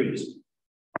increased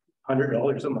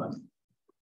 $100 a month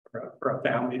for a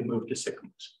family to move to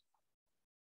Sycamoose.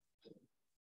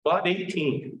 Lot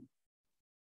 18,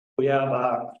 we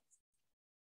have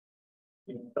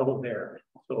double there.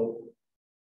 So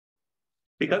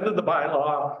because of the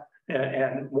bylaw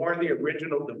and more of the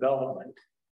original development,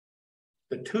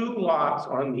 the 2 lots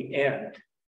on the end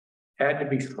had to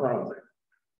be shrunk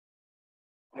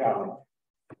down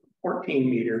 14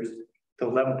 meters to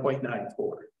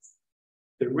 11.94.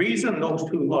 The reason those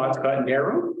 2 lots got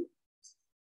narrowed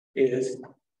is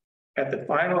at the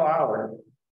final hour,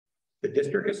 the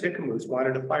district of Sycamoose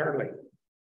wanted a fire lane.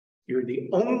 You're the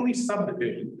only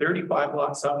subdivision, 35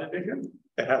 lot subdivision,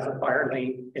 that has a fire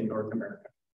lane in North America.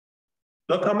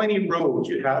 Look how many roads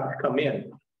you have to come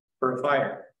in for a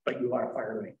fire, but you want a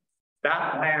fire lane.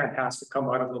 That land has to come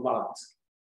out of the lots,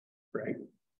 right?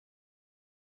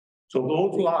 So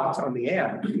those lots on the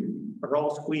end are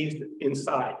all squeezed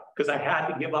inside because I had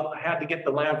to get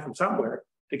the land from somewhere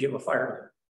to give a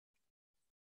fire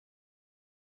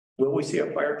lane. Will we see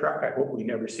a fire truck? I hope we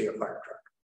never see a fire truck.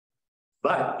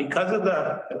 But because of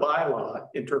the bylaw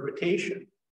interpretation,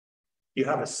 you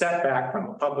have a setback from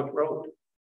a public road.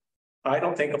 I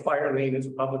don't think a fire lane is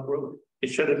a public road. It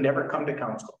should have never come to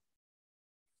council.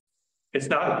 It's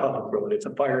not a public road, it's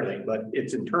a fire lane, but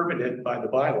it's interpreted by the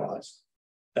bylaws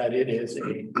that it is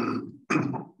a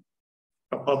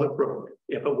public road.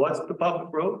 If it was the public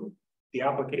road, the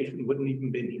application wouldn't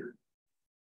even been here.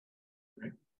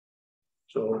 Right?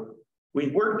 So we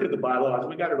worked through the bylaws,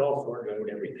 we got it all sorted out,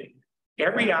 everything.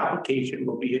 Every application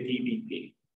will be a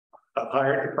DVP. I've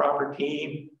hired the proper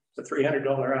team, it's a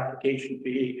 $300 application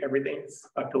fee, everything.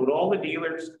 I've told all the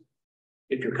dealers,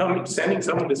 if you're sending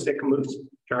someone to Sycamoose,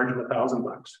 charge them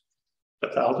 $1,000.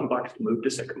 $1,000 to move to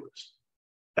Sycamoose.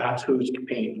 That's who's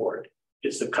paying for it.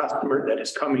 It's the customer that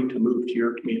is coming to move to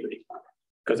your community.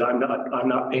 Because I'm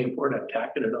not paying for it, I'm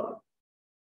tacking it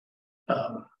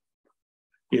on.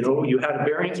 You know, you had a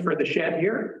variance for the shed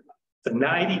here. It's a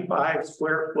 95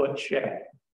 square foot shed.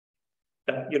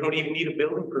 You don't even need a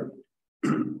building permit.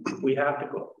 We have to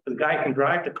go. The guy can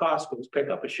drive to Costco's, pick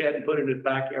up a shed and put it in his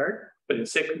backyard, but in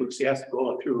Sycamoose, he has to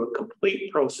go through a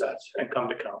complete process and come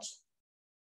to council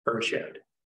for a shed.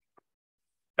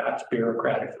 That's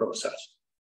bureaucratic process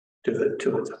to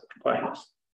its compliance.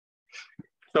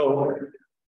 So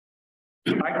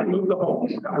I can move the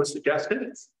home. I was suggested.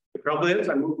 The trouble is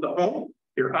I moved the home.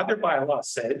 Your other bylaw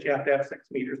says you have to have 6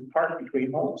 meters apart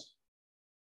between homes.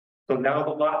 So now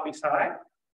the lot beside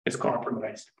is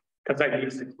compromised because I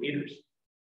need 6 meters.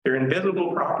 They're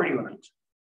invisible property lines.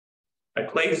 I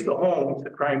placed the home to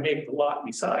try and make the lot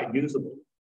beside usable.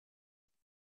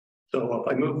 So if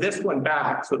I move this one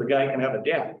back so the guy can have a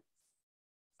deck,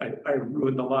 I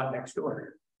ruined the lot next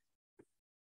door,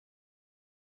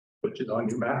 which is on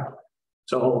your map.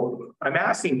 So I'm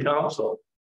asking council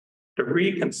to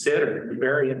reconsider the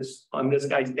variance on this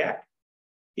guy's deck.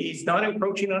 He's not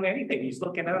encroaching on anything. He's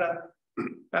looking at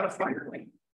a fire lane.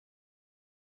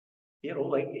 You know,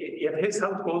 like if his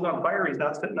house goes on fire, he's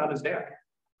not sitting on his deck.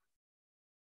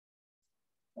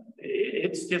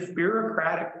 It's just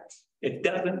bureaucratic. It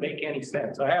doesn't make any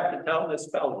sense. I have to tell this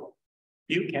fellow,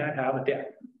 you can't have a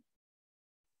deck.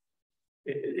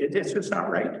 It's just not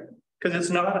right because it's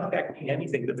not affecting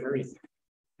anything, the variance,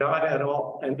 not at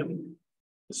all. And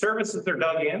the services are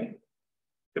dug in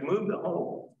to move the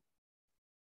home.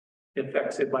 It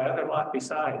affects it by other lot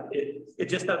beside. It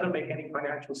just doesn't make any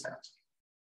financial sense.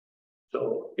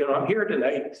 So, you know, I'm here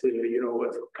tonight to, you know,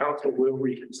 if council will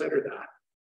reconsider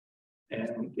that.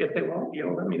 And if they won't, you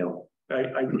know, let me know. I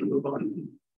can move on.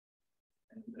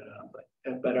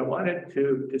 And, but I wanted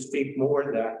to speak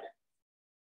more that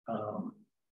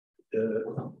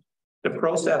the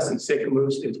process in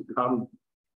Sycamoose has become,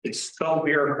 it's so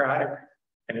bureaucratic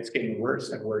and it's getting worse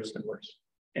and worse and worse.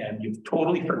 And you've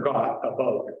totally forgot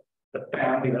about the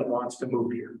family that wants to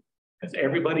move here because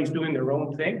everybody's doing their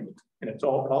own thing and it's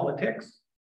all politics.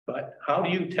 But how do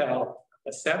you tell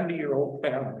a 70-year-old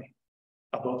family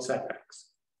about setbacks?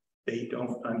 They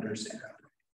don't understand.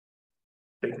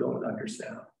 They don't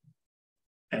understand.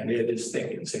 And it is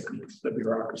thick in Sycamoose. The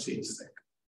bureaucracy is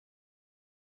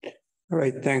thick. All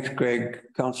right, thanks, Greg.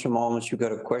 Councillor Malmus, you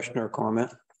got a question or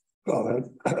comment?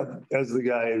 As the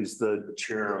guy who's the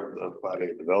chair of the Planning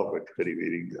and Development Committee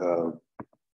meeting,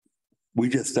 we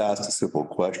just asked a simple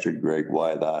question, Greg,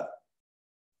 why that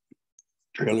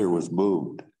trailer was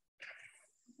moved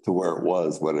to where it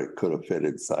was when it could have fit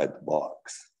inside the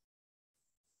box.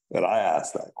 And I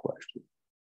asked that question,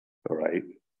 all right?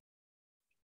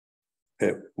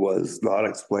 It was not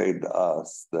explained to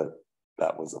us that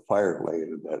that was a fire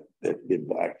lane and that it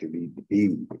didn't actually need to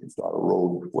be. It's not a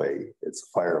roadway, it's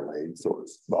a fire lane, so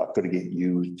it's not going to get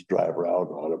used to drive around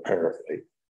on apparently,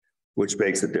 which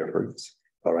makes a difference,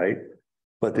 all right?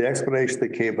 But the explanation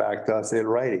that came back to us in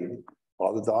writing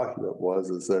on the document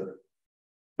is that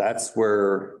that's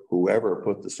where whoever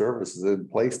put the services in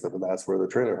placed them, and that's where the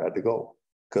trailer had to go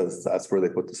because that's where they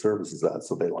put the services at,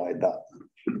 so they lined up.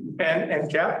 And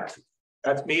Jeff,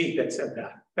 that's me that said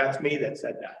that. That's me that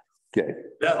said that. Okay.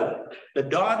 The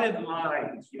dotted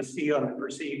lines you see on the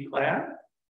perceived plan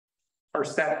are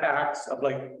setbacks of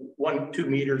like 2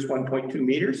 meters, 1.2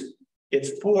 meters.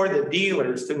 It's for the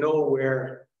dealers to know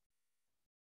where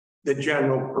the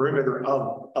general perimeter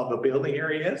of a building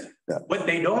area is. Yeah. What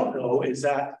they don't know is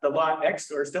that the lot next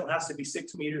door still has to be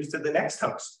 6 meters to the next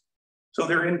house. So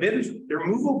they're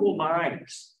movable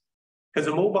lines. Because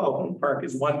a mobile home park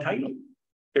is one title.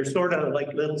 They're sort of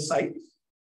like little sites.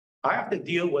 I have to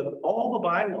deal with all the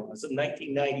bylaws of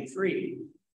 1993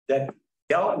 that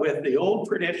dealt with the old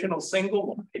traditional single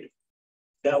wide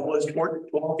that was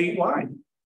 12 feet wide.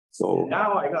 So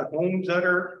now I got homes that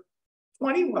are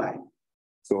 20 wide.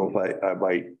 So if I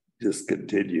might just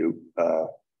continue,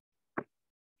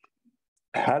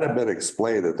 had it been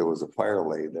explained that there was a fire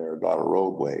lane there, not a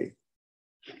roadway,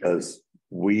 as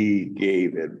we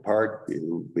gave in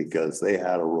Parkview because they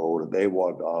had a road and they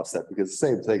wanted to offset, because the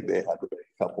same thing, they had to make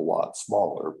a couple lots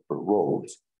smaller for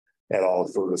roads and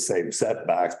also the same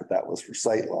setbacks, but that was for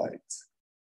sight lines.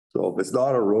 So if it's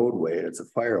not a roadway, it's a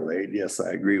fire lane, yes,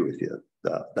 I agree with you,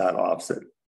 that offset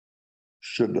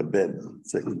shouldn't have been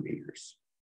 6 meters.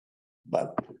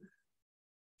 But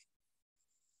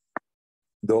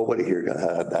nobody here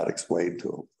had that explained to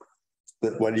them.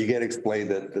 That when you get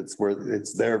explained that it's where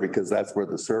it's there because that's where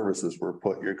the services were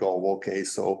put, you're going, okay,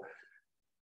 so,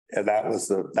 and that was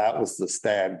the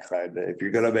stand kind of, if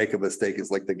you're gonna make a mistake, it's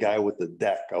like the guy with the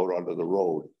deck out onto the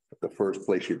road, the first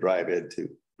place you drive into.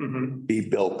 Mm-hmm. He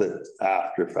built it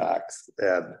after facts,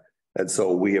 and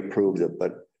so we approved it.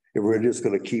 But if we're just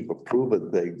gonna keep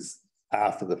approving things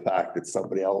after the fact that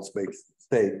somebody else makes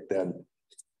a mistake, then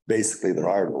basically there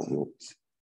are no rules.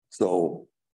 So,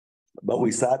 but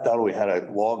we sat down, we had a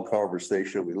long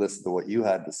conversation, we listened to what you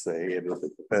had to say, and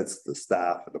that's the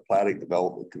staff and the planning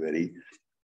development committee.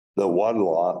 The one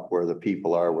lot where the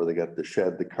people are, where they got the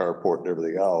shed, the carport and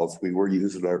everything else, we were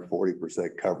using our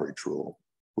 40% coverage rule,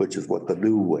 which is what the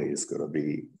new way is going to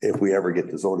be if we ever get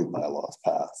the zoning bylaws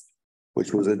passed,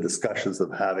 which was in discussions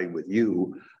of having with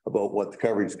you about what the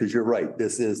coverage, because you're right,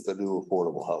 this is the new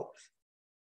affordable house.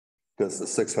 Because the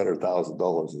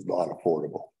 $600,000 is not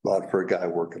affordable, not for a guy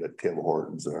working at Tim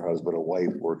Hortons or a husband and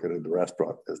wife working in the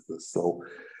restaurant business. So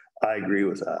I agree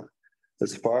with that.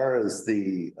 As far as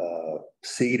the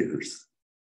cedars,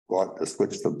 want to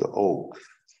switch them to oak,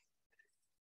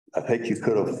 I think you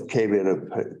could have came in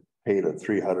and paid a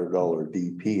 $300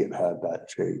 DP and had that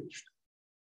changed.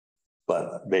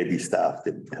 But maybe staff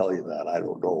didn't tell you that. I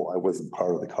don't know. I wasn't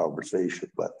part of the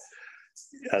conversation, but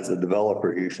as a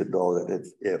developer, you should know that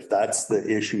if that's the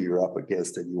issue you're up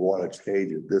against and you want to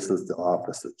change it, this is the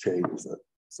office that changes it.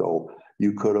 So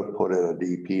you could have put in a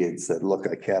DP and said, look,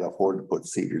 I can't afford to put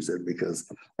cedars in because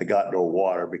I got no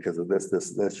water because of this.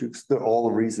 All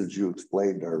the reasons you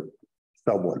explained are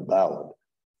somewhat valid.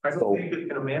 I don't think you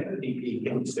can amend the DP,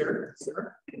 can you, Sarah?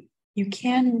 You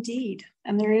can indeed.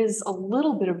 And there is a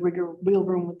little bit of wiggle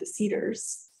room with the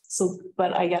cedars. So,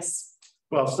 but I guess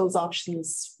well, those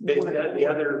options. The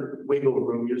other wiggle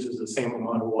room uses the same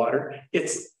amount of water.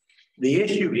 It's the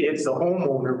issue is the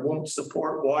homeowner won't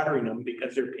support watering them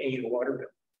because they're paying a water bill.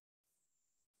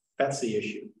 That's the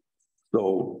issue.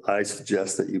 So I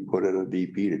suggest that you put in a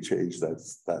DP to change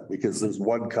that because there's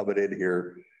one coming in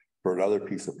here for another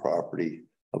piece of property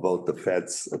about the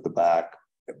fence at the back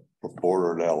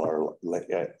border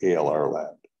ALR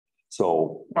land.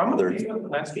 So I'm okay with the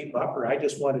landscape buffer. I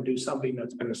just want to do something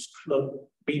that's going to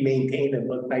be maintained and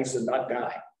look nice and not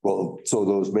die. Well, so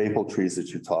those maple trees that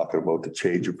you're talking about to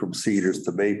change it from cedars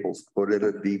to maples, put in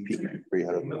a DP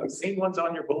 300. Same ones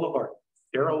on your boulevard.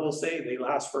 Daryl will say they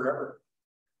last forever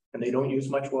and they don't use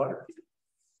much water.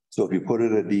 So if you put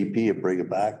in a DP and bring it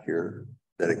back here,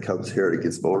 then it comes here and it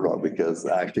gets voted on because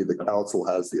actually the council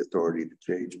has the authority to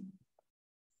change it.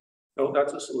 Oh,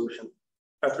 that's a solution.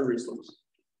 That's a resource.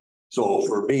 So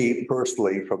for me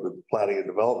personally, from the Planning and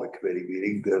Development Committee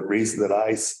meeting, the reason that I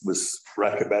was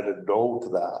recommended no to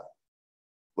that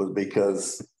was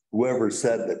because whoever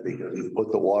said that because you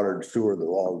put the water and sewer in the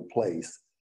wrong place,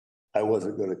 I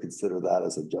wasn't going to consider that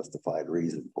as a justified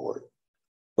reason for it.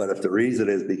 But if the reason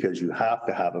is because you have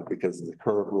to have it because the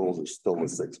current rules are still the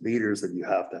 6 meters and you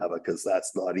have to have it because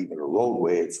that's not even a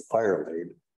roadway, it's a fire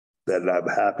lane, then I'm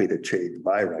happy to change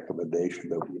my recommendation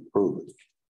that we approve it.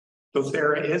 So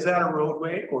Sarah, is that a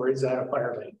roadway or is that a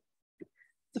fire lane?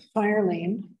 The fire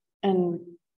lane. And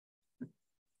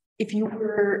if you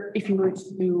were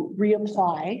to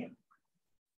reapply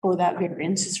for that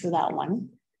variance, just for that one,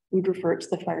 we'd refer it to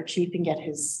the fire chief and get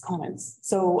his comments.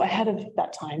 So ahead of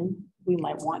that time, we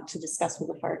might want to discuss with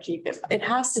the fire chief. It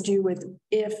has to do with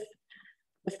if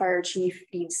the fire chief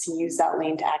needs to use that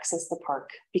lane to access the park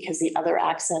because the other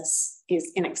access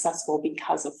is inaccessible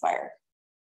because of fire.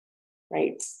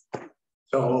 Right.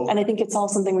 So, and I think it's all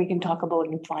something we can talk about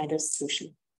and find a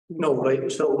solution. No,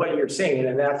 but so what you're saying,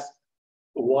 and that's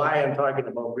why I'm talking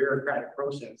about bureaucratic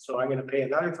process. So I'm gonna pay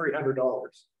another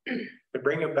 $300 to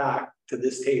bring it back to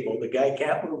this table. The guy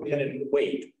can't move in and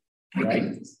wait,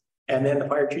 right? And then the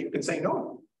fire chief can say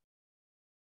no.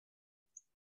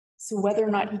 So whether or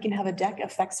not he can have a deck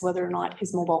affects whether or not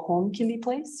his mobile home can be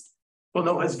placed? Well,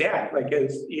 no, his deck, like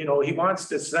his, you know, he wants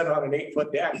to set on an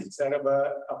 8-foot deck instead of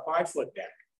a 5-foot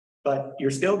deck. But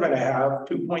you're still gonna have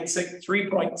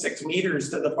 3.6 meters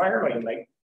to the fire lane. Like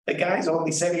the guy's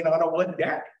only sitting on a wood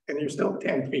deck and you're still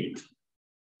 10 feet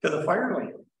to the fire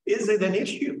lane. Is it an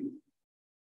issue?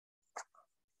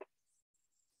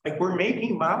 Like we're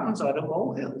making mountains out of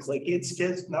molehills. Like it's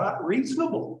just not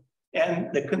reasonable.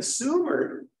 And the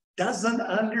consumer doesn't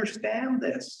understand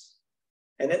this.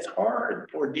 And it's hard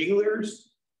for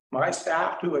dealers, my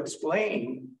staff, to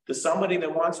explain to somebody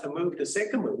that wants to move to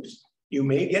Sycamoose. You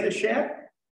may get a shed,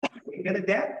 you may get a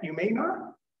deck, you may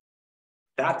not.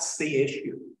 That's the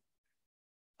issue.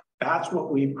 That's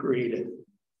what we've created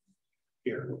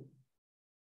here.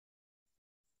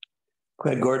 Go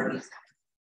ahead, Gordon.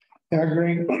 I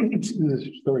agree.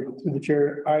 Sorry, through the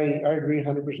chair. I agree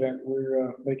 100%.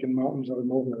 We're making mountains out of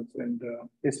molehills, and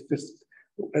it's just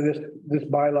this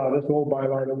bylaw, this old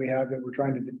bylaw that we have that we're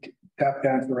trying to tap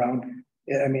dance around.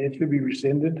 I mean, it should be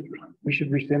rescinded. We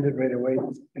should rescind it right away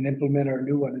and implement our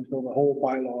new one until the whole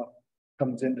bylaw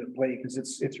comes into play, because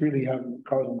it's really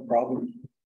causing problems.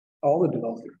 All the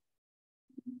developers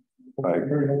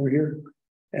over here,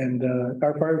 and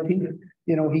our fire chief,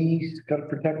 you know, he's got to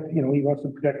protect. You know, he wants to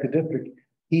protect the district.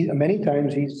 Many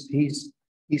times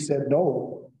he said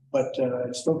no, but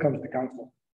it still comes to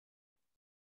council.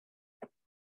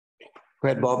 Go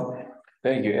ahead, Bob.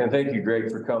 Thank you. And thank you, Greg,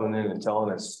 for coming in and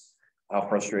telling us how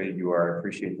frustrated you are. I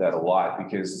appreciate that a lot,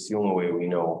 because it's the only way we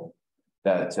know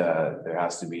that there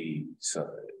has to be, so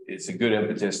it's a good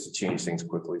impetus to change things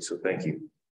quickly. So thank you.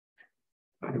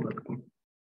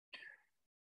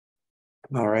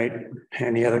 All right.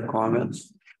 Any other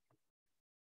comments?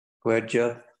 Go ahead,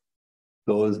 Jeff.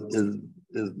 So is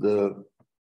the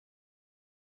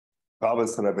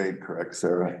comments that I made correct,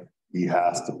 Sarah? He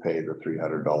has to pay the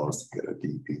 $300 to get a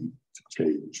DP to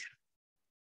change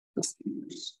the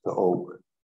steers to open.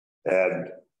 And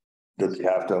does he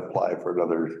have to apply for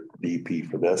another DP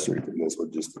for this, or can this one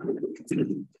just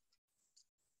continue?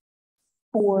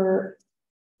 For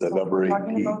the number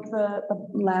talking about the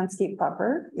landscape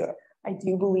buffer. Yeah. I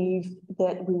do believe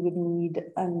that we would need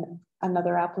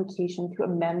another application to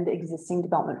amend the existing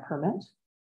development permit.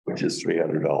 Which is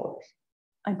 $300.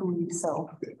 I believe so.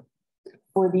 Okay.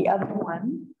 For the other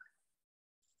one,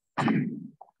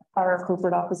 our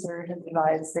corporate officer has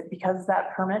advised that because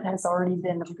that permit has already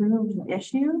been approved and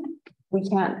issued, we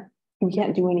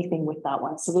can't do anything with that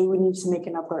one. So they would need to make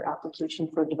another application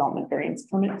for a development variance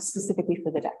permit specifically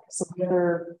for the deck. So the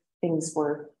other things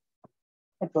were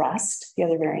addressed. The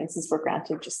other variances were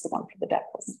granted, just the one for the deck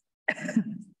was.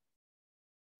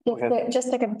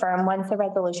 Just to confirm, once the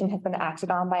resolution has been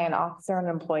acted on by an officer and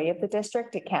employee of the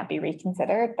district, it can't be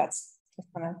reconsidered. That's just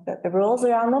one of the rules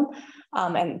around them.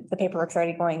 And the paperwork's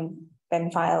already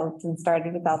been filed and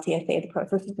started with LTSA. The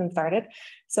process has been started.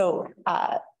 So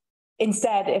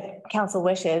instead, if council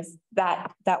wishes,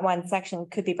 that one section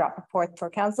could be brought forth for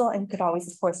council, and could always,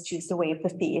 of course, choose to waive the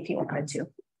fee if you wanted to.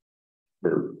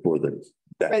 For the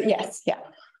deck. Yes, yeah.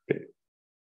 Okay.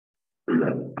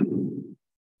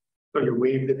 So you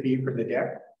waive the fee for the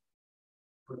deck?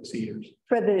 For the cedars?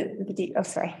 For the oh,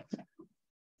 sorry.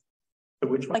 So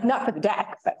which one? Like not for the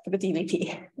deck, but for the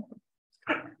DVP.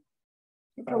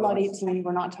 For lot 18,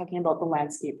 we're not talking about the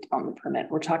landscape development permit.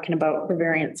 We're talking about the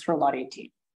variance for lot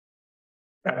 18.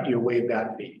 After you waive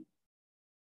that fee?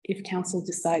 If council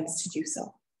decides to do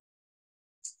so.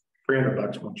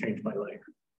 $300 won't change my life.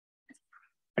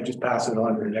 I just pass it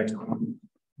on to the next one.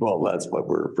 Well, that's what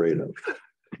we're afraid of.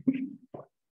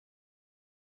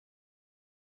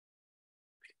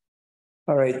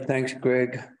 All right, thanks,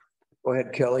 Greg. Go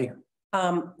ahead, Kelly.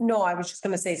 No, I was just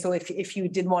going to say, so if you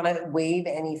did want to waive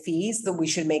any fees, then we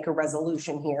should make a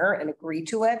resolution here and agree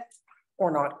to it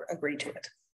or not agree to it.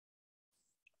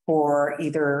 Or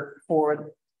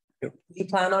you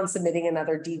plan on submitting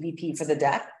another DVP for the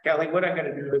deck? Kelly, what I'm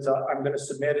going to do is I'm going to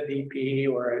submit a DP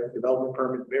or a development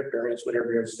permit variance,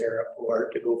 whatever you're there for,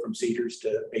 to go from cedars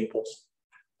to maples.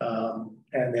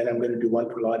 And then I'm going to do one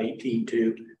for lot 18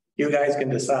 too. You guys can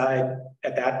decide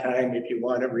at that time if you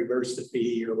want to reverse the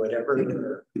fee or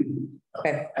whatever.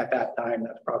 Okay. At that time,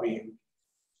 that's probably,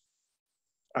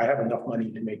 I have enough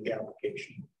money to make the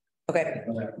application. Okay.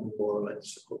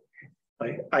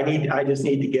 I just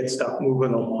need to get stuff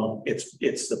moving along.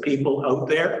 It's the people out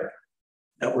there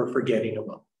that we're forgetting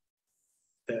about.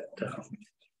 That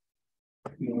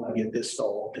We want to get this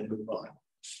solved and move on.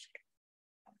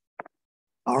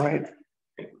 All right.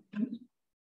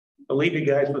 I'll leave you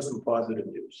guys with some positive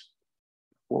news.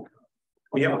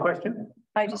 We have a question?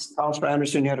 Councillor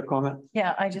Anderson, you had a comment?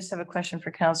 Yeah, I just have a question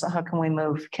for council. How can we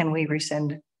move? Can we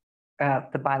rescind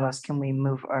the bylaws? Can we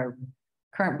move our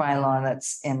current bylaw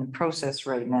that's in process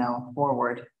right now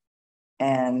forward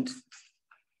and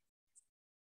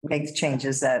make the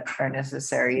changes that are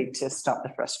necessary to stop the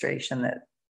frustration that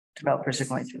developers are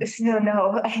going through?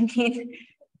 No, I mean,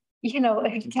 you know,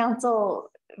 if council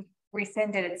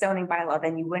rescinded its zoning bylaw,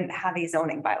 then you wouldn't have a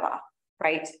zoning bylaw,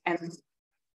 right? And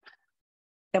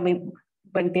then we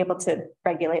wouldn't be able to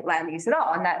regulate land use at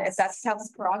all. And that, if that's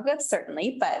council's prerogative,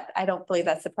 certainly, but I don't believe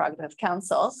that's the prerogative of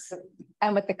council.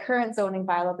 And with the current zoning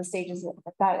bylaw, the stages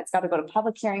of that, it's got to go to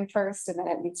public hearing first, and then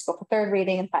it needs to go for third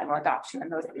reading and final adoption. And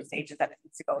those are the stages that it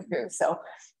needs to go through. So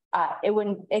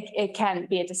it can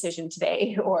be a decision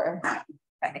today, or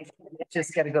I think It's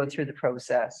just got to go through the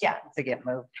process. Yeah. To get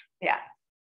moved. Yeah.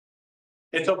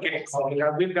 It's okay, Colleen.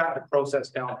 We've got the process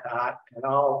down pat, and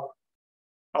I'll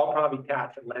probably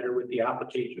attach a letter with the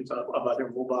applications of other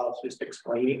mobiles, just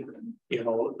explaining, you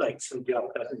know, like some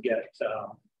junk doesn't get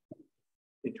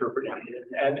interpreted.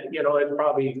 And, you know, it's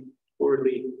probably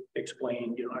poorly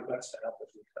explained, you know, I've got set up with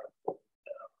stuff.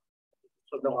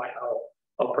 So no,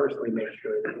 I'll personally make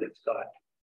sure that it's got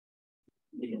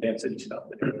the density stuff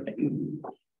and everything.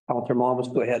 Councillor Mamas,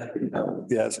 go ahead.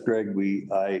 Yes, Greg,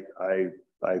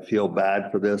 I feel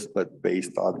bad for this, but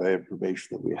based on the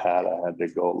information that we had, I had to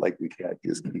go, like, we can't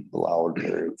just keep allowing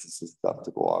variances and stuff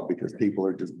to go on because people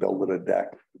are just building a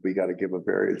deck. We got to give a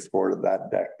variance for that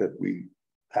deck that we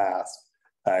passed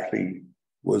actually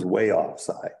was way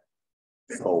offside.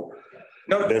 So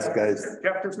no, this guy's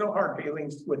Jeff, there's no hard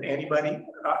feelings with anybody.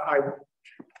 I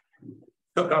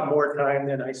took on more time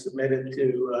than I submitted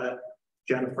to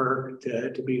Jennifer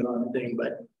to be on the thing,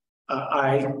 but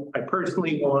I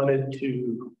personally wanted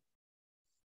to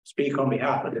speak on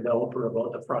behalf of the developer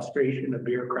about the frustration of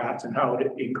bureaucrats and how it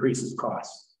increases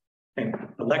costs. And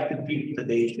elected people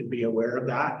today should be aware of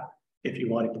that if you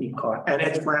want to keep costs. And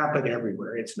it's rampant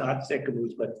everywhere. It's not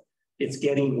Sycamoose, but it's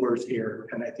getting worse here.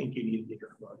 And I think you need to hear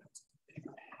about it.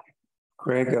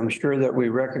 Greg, I'm sure that we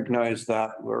recognize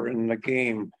that we're in the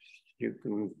game. You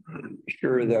can be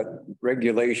sure that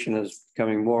regulation is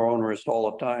becoming more onerous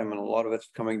all the time, and a lot of it's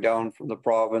coming down from the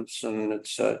province, and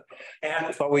it's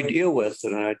what we deal with.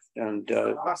 And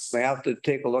we have to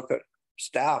take a look at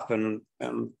staff and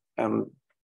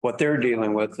what they're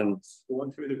dealing with. And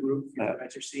going through the group, you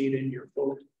guys are seeing in your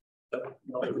folks, you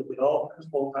know, with all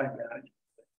full-time management.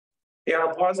 Yeah,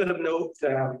 on a positive note,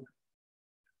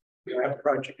 we have a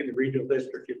project in the regional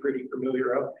district you're pretty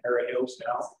familiar of, Harry Hills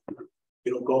now.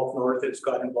 You know, Gulf North has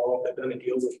got involved. I've done a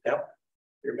deal with them.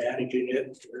 They're managing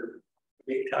it. They're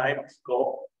big time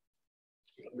Gulf.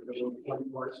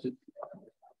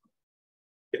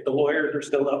 If the lawyers are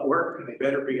still at work, and they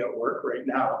better be at work right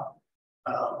now,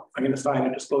 I'm going to sign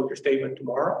a disclosure statement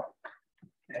tomorrow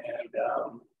and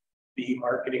be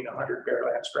marketing 100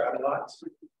 Fairland strata lots.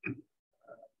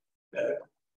 The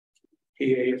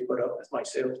PA has put up my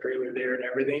sales trailer there and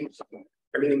everything. So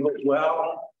everything looks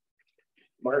well.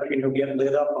 Marketing will get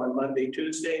lit up on Monday,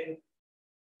 Tuesday,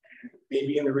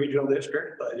 maybe in the regional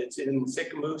district, but it's in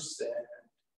Sycamoose and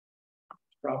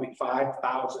probably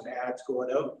 5,000 ads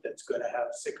going out that's going to have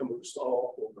Sycamoose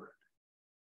all over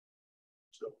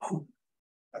it. So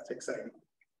that's exciting.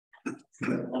 It's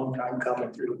been a long time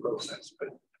coming through the process, but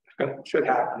it should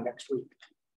happen next week.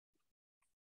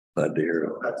 glad to hear.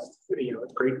 So that's, you know,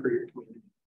 it's great for your community.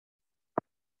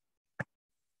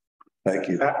 Thank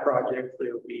you. That project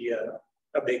will be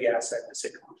a big asset to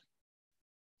Sycamoose.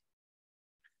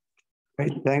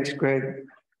 great, thanks, Greg.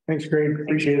 Thanks, Greg.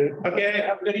 Appreciate it. Okay,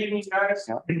 have a good evening, guys.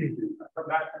 Yeah. Come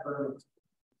back to Berlin.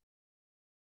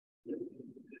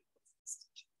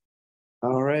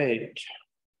 All right.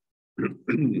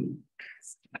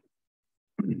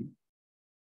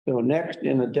 So next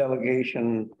in the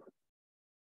delegation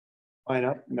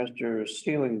lineup, Mr.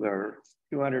 Steelingler,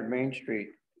 200 Main Street.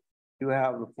 You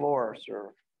have the floor,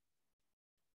 sir.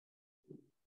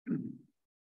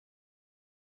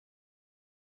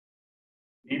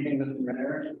 Evening, Mr.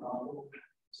 Mayor,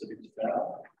 city staff.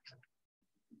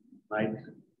 Tonight,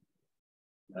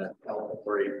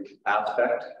 for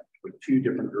aspect with two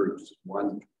different groups.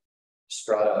 One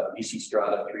strata, BC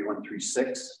strata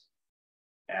 3136,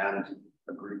 and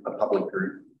a group, a public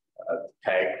group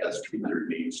tagged as 200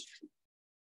 Main Street.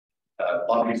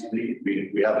 Obviously,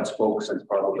 we haven't spoke since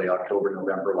probably October,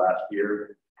 November last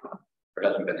year. There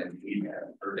hasn't been any feedback,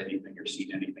 heard anything or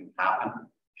seen anything happen.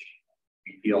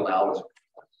 We feel now as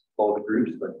both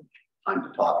groups, but time to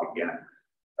talk again.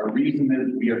 Our reason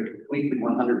is we are completely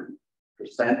 100%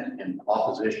 in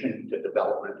opposition to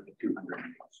development of 200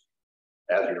 units,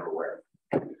 as you're aware.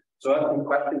 So I have some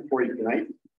questions for you tonight.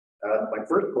 My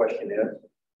first question is,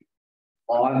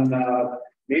 on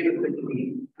May the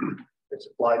 16th, it's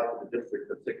applied to the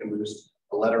district of Sicamous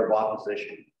a letter of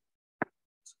opposition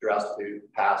addressed to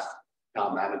past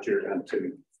town manager and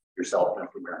to yourself,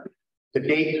 Mr. Mayor. To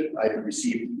date, I have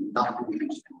received nothing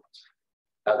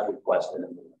as requested.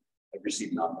 I've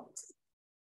received none.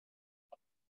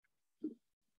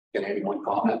 Can anyone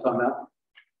comment on that?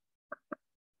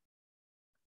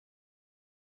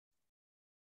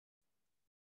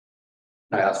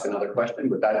 Can I ask another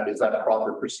question? Is that a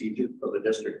proper procedure for the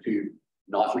district to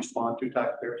not respond to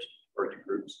taxpayers or to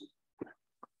groups?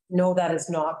 No, that is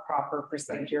not proper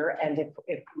procedure. And if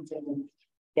we can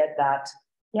get that.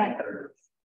 Yeah.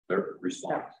 Their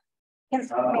response. Can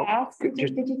I ask, did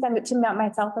you send it to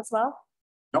myself as well?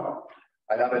 No,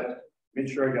 I have it. Made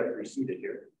sure I got it receipted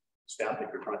here. Stamped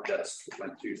at your front desk. It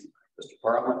went to Mr.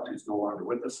 Parliament, who's no longer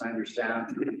with us, I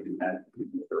understand. And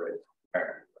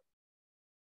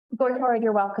Going forward,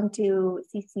 you're welcome to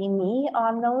CC me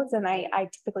on those, and I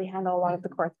typically handle a lot of the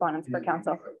correspondence for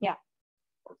council. Yeah.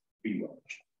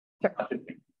 Sure.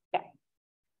 Yeah.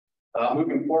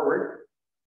 Moving forward.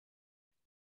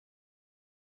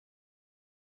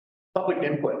 Public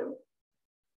input.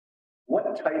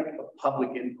 What type of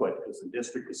public input has the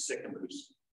district of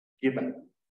Sicamous given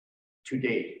to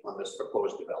date on this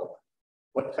proposed development?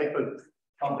 What type of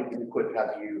public input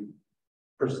have you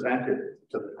presented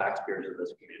to the taxpayers of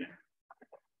this community?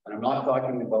 And I'm not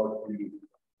talking about the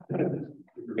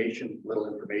little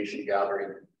information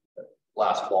gathering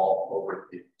last fall over at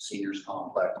the seniors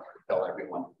complex to tell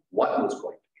everyone what was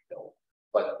going to be built,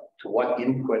 but to what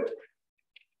input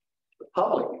the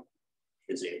public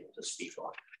is able to speak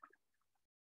on.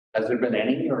 Has there been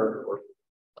any or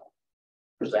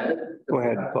presented? Go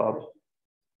ahead, Bob.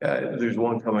 There's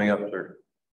one coming up, sir.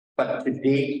 But to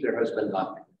date, there has been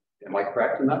nothing. Am I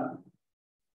correct in that?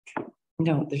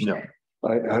 No, there's No.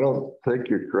 I don't think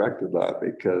you're correct in that,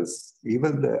 because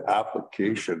even the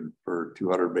application for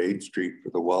 200 Main Street for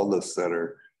the Wellness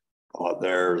Center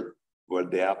there, when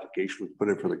the application was put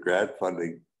in for the grant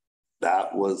funding,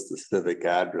 that was the civic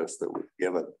address that was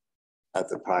given at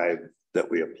the time that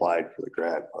we applied for the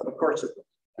grant. Of course it was.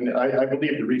 And I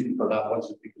believe the reason for that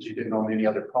was because you didn't own any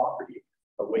other property.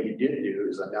 But what you did do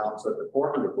is announce that the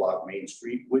 400 block Main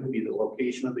Street would be the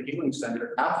location of the healing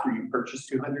center after you purchased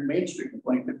 200 Main Street in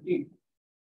 2015.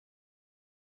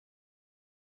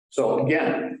 So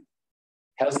again,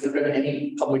 has there been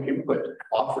any public input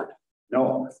offered?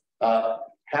 No.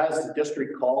 Has the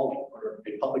district called for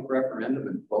a public referendum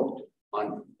and vote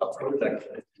on a project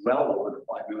that's well over the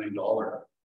 $5 million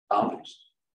boundaries?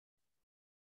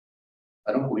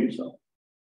 I don't believe so.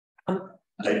 And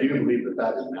I do believe that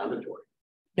that is mandatory.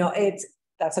 No,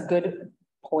 that's a good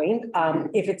point.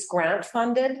 If it's grant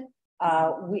funded,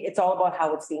 it's all about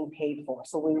how it's being paid for.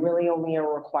 So we really only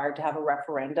are required to have a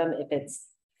referendum if it's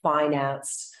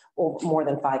financed over more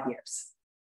than 5 years.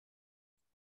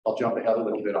 I'll jump ahead a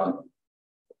little bit on.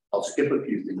 I'll skip a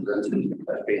few things and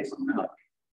touch base on that.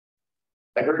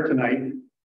 I heard tonight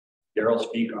Daryl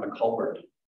speak on a culvert,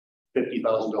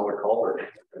 $50,000 culvert,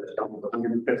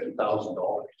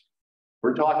 $150,000.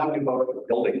 We're talking about a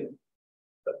building,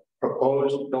 the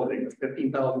proposed building of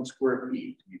 15,000 square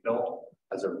feet to be built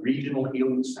as a regional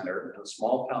healing center in a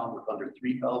small town with under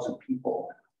 3,000 people,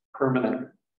 permanent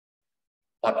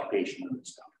occupation in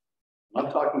this town. I'm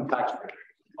not talking taxpayers,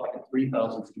 I'm talking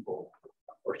 3,000 people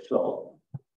or so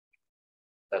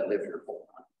that live here full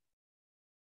time.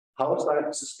 How is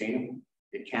that sustainable?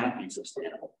 It can't be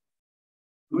sustainable.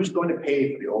 Who's going to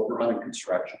pay for the overrun and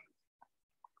construction?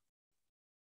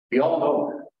 We all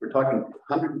know we're talking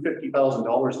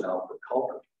 $150,000 now for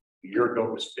culvert. A year ago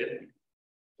it was 50.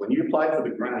 When you applied for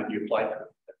the grant, you applied for,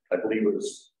 I believe it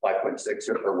was 5.6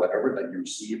 or whatever that you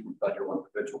received from federal and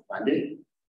provincial funding.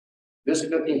 This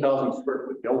 15,000 square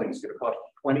foot building is going to cost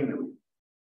 $20 million.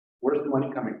 Where's the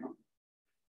money coming from?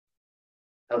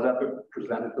 How's that been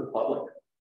presented to the public?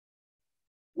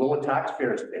 Will the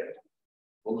taxpayers pay it?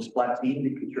 Will the splat team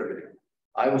be contributing?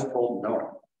 I was told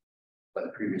no by the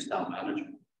previous town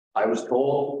manager. I was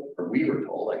told, or we were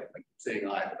told, I keep saying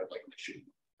I, but I'd like to shoot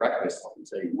correct myself and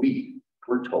say we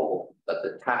were told that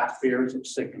the taxpayers of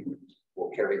Sicamous will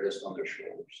carry this on their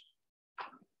shoulders.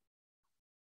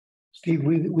 Steve,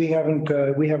 we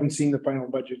haven't seen the final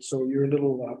budget, so you're a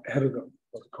little ahead of the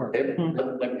curve.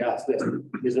 Let me ask this: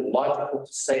 is it logical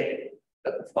to say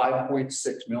that the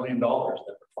 $5.6 million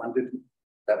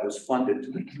that was funded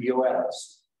to the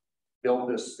POS build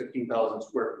this 15,000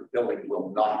 square foot building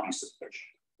will not be sufficient.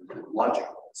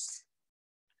 Logical.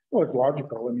 Well, it's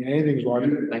logical. I mean, anything's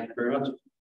logical. Thank you very much.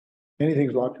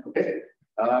 Anything's logical. Okay.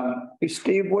 Hey,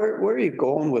 Steve, where are you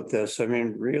going with this? I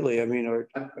mean, really, I mean,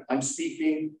 I'm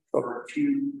speaking for a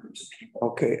few groups of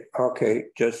people. okay,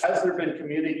 just. Has there been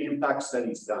community impact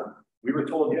studies done? We were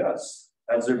told yes.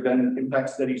 Has there been impact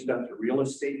studies done to real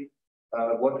estate?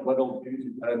 What'll do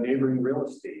to neighboring real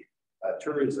estate,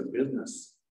 tourism,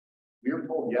 business? We were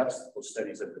told yes, those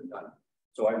studies have been done.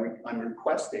 So I'm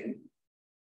requesting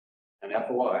an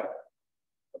FOI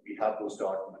that we have those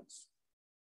documents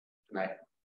tonight.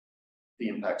 The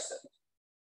impact studies.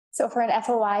 So for an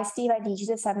FOI, Steve, I need you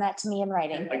to send that to me in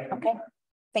writing. Okay,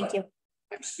 thank you.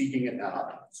 I'm speaking it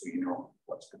now, so you know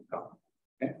what's going to come.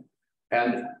 Okay.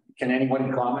 And can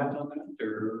anyone comment on that,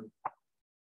 or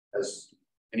has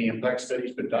any impact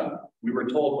studies been done? We were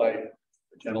told by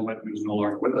the gentleman who's no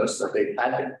longer with us that they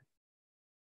had it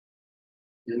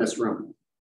in this room.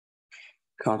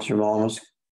 Councillor Mullins.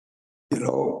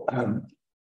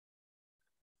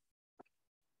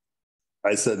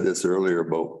 I said this earlier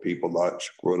about people not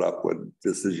screwing up when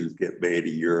decisions get made a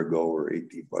year ago or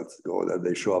 18 months ago, and then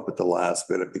they show up at the last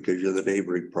minute because you're the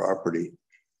neighboring property.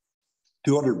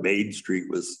 200 Main Street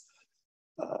was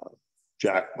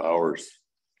Jack Bowers.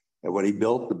 And when he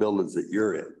built the buildings that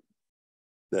you're in,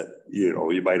 that,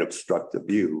 you might obstruct the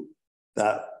view,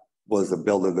 that was a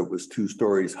building that was 2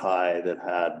 stories high that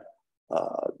had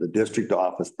the district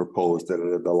office proposed it,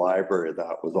 and the library,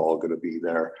 that was all going to be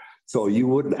there. So you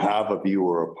wouldn't have a view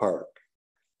or a park.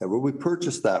 And when we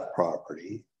purchased that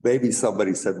property, maybe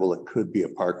somebody said, well, it could be a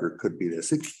park or it could be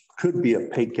this. It could be a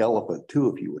pink elephant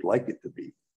too, if you would like it to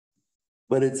be.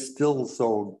 But it's still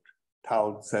zoned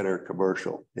town center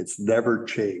commercial. It's never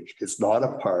changed. It's not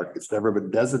a park. It's never been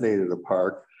designated a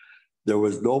park. There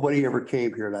was nobody ever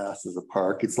came here and asked as a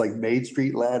park. It's like Main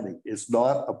Street Landing. It's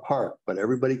not a park, but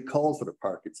everybody calls it a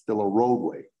park. It's still a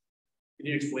roadway. Can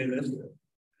you explain this?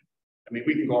 I mean,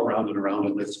 we can go around and around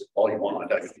on this all you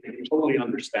want. I can totally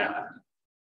understand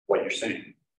what you're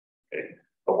saying. Okay.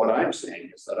 But what I'm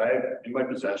saying is that I have in my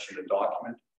possession a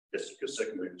document, this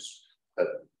news, that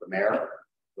the mayor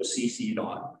was CC'd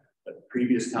on, that the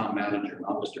previous town manager,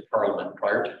 not Mr. Parliament,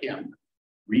 prior to him,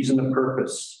 reason and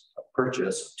purpose of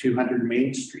purchase 200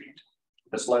 Main Street.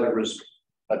 This letter was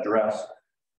addressed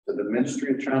to the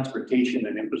Ministry of Transportation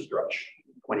and Infrastructure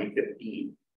in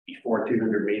 2015, before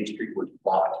 200 Main Street was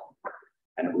bought.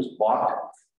 And it was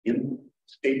bought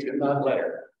states in that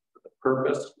letter for the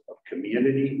purpose of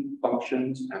community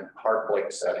functions and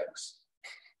park-like settings.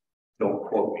 Don't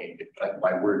quote me,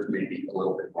 my words may be a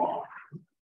little bit wrong.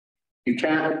 You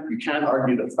can't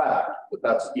argue the fact that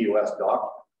that's a EOS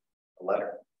document, a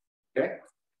letter. Okay,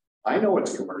 I know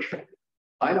it's commercial.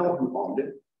 I know who owned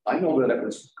it. I know that it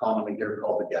was commonly here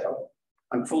called the ghetto.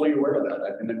 I'm fully aware of that.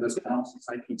 I've been in this town since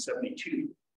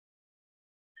 1972.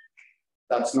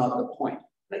 That's not the point.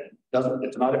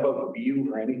 It's not about view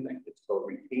or anything. It's about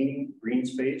retaining green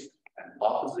space and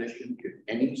opposition to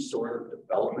any sort of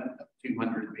development of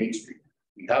 200 Main Street.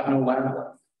 We have no land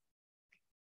left.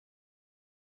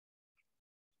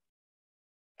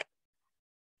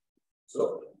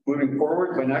 So moving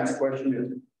forward, my next question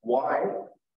is, why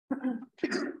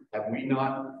have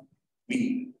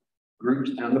we groups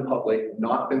and the public,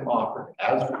 not been offered,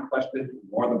 as requested on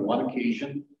more than one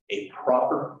occasion, a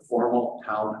proper formal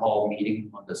town hall meeting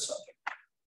on this subject?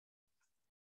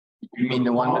 You mean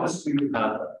the one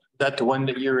that the one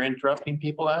that you're interrupting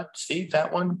people at, Steve?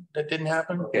 That one that didn't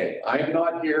happen? Okay, I'm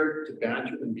not here to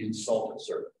banter and be insulted,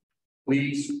 sir.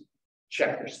 Please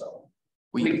check yourself.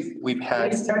 We've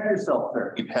had Please check yourself,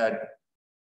 sir. We've had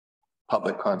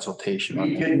public consultation.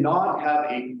 We did not have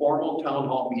a formal town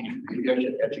hall meeting. Maybe I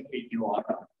should educate you on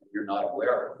it. You're not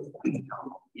aware of the town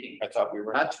hall meeting. I thought we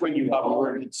were. That's when you thought we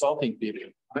were insulting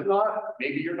people. I'm not.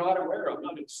 Maybe you're not aware. I'm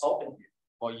not insulting you.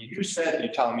 Well, you said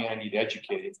you're telling me I need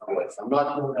educated. I'm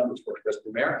not going down this for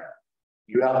Mr. Mayor.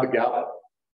 You have the gavel.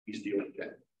 He's dealing with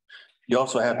it. You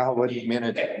also have 8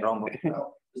 minutes.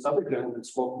 This other gentleman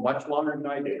spoke much longer than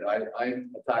I did.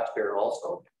 I'm a taxpayer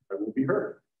also. I will be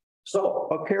heard. So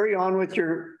I'll carry on with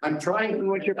your. I'm trying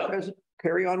with your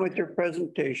carry on with your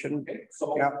presentation. Okay.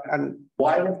 So yeah, and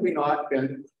why have we not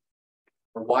been,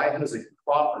 or why has a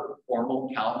proper formal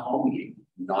town hall meeting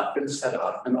not been set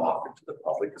up and offered to the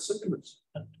public assistance?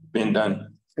 Been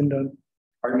done. Been done.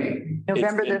 Pardon me?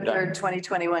 November the 3rd,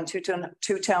 2021,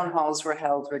 two town halls were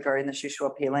held regarding the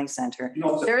Shuswap Appealing Center.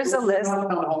 No, there is a list.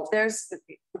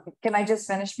 Can I just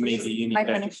finish? Maybe you need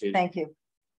to educate. Thank you.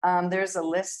 There's a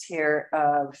list here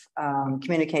of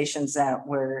communications that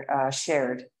were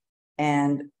shared.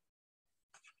 And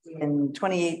in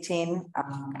 2018,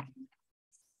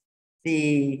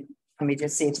 let me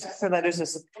just see, for letters of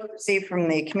support received from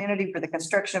the community for the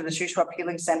construction of the Shuswap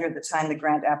Healing Center at the time the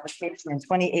grant application. In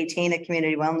 2018, a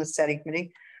community wellness study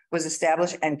committee was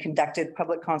established and conducted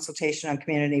public consultation on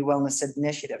community wellness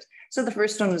initiatives. So the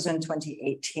first one was in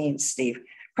 2018, Steve,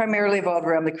 primarily evolved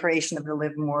around the creation of the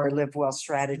Live More, Live Well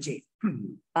strategy.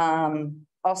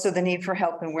 Also the need for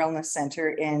health and wellness center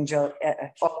in,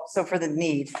 also for the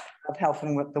need of health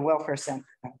and the welfare center,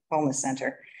 wellness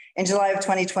center. In July of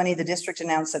 2020, the district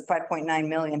announced that 5.9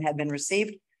 million had been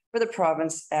received for the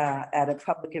province at a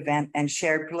public event and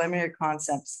shared preliminary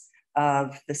concepts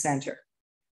of the center.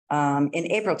 In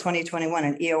April 2021,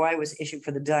 an EOI was issued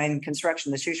for the design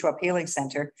construction of the Shuswap Healing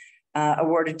Center,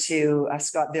 awarded to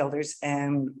Scott Builders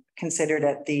and considered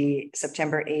at the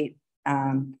September 8,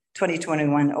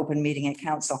 2021 open meeting at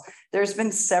council. There's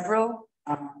been several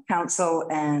council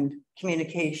and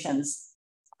communications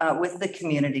with the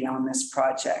community on this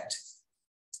project.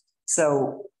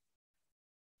 So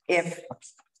if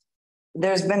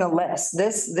there's been a list,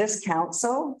 this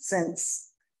council, since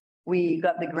we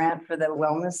got the grant for the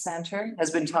wellness center,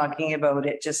 has been talking about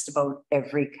it just about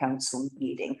every council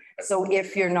meeting. So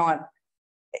if you're not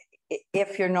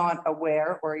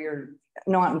aware or you're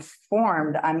not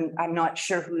informed, I'm not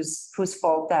sure whose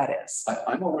fault that is.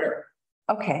 I'm aware.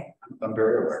 Okay. I'm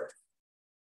very aware.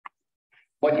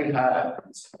 What you had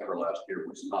in September last year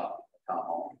was not a town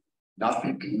hall.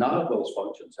 None of those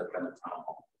functions have been a town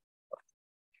hall.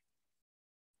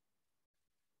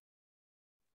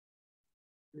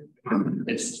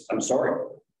 I'm sorry.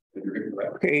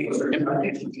 Okay.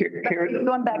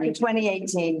 Going back to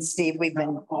 2018, Steve, we've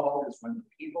been. Is when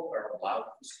people are allowed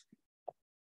to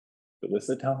speak. Was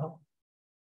the town hall?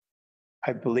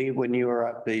 I believe when you were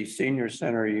at the senior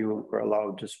center, you were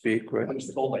allowed to speak, right? I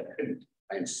was told I couldn't.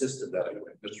 I insisted that I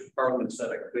would. Mr. Parliament said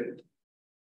I couldn't.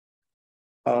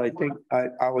 I think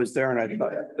I was there and I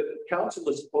thought. The council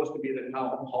is supposed to be at a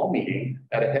town hall meeting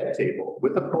at a head table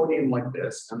with a podium like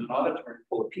this and an auditorium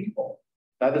full of people.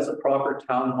 That is a proper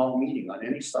town hall meeting on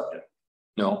any subject.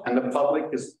 No. And the public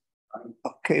is.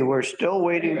 Okay, we're still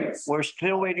waiting. We're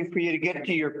still waiting for you to get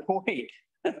to your point.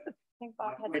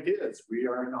 It is. We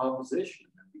are in opposition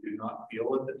and we do not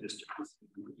feel that the district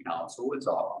council is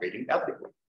operating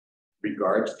ethically.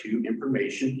 Regards to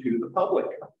information to the public.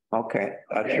 Okay,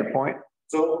 that's your point.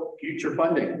 So future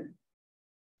funding,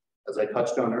 as I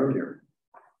touched on earlier,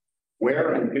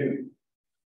 where and who?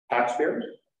 Taxpayers,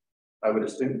 I would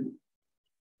assume.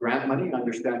 Grant money, I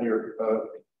understand your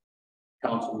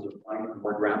council is applying for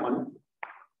more grant money.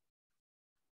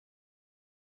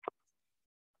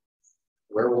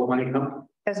 Where will the money come?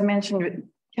 As mentioned,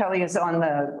 Kelly has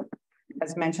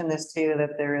mentioned this too,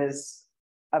 that there is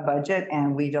a budget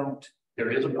and we don't. There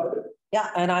is a budget. Yeah,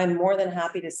 and I'm more than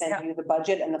happy to send you the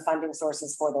budget and the funding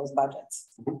sources for those budgets.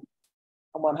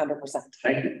 100%.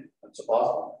 Thank you. That's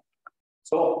awesome.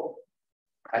 So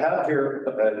I have here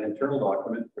an internal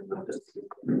document from the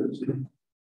district.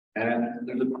 And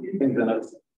there's a few things in it.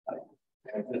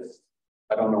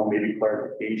 I don't know, maybe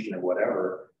clarification or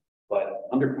whatever, but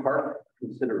under park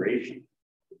consideration,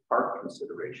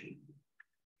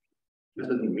 this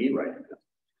isn't me writing this.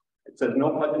 It says no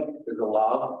budget is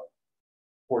allowed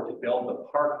for to build the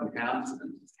park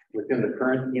enhancements within the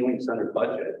current healing center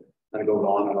budget, and it goes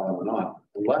on and on and on.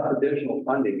 Unless additional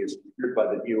funding is secured by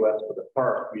the US for the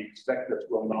park, we expect this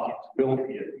will be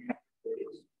a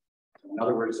phase. In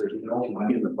other words, there's no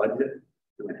money in the budget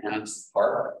to enhance the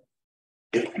park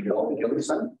if we build the healing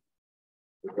center.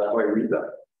 Is that how I read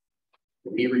that?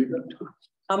 Can you read that?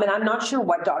 And I'm not sure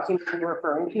what document you're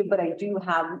referring to, but I do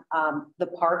have the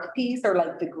park piece or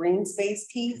like the green space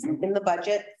piece in the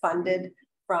budget funded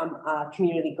from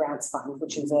Community Grants Fund,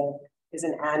 which is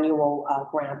an annual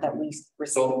grant that we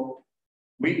receive. So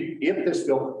if this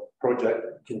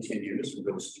project continues and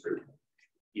goes through,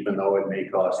 even though it may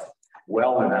cost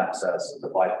well in excess of the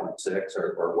 5.6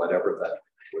 or whatever that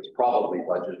was probably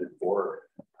budgeted for.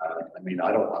 I mean,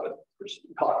 I don't want to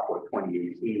talk about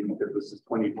 2018 because this is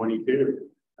 2022.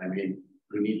 I mean,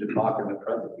 we need to talk in the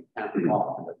present. We can't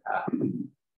talk in the past.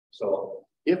 So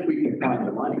if we can find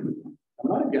the money, I'm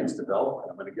not against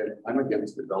development. I'm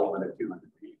against development at 200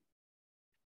 feet.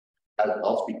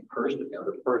 I'll speak personally as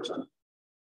a person.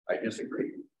 I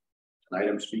disagree. Tonight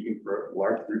I'm speaking for a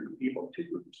large group of people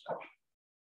too.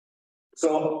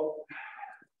 So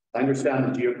I understand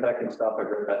the geotech and stuff. I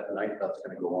heard that tonight. That's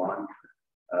going to go on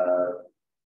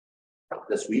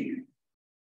this week.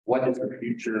 What is the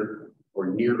future or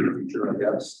near future, I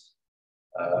guess,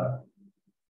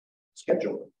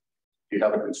 schedule? Do you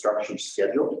have a construction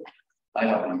schedule? I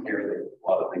have one here that a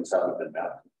lot of things haven't been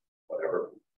met,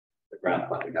 whatever. grant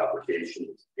funding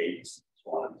applications, dates,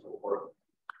 so on and so forth.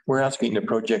 We're asking the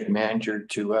project manager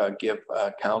to give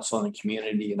council and the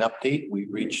community an update. We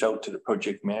reached out to the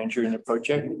project manager in the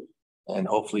project, and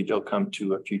hopefully they'll come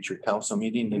to a future council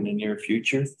meeting in the near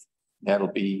future. That'll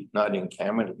be not in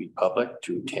camera, it'll be public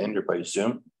to attend or by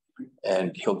Zoom,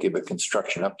 and he'll give a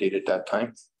construction update at that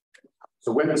time.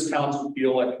 So when does council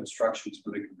feel like construction is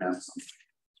going to commence?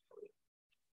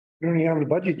 We don't even have the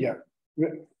budget yet.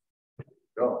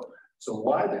 Go. So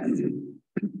why then,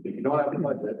 if you don't have a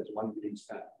budget, it's one being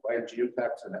spent. Why are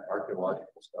geotechs and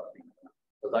archaeological stuff being done?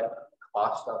 Does that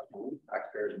cost us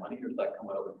taxpayers money, or does that come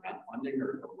out of grant funding,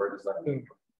 or where does that?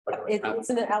 It's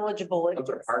an eligible.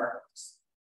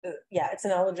 Yeah, it's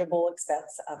an eligible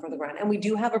expense for the grant. And we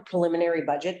do have a preliminary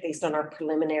budget based on our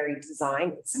preliminary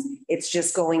design. It's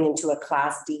just going into a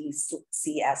Class D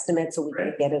C estimate, so we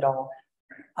can get it all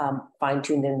fine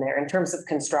tuned in there. In terms of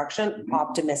construction,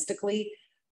 optimistically,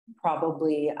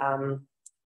 probably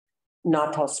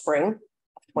not till spring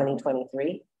of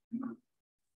 2023.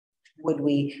 Would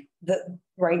we,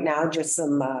 right now, just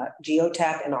some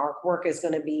geotech and arc work is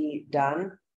going to be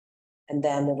done, and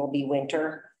then it'll be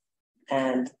winter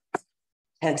and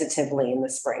tentatively in the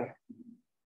spring.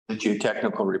 The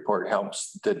geotechnical report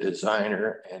helps the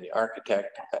designer and the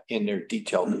architect in their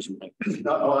detailed design.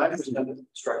 No, I understand the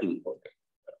construction report.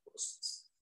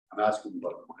 I'm asking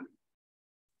about the money.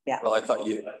 Yeah. Well, I thought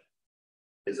you.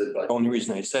 Is it the only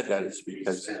reason I said that is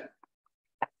because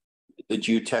the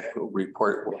geotechnical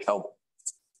report will help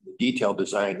the detailed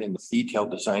design, and the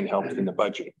detailed design helps in the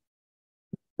budget.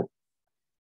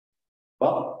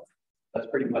 Well, that's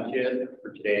pretty much it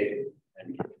for today.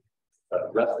 And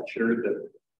rest assured that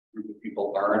a group of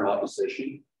people are in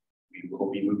opposition. We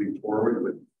will be moving forward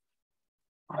with,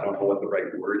 I don't know what the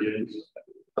right word is,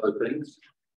 other things.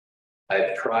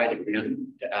 I've tried again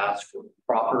to ask for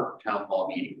proper town hall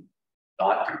meeting.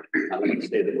 Not, I'm going to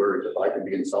say the words, if I can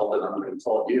be insulted, I'm going to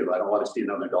insult you. I don't want to see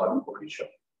another dog and pony show.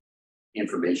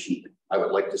 Information. I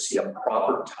would like to see a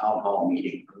proper town hall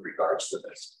meeting in regards to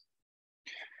this.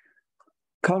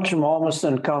 Councillor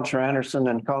Malmston, Councillor Anderson,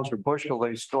 and Councillor Bushel,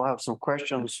 they still have some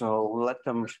questions, so we'll let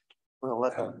them.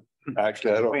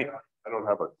 Actually, I don't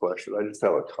have a question. I just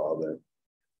have a comment.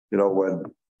 You know,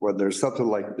 when there's something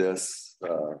like this,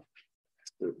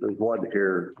 there's one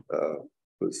here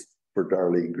was for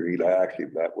Darlene Green. I actually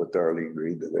met with Darlene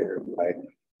Green today. I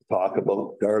talk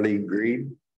about Darlene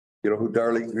Green. You know who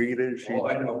Darlene Green is? Oh,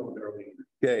 I know who Darlene Green.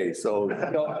 Okay, so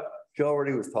she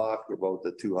already was talking about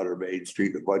the 200 Main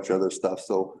Street and a bunch of other stuff.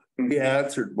 So we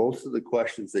answered most of the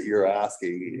questions that you're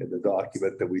asking in the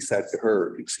document that we sent to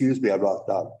her. Excuse me, I'm not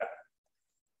done.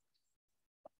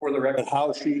 For the record,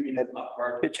 how she.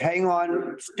 It's hang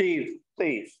on, Steve,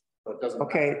 please.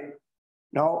 Okay.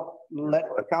 No, let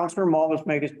Councillor Malmus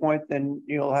make his point, then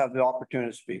you'll have the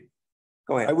opportunity to speak.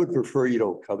 Go ahead. I would prefer you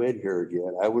don't come in here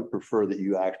again. I would prefer that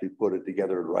you actually put it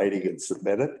together in writing and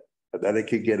submit it, and then it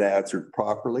can get answered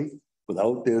properly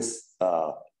without this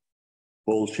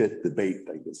bullshit debate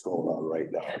thing that's going on right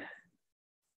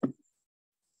now.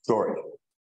 Sorry.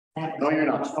 No, you're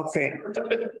not. Okay.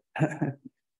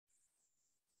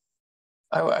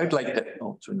 I'd like to.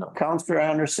 Oh, so no. Councillor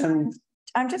Anderson.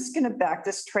 I'm just going to back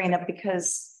this train up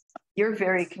because you're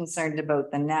very concerned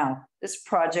about them now. This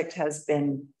project has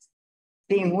been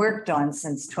being worked on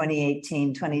since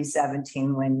 2018,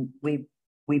 2017, when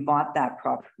we bought that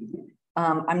property.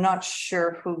 I'm not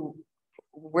sure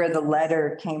where the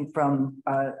letter came from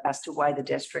as to why the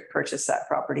district purchased that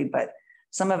property, but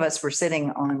some of us were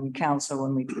sitting on council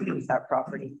when we purchased that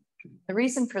property. The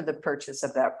reason for the purchase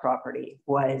of that property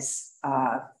was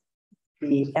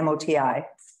the MOTI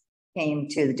came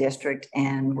to the district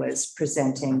and was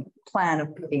presenting a plan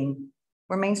of putting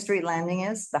where Main Street Landing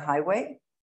is, the highway,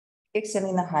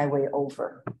 extending the highway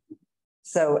over.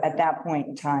 So at that point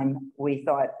in time, we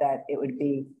thought that it would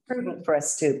be prudent for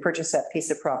us to purchase that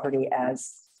piece of property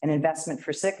as an investment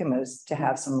for Sycamoos to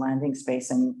have some landing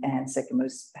space and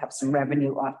Sycamoos have some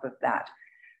revenue off of that.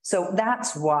 So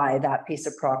that's why that piece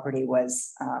of property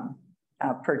was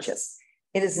purchased.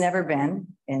 It has never been,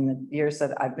 in the years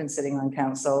that I've been sitting on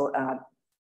council,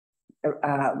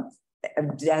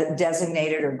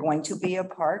 designated or going to be a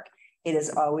park. It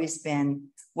has always been,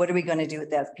 what are we going to do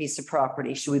with that piece of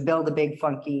property? Should we build a big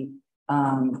funky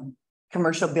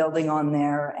commercial building on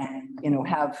there and, you know,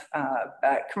 have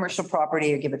commercial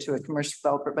property or give it to a commercial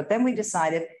developer? But then we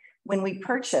decided when we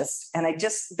purchased, and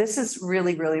this is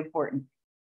really, really important.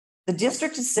 The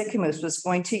district of Sycamoos was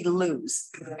going to lose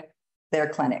their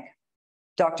clinic.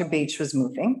 Dr. Beach was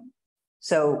moving.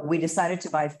 So we decided to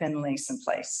buy Finlayson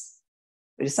Place.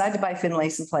 We decided to buy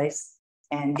Finlayson Place.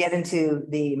 and get into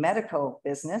the medical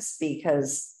business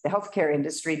because the healthcare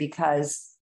industry,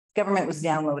 because government was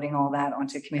downloading all that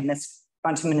onto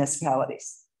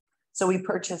municipalities. So we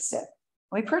purchased it.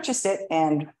 We purchased it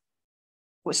and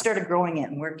we started growing it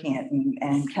and working it.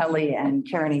 And Kelly and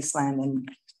Karen Eastland and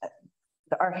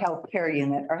our healthcare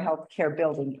unit, our healthcare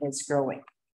building is growing.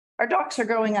 Our docs are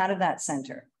growing out of that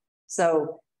center.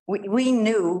 So we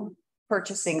knew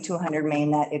purchasing 200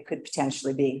 Main that it could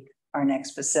potentially be our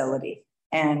next facility.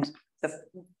 And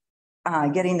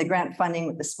getting the grant funding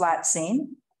with the splat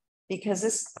scene, because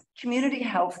this community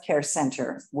healthcare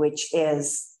center, which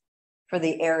is for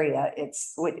the area,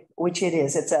 it's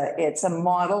a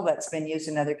model that's been used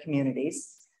in other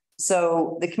communities.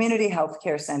 So the community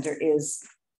healthcare center is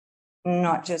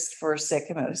not just for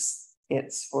Sycamoose,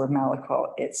 it's for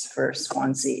Malacol, it's for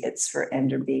Swansea, it's for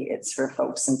Enderby, it's for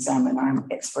folks in Salmon Arm,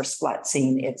 it's for Splat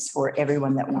Scene, it's for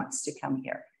everyone that wants to come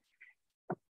here.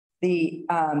 The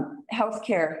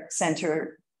healthcare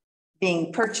center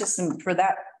being purchased for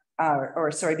that,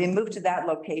 being moved to that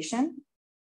location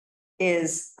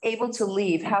is able to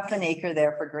leave half an acre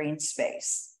there for green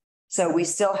space. So we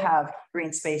still have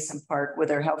green space in park with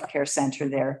our healthcare center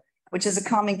there, which is a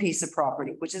calming piece of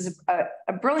property, which is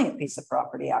a brilliant piece of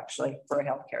property actually for a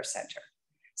healthcare center.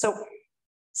 So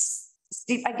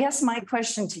Steve, I guess my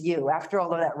question to you after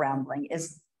all of that rambling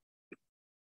is,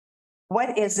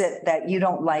 what is it that you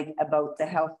don't like about the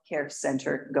healthcare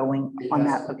center going on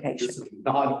that location? This is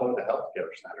not about the healthcare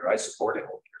center. I support a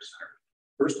healthcare center.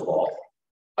 First of all,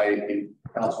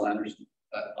 Council Anderson,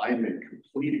 I'm in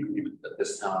complete agreement that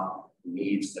this town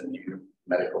needs a new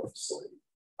medical facility.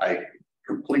 I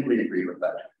completely agree with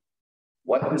that.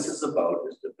 What this is about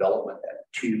is development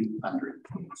at 200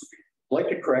 Main Street. I'd like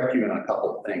to correct you on a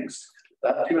couple of things.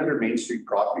 That 200 Main Street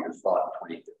property was bought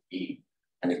in 2015.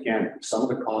 And again, some of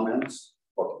the comments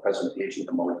about the presentation,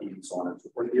 the monkey and so on and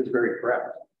so forth is very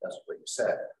correct. That's what you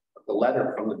said. But the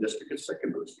letter from the district of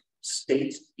Sycamoose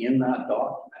states in that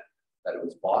document that it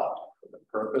was bought for the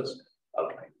purpose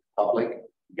of public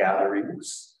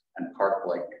gatherings and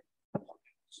park-like.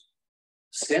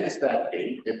 Since that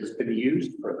date, it has been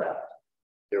used for that.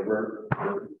 There were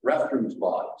restrooms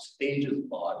bought, stages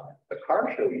bought. The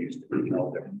car show used to be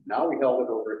held there. Now we held it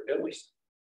over at Philly's.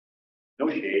 No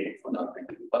shade for nothing,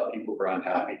 but people were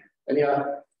unhappy. And yeah,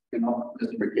 you know,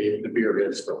 Mr. McCabe, the beer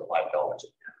is for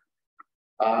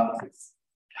 $5.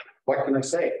 What can I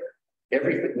say?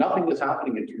 Everything, nothing is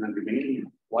happening in 200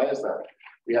 Main. Why is that?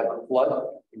 We have a flood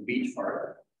in Beach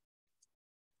Farm.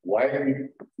 Why are you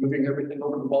moving everything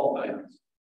over the ball lines?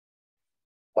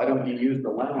 Why don't you use the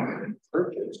land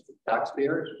purchased with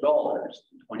taxpayers' dollars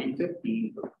in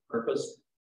 2015 for the purpose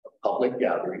of public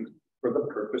gatherings for the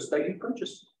purpose that you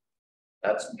purchased?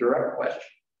 That's a direct question.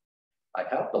 I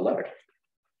have the letter.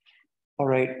 All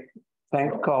right.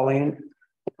 Thanks, Colleen.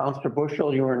 Councillor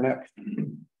Bushel, you are next.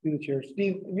 Through the chair,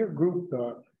 Steve, your group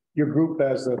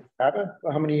as a strata,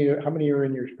 how many are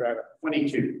in your strata?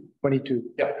 22. 22.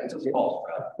 Yeah, it's a small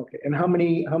strata. Okay, and how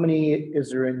many is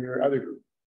there in your other group?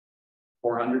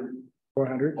 400.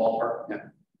 400. Ballpark. Yeah.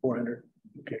 400.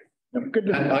 Okay. Good.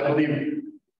 And I believe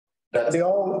that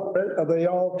are they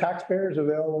all taxpayers? Are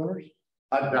they all owners?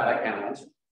 That I can't answer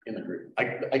in the group.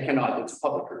 I cannot. It's a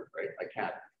public group, right? I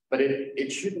can't. But it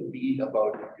shouldn't be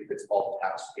about if it's all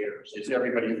taxpayers. Is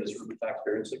everybody in this room a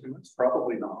taxpayer in Sycamoose?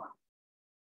 Probably not.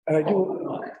 And I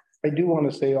do want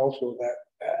to say also that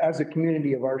as a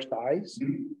community of our size,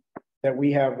 that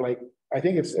we have I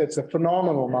think it's a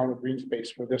phenomenal amount of green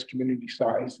space for this community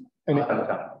size, and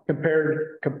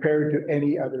compared to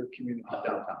any other community.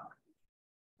 Downtown.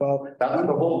 Well, that's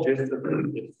the whole gist of it.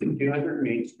 It's the 200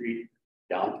 Main Street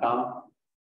downtown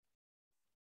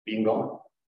being gone.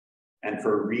 And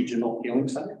for a regional healing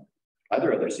center, I'd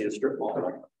rather see a strip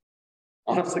mall.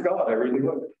 Honest to God, I really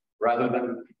would. Rather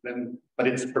than, but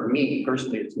it's for me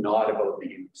personally, it's not about the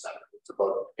healing center. It's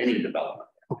about any development.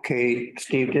 Okay,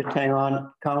 Steve, just hang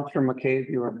on. Councillor McCabe,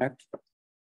 you are next.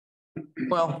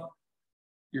 Well,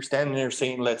 you're standing there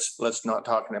saying, let's not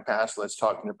talk in the past, let's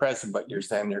talk in the present, but you're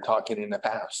standing there talking in the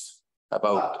past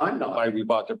about why we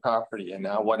bought the property and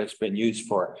now what it's been used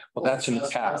for. Well, that's in the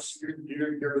past.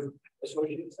 That's what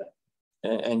you said.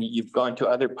 And you've gone to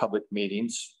other public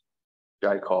meetings,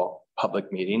 I call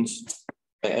public meetings,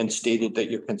 and stated that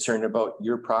you're concerned about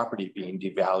your property being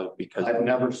devalued because I've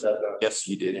never said that. Yes,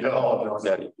 you did. No, I've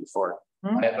said it before.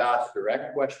 I have asked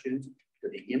direct questions to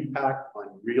the impact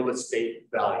on real estate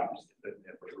values that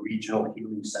the regional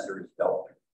healing center is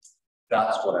developing.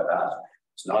 That's what I've asked.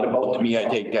 It's not about. To me, I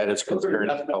take that as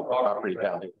concern about property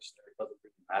values. It doesn't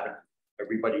matter.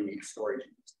 Everybody needs storage.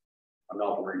 I'm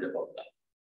not worried about that.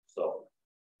 So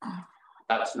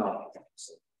that's not.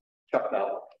 Chuck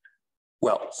Bell.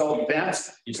 Well, So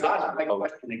that's, you asked my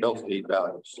question. those need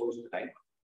values.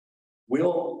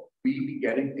 Will we be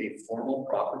getting a formal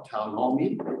proper town hall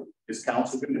meeting? Is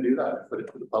council going to do that? Put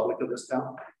it to the public of this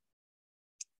town?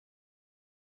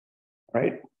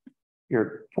 Right?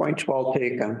 Your point's well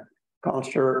taken.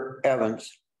 Councillor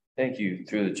Evans. Thank you,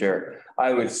 through the chair.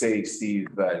 I would say, Steve,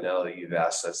 now that you've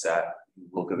asked us that,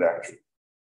 we'll go back.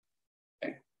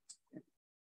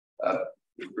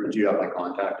 Do you have my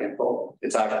contact info?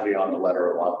 It's actually on the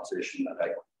letter of opposition that I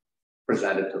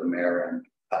presented to the mayor and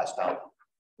passed out,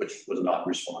 which was not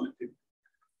responded to.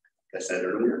 Like I said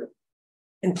earlier.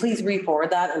 And please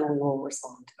re-forward that and we will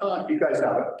respond. You guys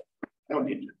have it. I don't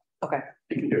need to. Okay.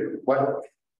 You can do it. What?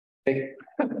 If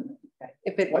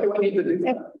it, Why do I need to do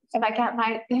that? If I can't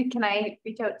find, can I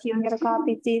reach out to you and get a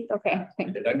copy, Steve? Okay.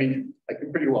 I mean, I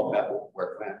can pretty well map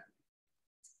where it's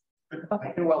at.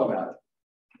 I can well imagine.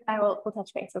 We'll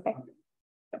touch base, okay?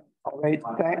 All right,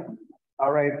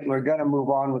 all right, we're gonna move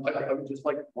on with. I would just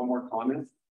like one more comment.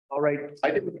 All right.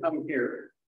 I didn't come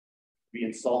here to be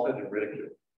insulted and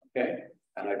ridiculed, okay?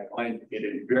 And I find it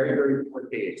in very, very poor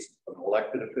taste of an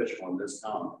elected official in this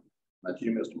town, that's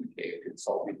you, Mr. McCabe, to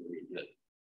insult me the way you did.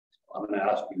 So I'm gonna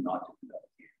ask you not to do that.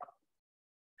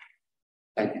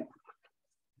 Thank you.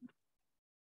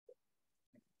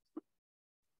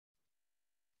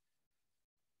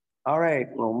 All right,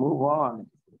 we'll move on.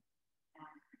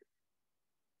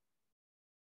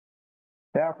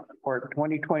 Staff report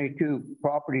 2022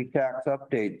 property tax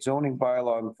update, zoning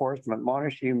bylaw enforcement,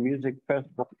 Monashi Music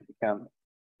Festival.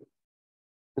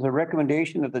 There's a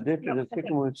recommendation of the district of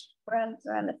Sycamores. We're on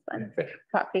this one.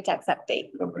 Property tax update.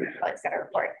 Let's get a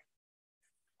report.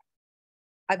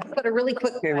 I've put a really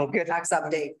quick Okay, we'll get tax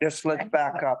update. Just let's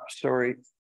back up, sorry.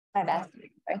 My bad.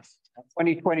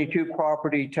 2022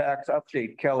 property tax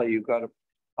update. Kelly, you got an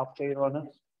update on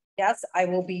this? Yes, I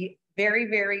will be very,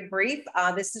 very brief.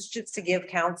 This is just to give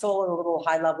council a little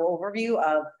high level overview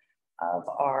of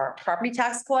our property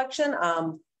tax collection.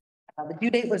 The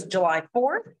due date was July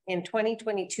 4th. In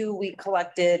 2022, we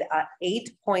collected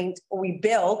we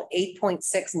billed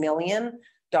 $8.6 million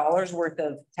worth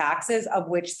of taxes, of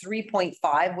which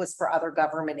 3.5 was for other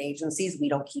government agencies. We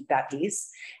don't keep that piece.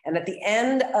 And at the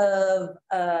end of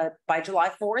by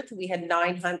July 4th, we had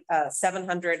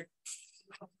 700,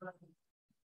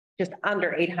 just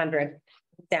under 800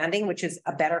 standing, which is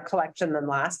a better collection than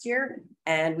last year.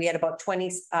 And we had about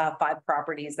 25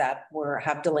 properties that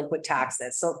have delinquent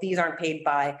taxes. So if these aren't paid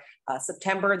by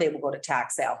September, they will go to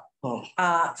tax sale.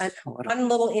 And one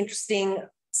little interesting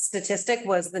statistic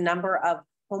was the number of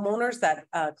homeowners that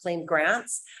claim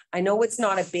grants. I know it's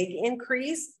not a big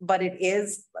increase, but it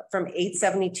is from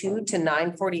 872 to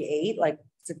 948. Like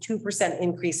it's a 2%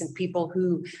 increase in people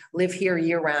who live here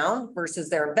year round versus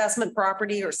their investment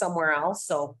property or somewhere else.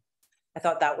 So I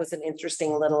thought that was an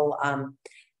interesting little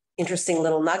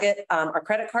nugget. Our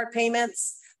credit card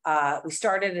payments, we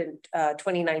started in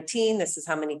 2019. This is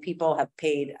how many people have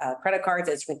paid credit cards.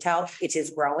 As you can tell, it is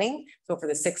growing. So for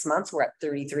the 6 months, we're at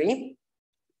 33.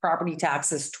 Property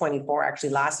taxes, 24. Actually,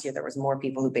 last year, there was more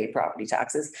people who paid property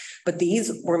taxes, but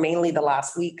these were mainly the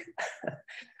last week.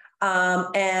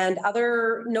 And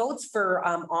other notes for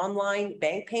online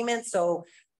bank payments. So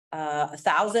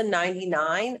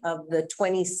 1,099 of the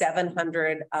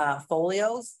 2,700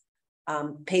 folios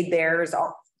paid theirs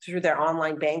through their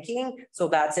online banking. So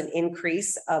that's an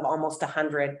increase of almost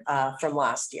 100 from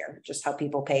last year, just how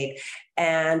people paid.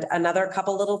 And another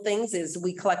couple little things is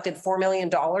we collected $4 million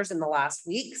in the last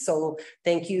week. So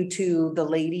thank you to the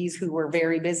ladies who were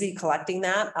very busy collecting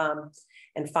that.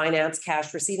 And finance,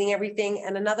 cash, receiving everything.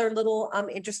 And another little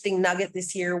interesting nugget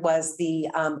this year was the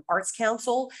Arts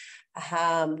Council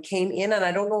came in, and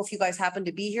I don't know if you guys happened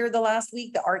to be here the last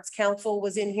week. The Arts Council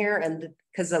was in here, and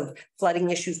because of flooding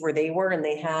issues where they were, and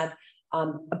they had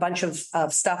a bunch of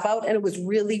stuff out, and it was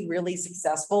really, really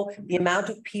successful. The amount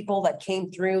of people that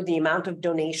came through, the amount of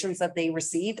donations that they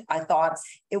received, I thought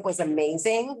it was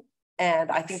amazing. And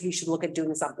I think we should look at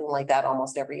doing something like that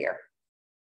almost every year.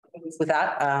 With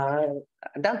that,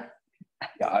 I'm done.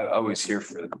 Yeah, I was here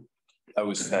for them. That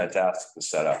was fantastic, the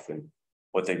setup, and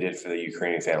what they did for the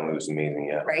Ukrainian family was amazing.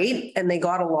 Yeah. Right. And they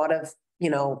got a lot of,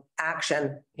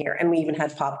 action here. And we even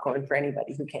had popcorn for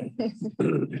anybody who came.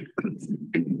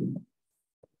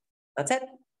 That's it.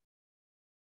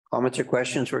 Comments or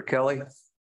questions for Kelly?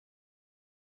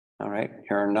 All right,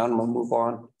 here are none. We'll move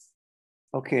on.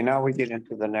 Okay, now we get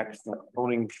into the next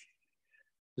one.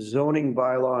 Zoning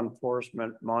bylaw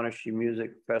enforcement, Monashi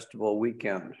Music Festival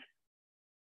weekend.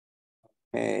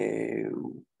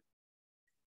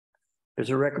 There's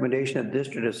a recommendation that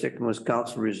District of Sycamore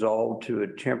Council resolve to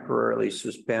temporarily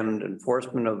suspend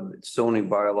enforcement of zoning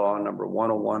bylaw number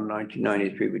 101,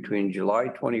 1993 between July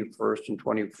 21st and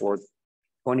 24th,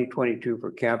 2022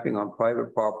 for camping on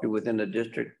private property within the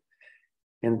district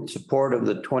in support of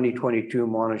the 2022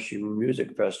 Monashi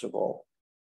Music Festival.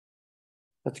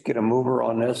 Let's get a mover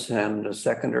on this and a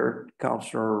seconder,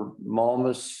 Councillor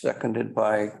Malmus, seconded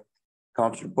by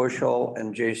Councillor Bushell,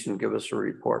 and Jason, give us a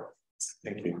report.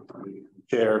 Thank you,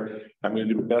 Chair. I'm going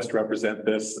to do my best to represent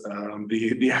this.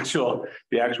 The actual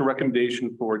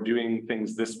recommendation for doing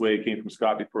things this way came from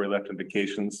Scott before he left on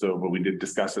vacation. So, but we did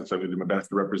discuss it. So I'm going to do my best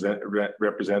to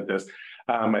represent this.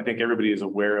 I think everybody is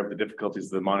aware of the difficulties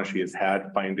that Monashi has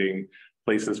had finding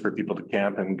places for people to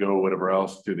camp and go whatever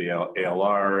else through the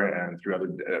ALR and through other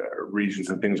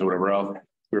regions and things or whatever else.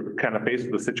 We're kind of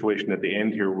faced with a situation at the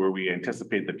end here where we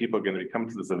anticipate that people are going to come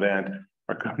to this event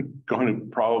are going to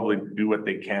probably do what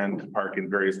they can to park in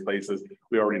various places.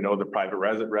 We already know the private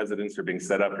residents are being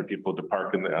set up for people to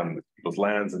park in on people's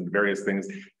lands, and various things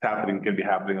can be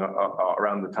happening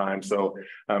around the time. So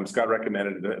Scott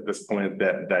recommended at this point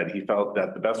that he felt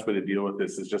that the best way to deal with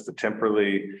this is just to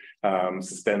temporarily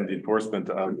suspend the enforcement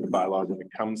of the bylaws when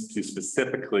it comes to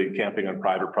specifically camping on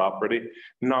private property,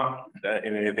 not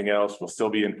in anything else. We'll still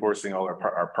be enforcing all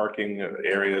our parking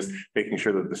areas, making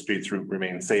sure that the streets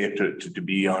remain safe to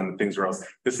be on things, or else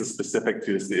this is specific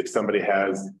to if somebody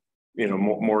has, you know,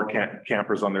 more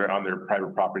campers on their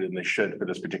private property than they should for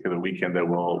this particular weekend, that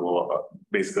will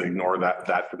basically ignore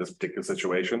that for this particular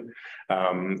situation.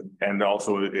 And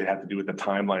also it had to do with the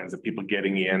timelines of people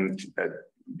getting in,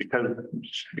 because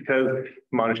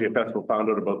Monashi Festival found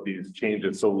out about these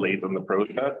changes so late in the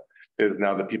process, is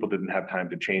now that people didn't have time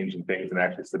to change and things and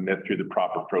actually submit through the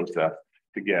proper process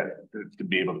to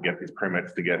be able to get these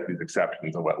permits, to get these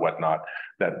exceptions and whatnot,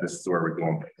 that this is where we're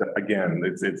going. Again,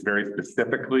 it's very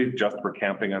specifically just for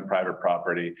camping on private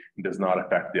property and does not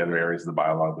affect the other areas of the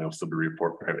bylaw. We'll still be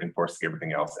enforcing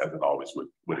everything else as it always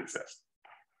would exist.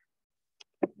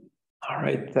 All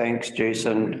right, thanks,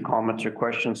 Jason. Comments or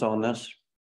questions on this?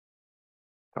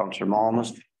 Councillor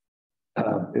Malmus.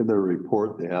 In their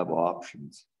report, they have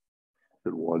options.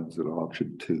 And one's an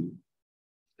option 2.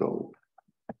 So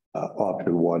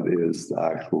option 1 is the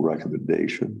actual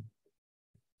recommendation.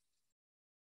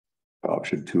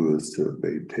 Option 2 is to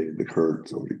maintain the current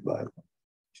zoning bylaw.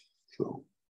 So,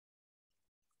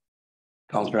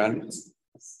 Councillor Andrews.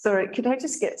 Sorry, could I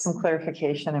just get some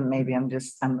clarification? And maybe I'm a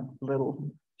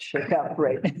little shook up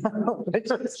right now,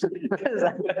 because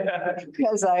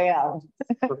I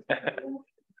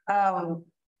am.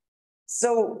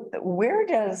 So where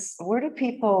do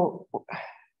people,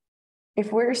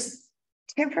 if we're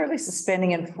temporarily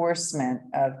suspending enforcement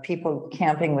of people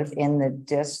camping within the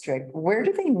district, where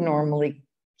do they normally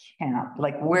camp?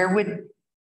 Like where do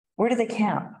they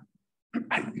camp?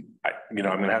 I'm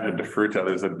going to have to defer to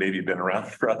others that maybe been around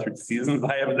for other seasons.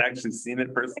 I haven't actually seen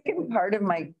it personally. The second part of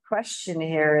my question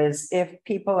here is, if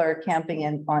people are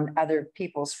camping on other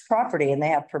people's property and they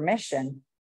have permission,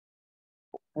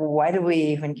 why do we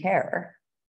even care?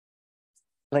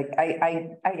 Like,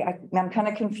 I'm kind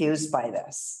of confused by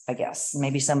this, I guess.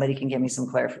 Maybe somebody can give me some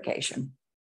clarification.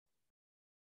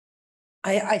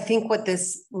 I think what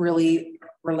this really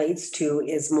relates to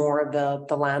is more of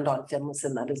the land on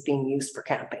Finlayson that is being used for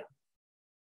camping.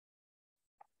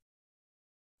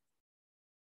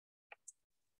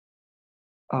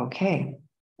 Okay.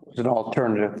 It's an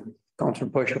alternative. Councillor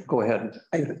Bush, go ahead.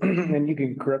 And you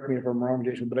can correct me if I'm wrong,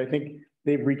 Jason, but I think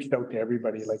they've reached out to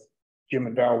everybody, like Jim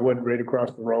and Val Wood right across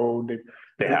the road.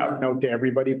 They have reached out to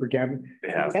everybody for camping.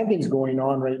 They have. Camping's going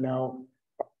on right now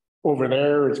over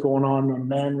there. It's going on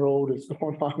Man Road. It's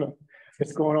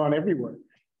going on everywhere.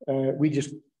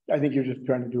 I think you're just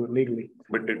trying to do it legally.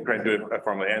 We're trying to do it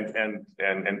formally,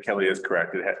 and Kelly is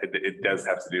correct. It does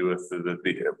have to do with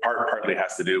partly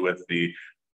has to do with the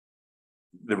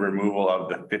removal of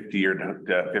the 50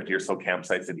 or so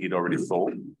campsites that he'd already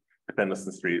sold to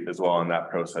Finlayson Street as well in that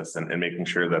process, and making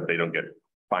sure that they don't get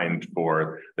fined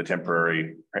for the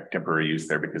temporary use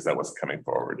there, because that wasn't coming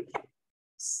forward.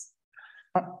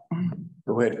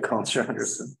 Go ahead, Councillor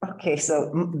Anderson. Okay,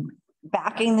 so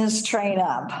backing this train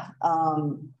up,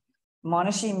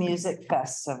 Monashi Music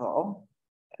Festival.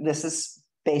 This is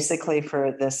basically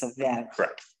for this event.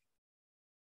 Correct.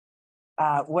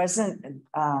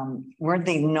 Weren't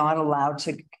they not allowed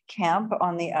to camp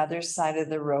on the other side of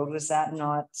the road? Was that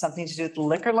not something to do with the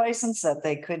liquor license that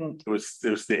they couldn't? It was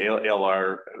the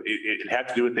ALR. It had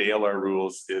to do with the ALR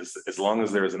rules. Is as long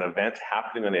as there is an event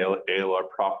happening on ALR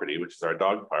property, which is our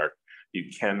dog park,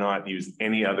 you cannot use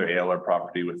any other ALR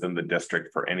property within the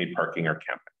district for any parking or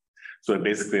camping. So it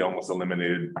basically almost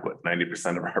eliminated what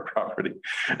 90% of our property.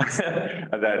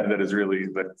 That is really,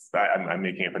 I'm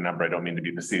making up a number. I don't mean to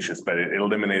be facetious, but it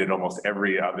eliminated almost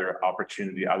every other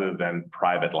opportunity other than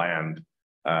private land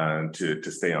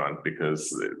to stay on,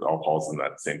 because it all falls in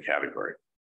that same category.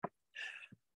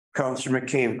 Councillor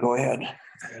McCabe, go ahead.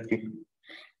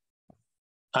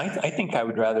 I think I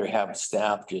would rather have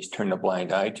staff just turn a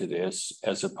blind eye to this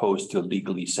as opposed to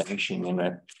legally sanctioning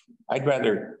it. I'd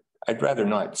rather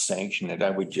not sanction it.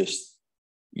 I would just,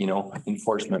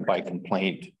 enforcement by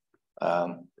complaint.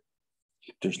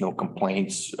 If there's no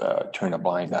complaints, turn a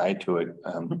blind eye to it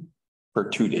for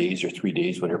 2 days or 3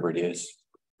 days, whatever it is.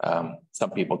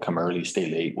 Some people come early, stay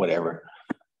late, whatever.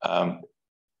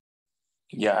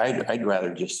 Yeah, I'd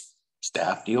rather just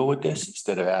staff deal with this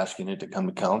instead of asking it to come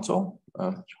to council.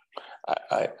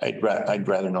 I'd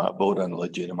rather not vote on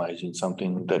legitimizing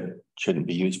something that shouldn't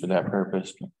be used for that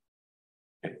purpose,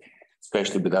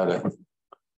 especially without a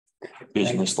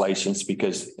business license,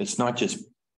 because it's not just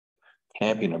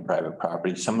camping on private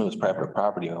property. Some of those private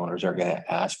property owners are going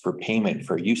to ask for payment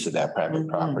for use of that private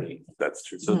property. That's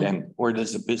true. So then where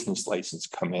does the business license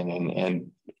come in?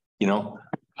 And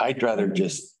I'd rather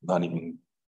just not even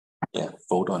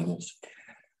vote on this.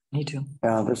 Me too.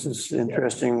 Yeah, this is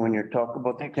interesting when you're talking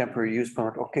about the temporary use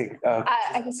permit. Okay.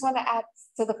 I just want to add,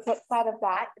 so the flip side of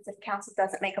that is if council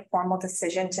doesn't make a formal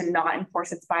decision to not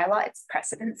enforce its bylaw, it's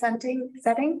precedent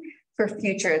setting for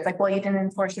future. It's like, well, you didn't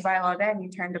enforce your bylaw then, you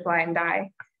turned a blind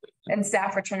eye. And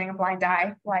staff are turning a blind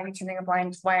eye. Why aren't you turning a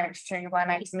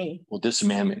blind eye to me? Well, this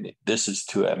amendment, this is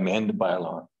to amend the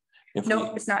bylaw. It's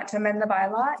not to amend the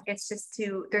bylaw. It's just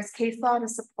there's case law to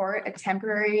support a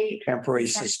temporary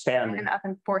suspend of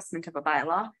enforcement of a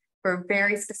bylaw for a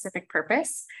very specific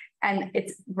purpose. And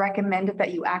it's recommended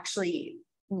that you actually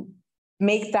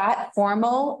make that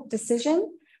formal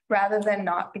decision rather than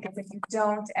not, because if you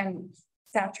don't and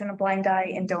staff turn a blind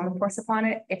eye and don't enforce upon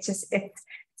it, it's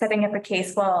setting up a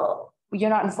case. Well, you're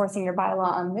not enforcing your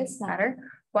bylaw on this matter.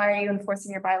 Why are you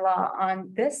enforcing your bylaw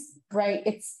on this?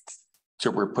 Right. So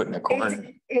we're put in a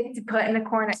corner. It's put in a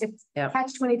corner. It's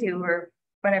catch-22 or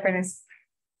whatever it is.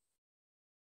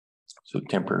 So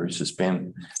temporary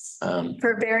suspend.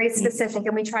 For very specific,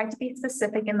 and we tried to be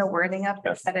specific in the wording of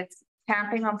this, that it's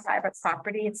camping on private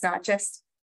property. It's not just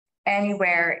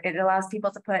anywhere. It allows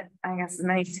people to put, I guess, as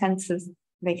many tents as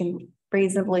they can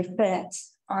reasonably fit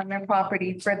on their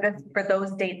property for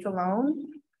those dates alone.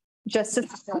 Just to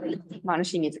support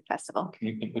Monashi Music Festival.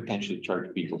 You can potentially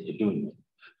charge people for doing it.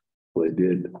 Well, they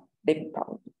did. They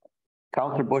probably.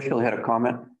 Councillor Bushel had a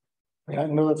comment. Yeah,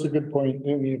 no, that's a good point.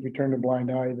 I mean, if we turn a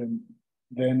blind eye, then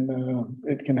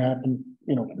it can happen,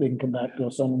 they can come back to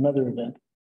us on another event.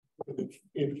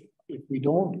 If we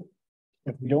don't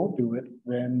do it,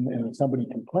 then if somebody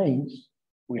complains,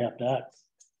 we have to act.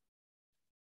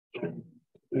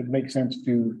 It makes sense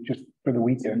to just for the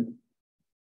weekend.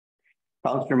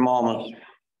 Councillor Malmus,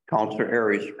 Councillor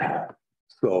Aries.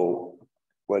 So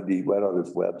when he went on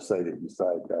his website and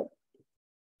decided that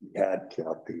he had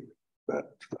camping,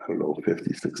 but I don't know, $50,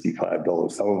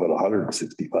 $65, some of it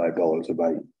 $165 a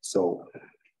night. So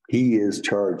he is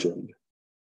charging.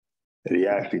 And he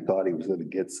actually thought he was going to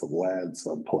get some land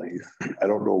someplace. I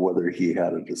don't know whether he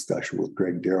had a discussion with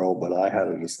Greg Darrell, but I had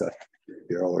a discussion with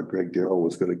Darrell, or Greg Darrell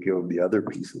was going to give him the other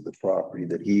piece of the property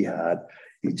that he had.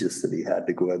 He just said he had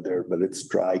to go in there, but it's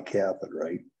dry camping,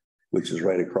 right? Which is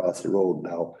right across the road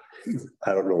now.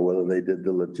 I don't know whether they did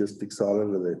the logistics on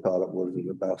it or they thought it wasn't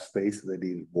enough space and they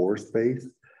needed more space.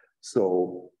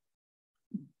 So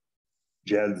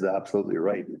Jen's absolutely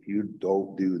right. If you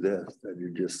don't do this, then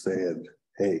you're just saying,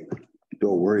 hey,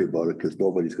 don't worry about it because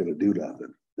nobody's going to do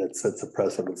nothing. That sets a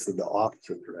precedence in the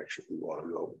opposite direction we want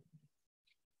to go.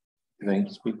 Can I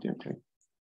speak to him?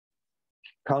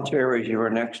 Councillor Aries, you are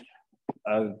next.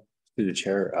 To the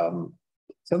chair,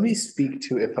 somebody speak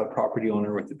to if a property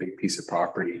owner with a big piece of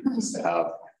property have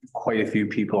quite a few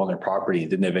people on their property and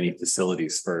didn't have any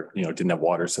facilities for, didn't have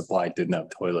water supply, didn't have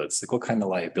toilets. Like, what kind of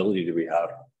liability do we have?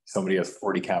 Somebody has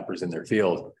 40 campers in their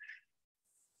field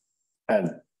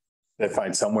and they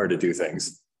find somewhere to do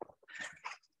things.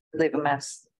 Leave a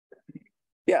mess.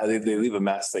 Yeah, they leave a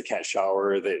mess. They can't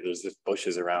shower. There's just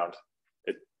bushes around.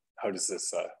 How does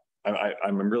this?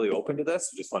 I'm really open to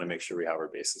this. Just want to make sure we have our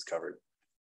bases covered.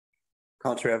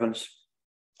 Councillor Evans.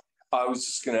 I was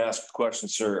just going to ask a question,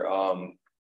 sir.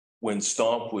 When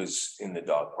Stomp was in the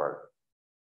dog park,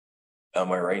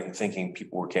 am I right in thinking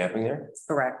people were camping there?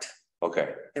 Correct. Okay.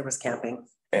 There was camping.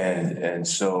 And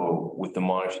so with the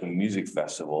Monashi Music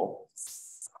Festival,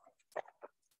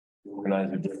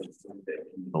 organize a different thing that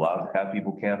allowed to have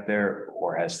people camp there,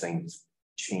 or has things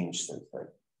changed since then?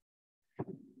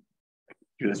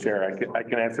 Through the chair, I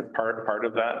can answer part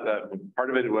of that. Part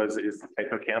of it is the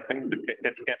type of camping. The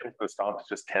type of camping for the stomp is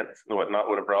just tents and whatnot,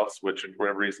 whatever else, which for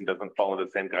whatever reason doesn't follow the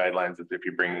same guidelines as if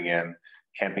you're bringing in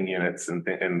camping units and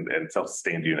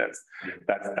self-sustained units.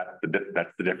 That's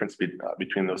the difference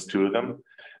between those two of them.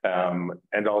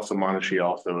 And also Monashi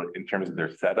also in terms of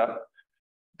their setup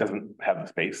doesn't have the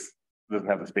space. Doesn't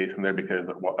have the space in there because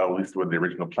at least with the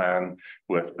original plan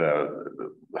with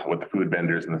the food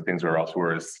vendors and the things where else,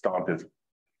 whereas Stomp is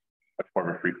much more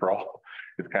of a free for all.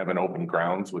 It's kind of an open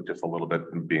grounds with just a little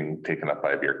bit being taken up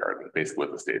by a beer garden, basically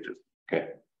with the stages. Okay.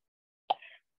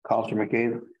 Councilor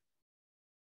McCabe.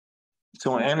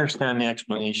 So I understand the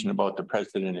explanation about the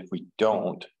president if we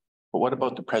don't, but what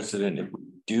about the president if we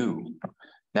do?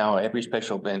 Now, every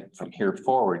special event from here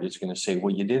forward is going to say,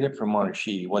 well, you did it for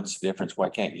Monashi. What's the difference? Why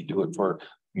can't you do it for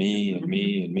me and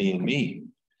me and me and me?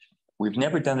 We've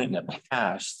never done it in the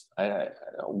past.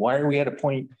 Why are we at a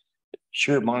point?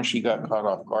 Sure, Monashi got caught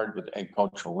off guard with the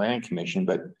Agricultural Land Commission,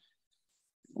 but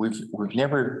we've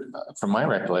never, from my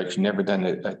recollection, never done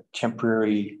a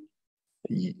temporary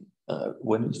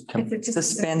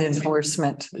suspend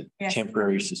enforcement.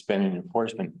 Temporary suspended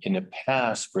enforcement in the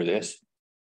past for this.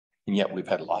 And yet we've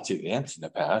had lots of events in the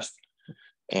past.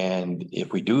 And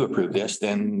if we do approve this,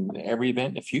 then every event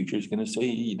in the future is going to say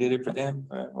you did it for them.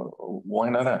 Why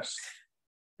not us?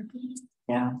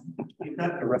 Yeah.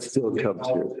 The rest still comes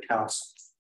here.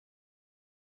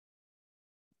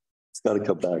 It's got to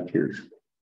come back here.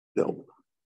 No.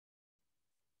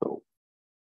 So.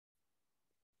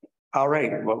 All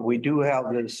right, but we do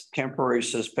have this temporary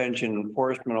suspension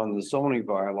enforcement on the zoning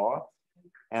bylaw.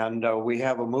 And we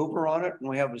have a mover on it and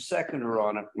we have a seconder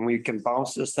on it, and we can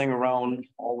bounce this thing around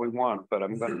all we want, but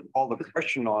I'm going to call the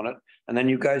question on it. And then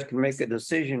you guys can make a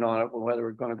decision on it, whether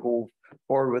we're going to go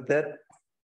forward with it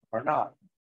or not.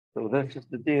 So this is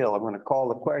the deal. I'm going to call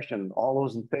the question. All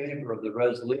those in favor of the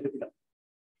resolution?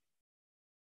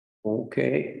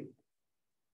 Okay.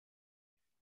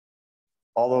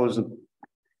 All those.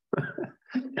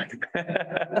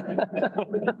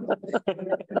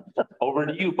 Over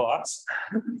to you, boss.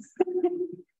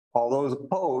 All those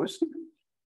opposed?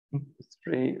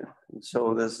 3.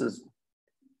 So this is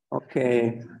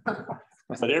okay.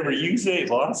 Whatever you say,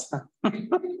 boss. I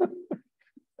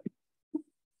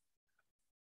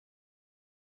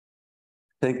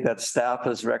think that staff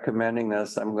is recommending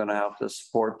this. I'm going to have to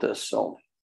support this, so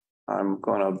I'm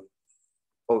going to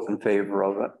vote in favor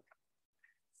of it.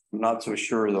 I'm not so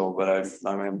sure though, but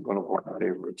I'm going to vote in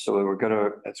favor of it. So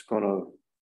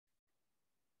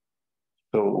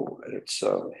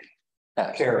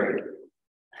it's carried.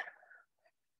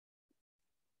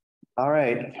 All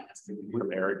right.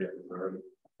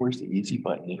 Where's the easy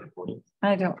button here for you?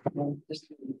 I don't know.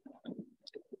 Just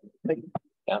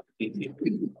Easy.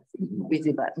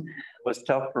 easy button. It was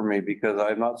tough for me because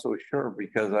I'm not so sure,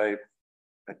 because I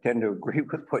tend to agree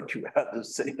with what you had to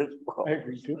say as well. I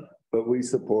agree too. But we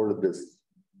supported this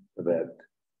event.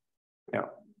 Yeah.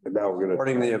 And now we're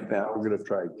Supporting the event. We're gonna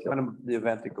try The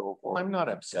event to go for. I'm not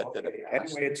upset that Okay,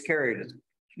 anyway, it's carried.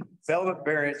 Development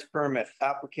variance permit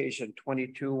application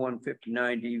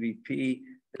 22-159 DVP.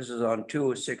 This is on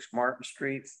 206 Martin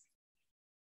Street.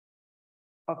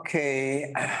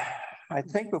 Okay, I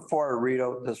think before I read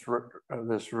out this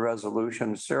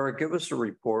resolution, Sarah, give us a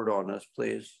report on this,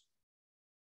 please.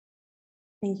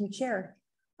 Thank you, Chair.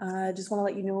 Just want to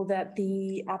let you know that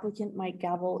the applicant, Mike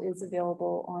Gavel, is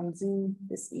available on Zoom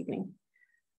this evening.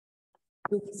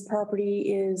 This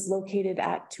property is located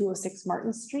at 206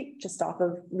 Martin Street, just off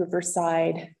of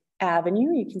Riverside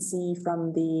Avenue. You can see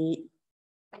from the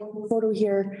photo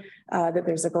here that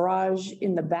there's a garage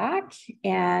in the back,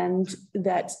 and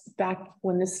that back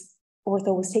when this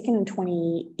ortho was taken in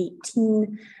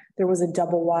 2018, there was a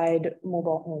double wide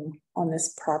mobile home on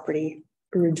this property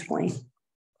originally.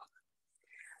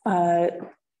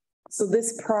 So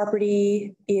this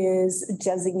property is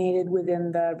designated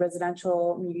within the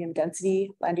residential medium density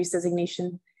land use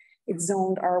designation. It's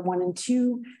zoned R1 and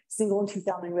 2, single and 2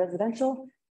 family residential,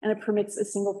 and it permits a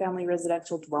single family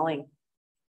residential dwelling.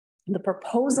 The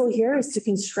proposal here is to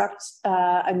construct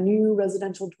a new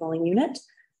residential dwelling unit,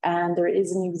 and there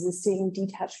is an existing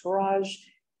detached garage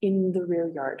in the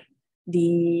rear yard.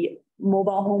 The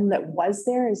mobile home that was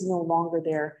there is no longer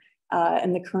there,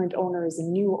 and the current owner is a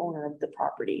new owner of the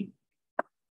property.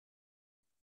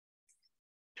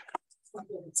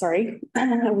 Sorry,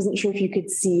 I wasn't sure if you could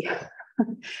see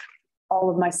all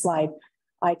of my slide.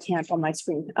 I can't on my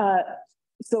screen.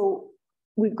 So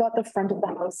we've got the front of the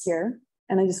house here,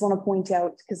 and I just want to point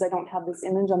out, because I don't have this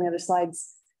image on the other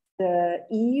slides, the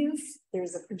eave,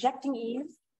 there's a projecting eave.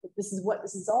 This is what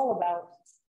this is all about.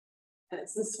 And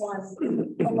it's this one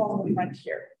along the front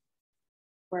here.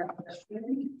 Where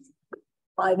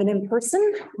live and in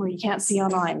person, or you can't see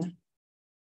online.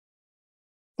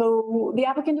 So the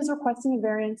applicant is requesting a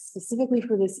variance specifically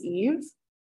for this eave.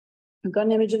 I've got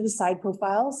an image of the side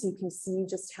profile so you can see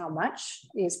just how much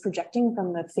is projecting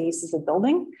from the face of the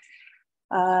building.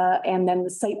 And then the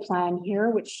site plan here,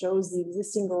 which shows the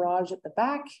existing garage at the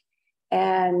back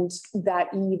and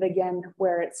that eave again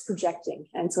where it's projecting.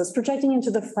 And so it's projecting into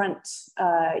the front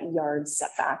yard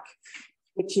setback,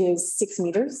 which is 6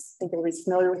 meters. I think everybody's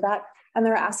familiar with that. And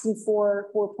they're asking for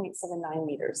 4.79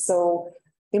 meters. So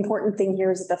the important thing here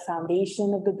is that the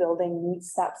foundation of the building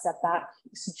meets that setback.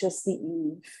 It's just the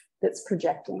eave that's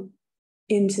projecting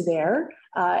into there.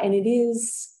 And it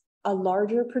is a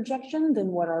larger projection than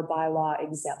what our bylaw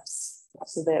exempts.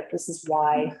 So that this is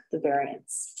why the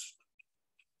variance.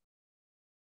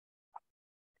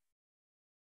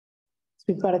 So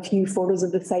we've got a few photos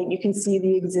of the site. You can see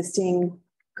the existing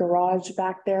garage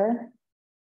back there,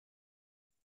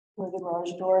 where the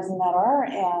garage doors and that are,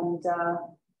 and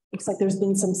looks like there's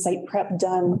been some site prep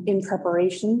done in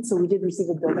preparation. So we did receive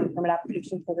a building permit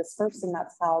application for this first, and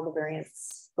that's how the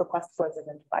variance request was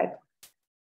identified.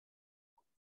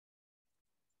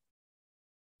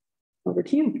 Over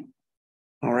to you.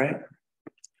 All right.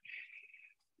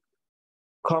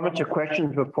 Comments or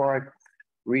questions before I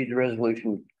read the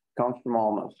resolution? Councillor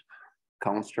Malmas.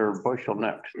 Councillor Bushel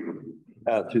next.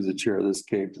 Through the chair, this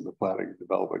came to the Planning and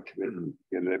Development Committee,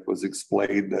 and it was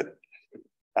explained that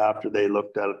after they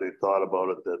looked at it, they thought about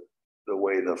it, that the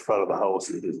way the front of the house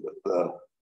is, with the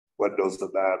windows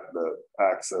and that, the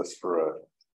access for a, I'm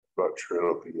not sure,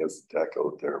 I don't think he has a tech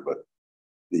out there, but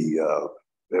the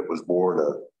it was more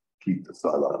to keep the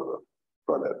sun out of the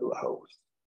front end of the house.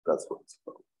 That's what it's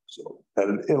about. So,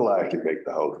 and it'll actually make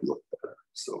the house look better.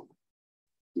 So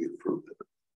we approved it.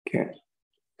 Okay.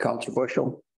 Councillor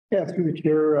Bushel. Yeah, through the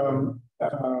chair,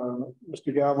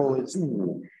 Mr. Gavel is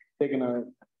taking a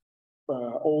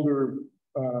older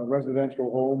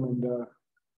residential home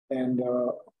and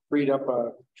freed up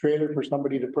a trailer for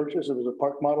somebody to purchase. It was a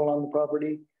park model on the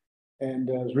property, and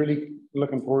is really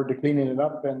looking forward to cleaning it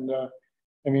up. And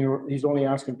I mean, he's only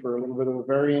asking for a little bit of a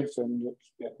variance, and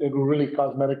it will really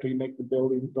cosmetically make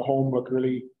the home look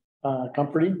really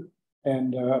comforting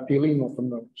and appealing from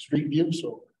the street view.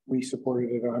 So we supported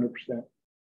it 100%.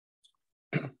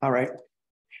 All right.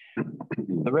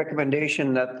 The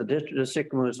recommendation that the District of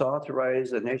Sycamore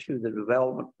authorize and issue the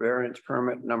development variance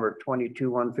permit number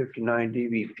 22-159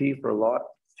 DVP for lot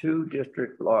 2,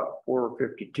 district lot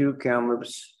 452,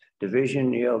 Kamloops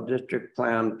Division, Yale District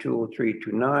Plan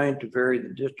 20329 to vary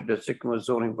the District of Sycamore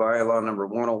zoning bylaw number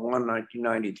 101,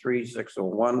 1993,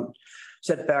 601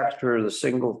 setbacks for the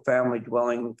single family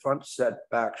dwelling front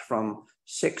setbacks from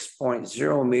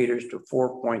 6.0 meters to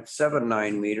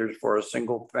 4.79 meters for a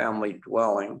single family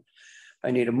dwelling. I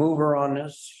need a mover on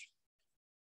this.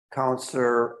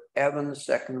 Councillor Evans,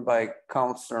 seconded by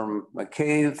Councillor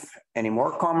McCabe. Any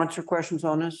more comments or questions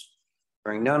on this?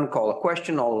 Hearing none, call a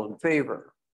question. All those in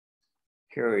favor?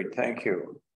 Carried. Thank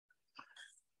you.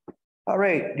 All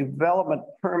right, development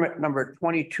permit number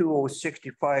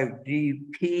 22065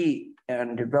 DP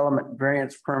and development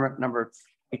variance permit number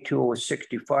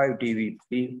 22065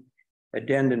 DVP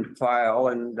addendum file,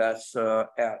 and that's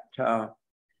at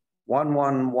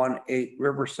 1118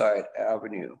 Riverside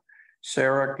Avenue.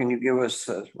 Sarah, can you give us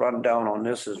a rundown on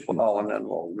this as well, and then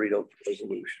we'll read out the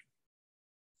resolution.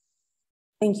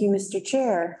 Thank you, Mr.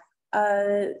 Chair.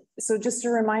 So just a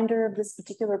reminder of this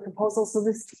particular proposal. So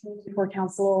this came before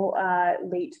council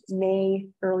late May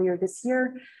earlier this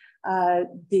year.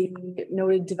 The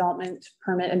noted development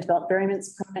permit and development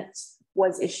variance permit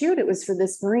was issued. It was for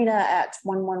this marina at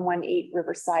 1118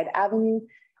 Riverside Avenue.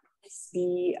 It's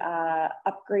be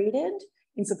upgraded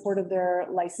in support of their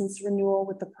license renewal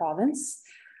with the province.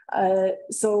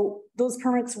 So those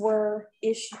permits were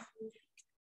issued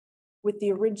with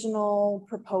the original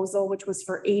proposal, which was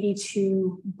for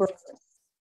 82 berths.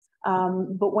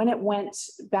 But when it went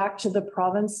back to the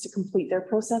province to complete their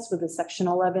process with the Section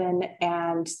 11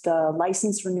 and the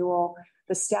license renewal,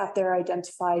 the staff there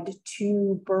identified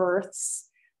 2 berths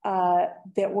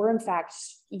that were in fact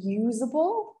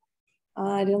usable.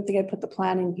 I don't think I put the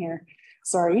plan in here,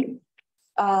 sorry.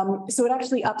 So it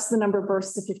actually ups the number of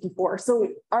berths to 54. So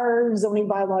our zoning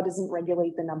bylaw doesn't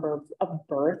regulate the number of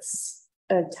berths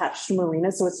attached to marina,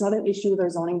 so it's not an issue with our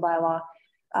zoning bylaw.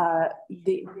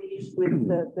 The issue with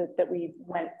that we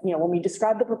went, when we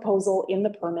described the proposal in the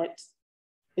permit,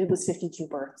 it was 52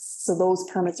 births. So those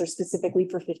permits are specifically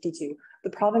for 52. The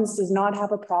province does not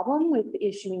have a problem with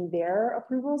issuing their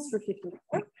approvals for 54.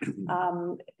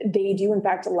 They do in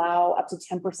fact allow up to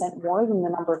 10% more than the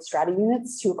number of strata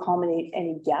units to accommodate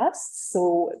any guests.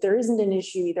 So there isn't an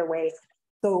issue either way.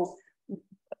 So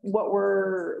what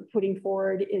we're putting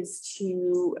forward is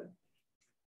to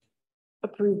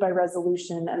approve by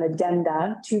resolution an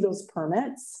addenda to those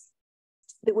permits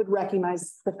that would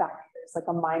recognize the fact that there's like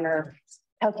a minor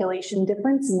calculation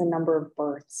difference in the number of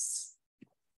births.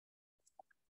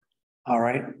 All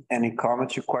right, any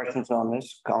comments or questions on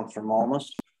this, Councillor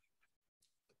Malmus?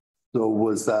 So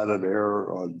was that an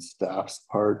error on staff's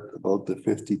part about the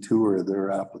 52 or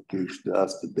their application to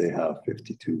us? Did they have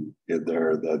 52 in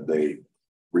there that they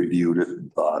reviewed it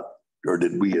and thought, or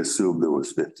did we assume there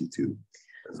was 52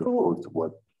 as opposed to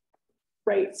what?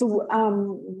 Right. So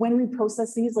when we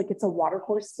process these, like it's a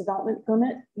watercourse development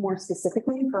permit, more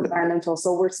specifically for environmental.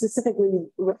 So we're specifically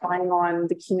relying on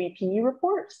the QEP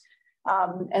report.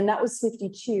 And that was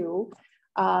 52.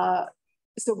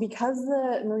 So because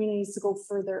the marina needs to go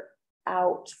further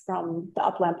out from the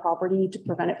upland property to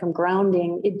prevent it from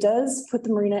grounding, it does put the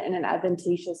marina in an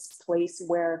advantageous place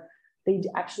where they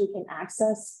actually can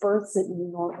access berths that you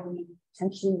normally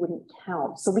potentially wouldn't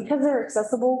count. So because they're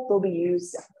accessible, they'll be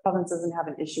used. The province doesn't have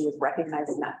an issue with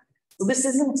recognizing that. So this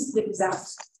isn't the exact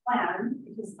plan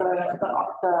because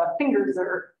the fingers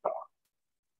or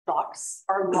docs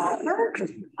are longer.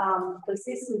 But it's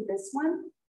basically this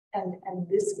one and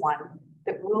this one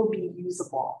that will be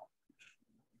usable.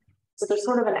 So they're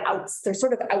sort of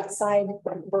outside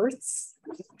berths.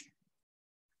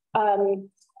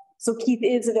 So Keith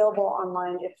is available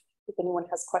online if anyone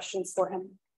has questions for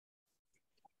him.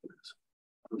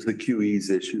 It was the QE's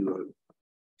issue.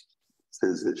 It's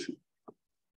his issue.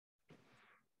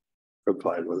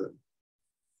 Complied with it.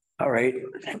 All right,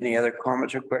 any other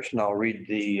comments or questions? I'll read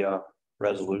the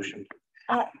resolution.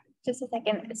 Just a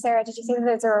second, Sarah, did you say that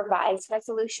there's a revised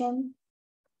resolution?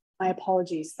 My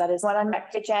apologies, that is what on the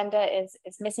agenda is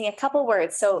missing a couple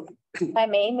words. So if I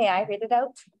may I read it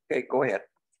out? Okay, go ahead.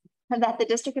 That the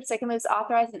District of Sycamoose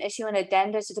authorize and issue an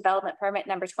addenda to development permit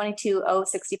number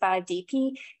 22065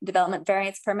 DP, development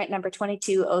variance permit number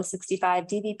 22065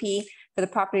 DVP for the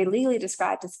property legally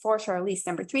described as foreshore lease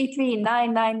number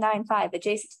 339995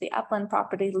 adjacent to the upland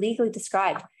property legally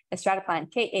described as strata plan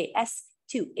KAS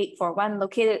 2841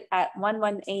 located at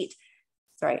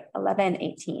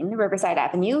 1118 Riverside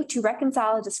Avenue to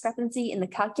reconcile a discrepancy in the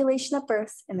calculation of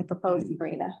berths in the proposed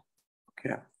marina.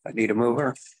 Okay, I need a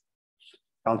mover.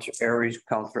 Councillor Aries,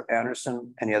 Councillor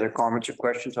Anderson, any other comments or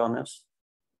questions on this?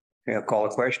 Okay, I'll call a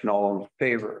question. All in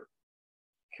favor?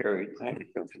 Carried. Thank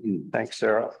you. Thanks,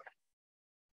 Sarah.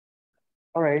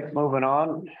 All right, moving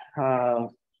on.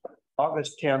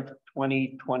 August 10th,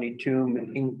 2022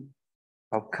 meeting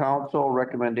of council,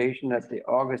 recommendation that the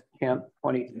August 10th,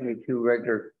 2022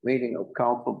 regular meeting of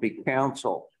council be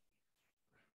canceled.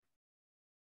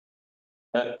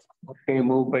 Okay,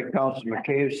 moved by Councillor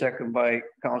McCabe, second by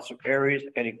Councillor Aries.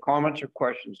 Any comments or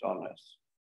questions on this?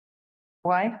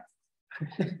 Why?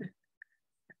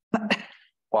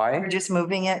 Why? We're just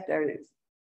moving it.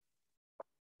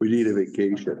 We need a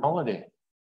vacation. Holiday,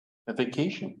 a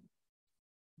vacation.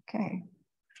 Okay.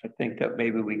 I think that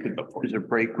maybe we could, there's a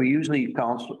break. We usually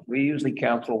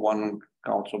cancel one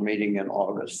council meeting in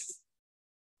August.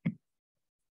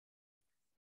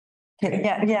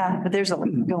 Yeah, but there's a lot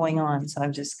going on, so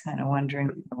I'm just kind of wondering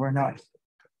if we're not.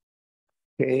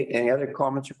 Okay, any other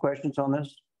comments or questions on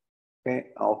this? Okay,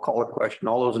 I'll call a question.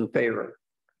 All those in favor?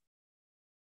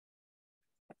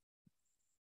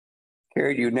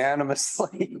 Carried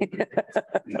unanimously.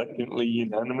 Technically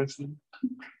unanimously.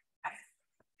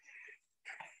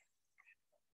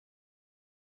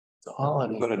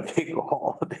 I'm going to take a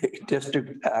holiday.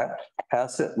 District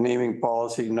asset naming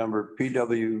policy number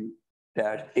PW-18.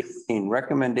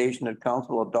 Recommendation that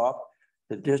council adopt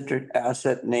the district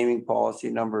asset naming policy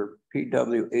number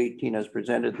PW-18 as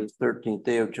presented this 13th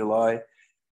day of July,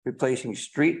 replacing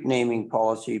street naming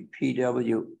policy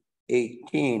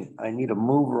PW-18. I need a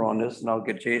mover on this and I'll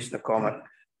get Jason to comment.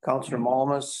 Councillor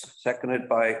Malmus, seconded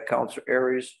by Councillor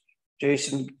Aries.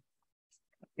 Jason,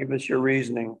 give us your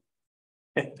reasoning.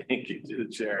 Thank you to the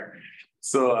chair.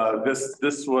 So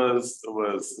this was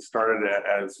started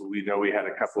as we know we had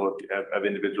a couple of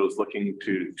individuals looking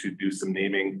to do some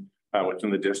naming within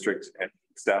the district, and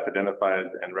staff identified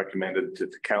and recommended to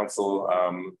council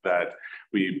that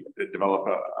we develop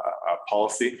a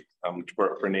policy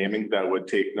for naming that would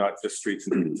take not just streets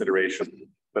into consideration,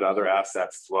 but other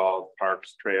assets as well,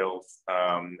 parks, trails,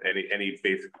 any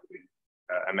basically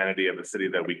amenity of the city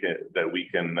that we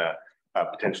can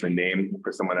potentially named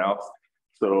for someone else.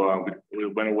 So we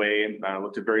went away and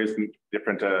looked at various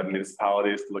different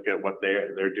municipalities to look at what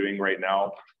they're doing right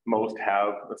now. Most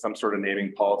have some sort of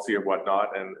naming policy or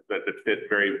whatnot, and that fit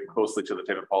very closely to the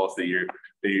type of policy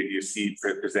you see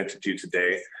presented to you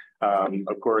today.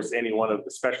 Of course, any one of,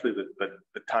 especially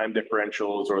the time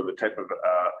differentials or the type of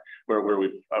where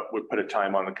we put a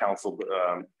time on the council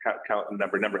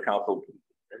number of council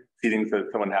seatings that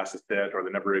someone has to sit, or the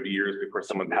number of years before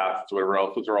someone passes, whatever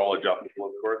else. Those are all adjustable.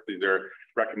 Of course, these are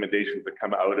recommendations that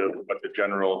come out of what the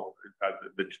general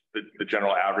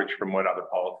average from what other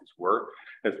policies were,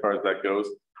 as far as that goes.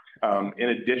 In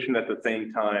addition, at the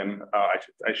same time,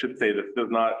 I should say this does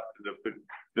not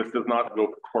go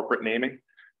for corporate naming.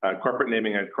 Corporate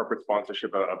naming and corporate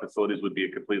sponsorship of facilities would be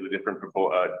a completely different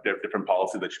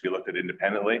policy that should be looked at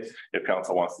independently. If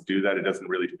council wants to do that, it doesn't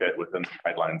really fit within the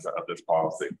guidelines of this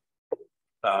policy.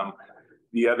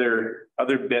 The other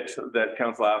bit that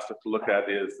council asked us to look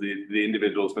at is the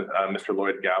individuals, Mr.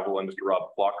 Lloyd Gavel and Mr. Rob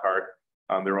Flockhart.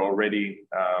 There are already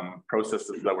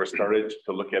processes that were started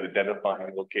to look at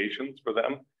identifying locations for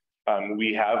them.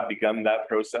 We have begun that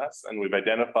process, and we've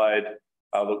identified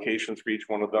locations for each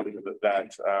one of them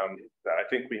that I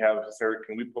think we have. Sarah,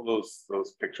 can we pull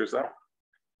those pictures up?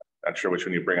 Not sure which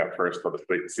one you bring up first. I'll just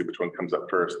wait and see which one comes up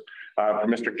first. For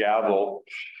Mr. Gavel,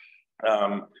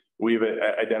 we've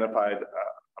identified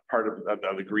a part of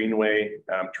the Greenway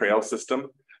trail system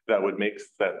that would make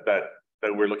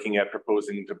that we're looking at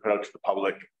proposing to put out to the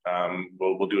public.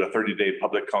 We'll do a 30-day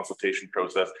public consultation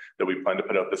process that we plan to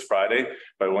put out this Friday,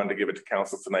 but I wanted to give it to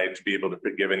council tonight to be able to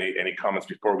give any comments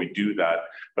before we do that.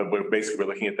 But we're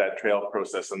looking at that trail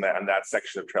process and that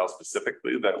section of trail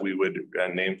specifically that we would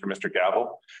name for Mr.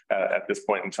 Gavel at this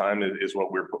point in time is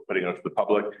what we're putting out to the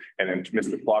public. And in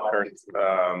Mr. Flockhart's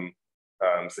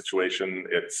situation,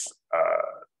 it's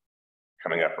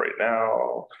coming up right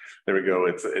now. There we go.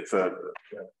 It's a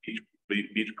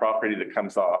beach property that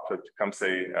comes off to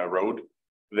Tecumseh Road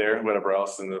there, whatever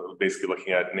else, and basically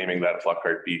looking at naming that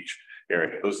Flockhart Beach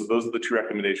area. Those are the two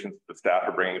recommendations that staff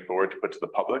are bringing forward to put to the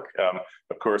public.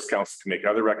 Of course, council can make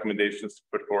other recommendations to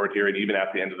put forward here, and even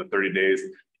at the end of the 30 days,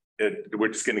 we're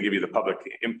just going to give you the public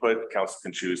input. Council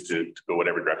can choose to go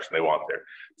whatever direction they want there.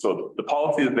 So the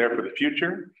policy is there for the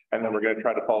future, and then we're going to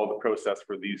try to follow the process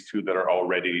for these two that are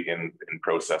already in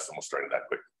process, and we'll start that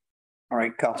quick. All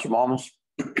right, Councilor Malmus.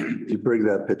 You bring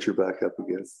that picture back up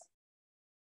again.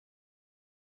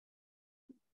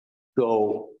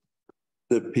 So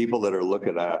the people that are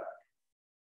looking at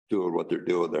doing what they're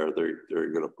doing there, they're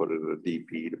going to put in a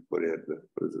DP to put in,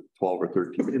 what is it, 12 or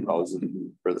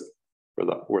 13,000 for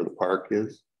where the park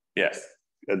is. Yes.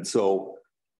 And so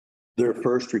their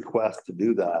first request to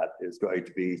do that is going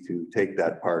to be to take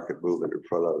that park and move it in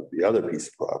front of the other piece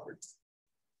of property,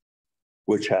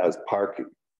 which has parking.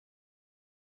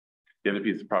 The other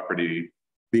piece of property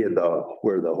being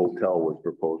where the hotel was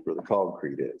proposed, where the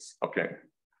concrete is. Okay.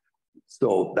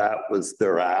 So that was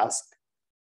their ask.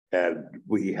 And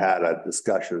we had a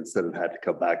discussion instead of had to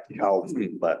come back to council,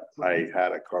 but I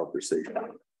had a conversation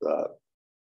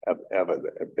with Evan,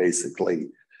 and basically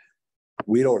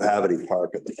we don't have any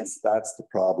parking. That's the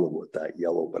problem with that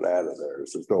yellow banana there,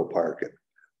 is there's no parking.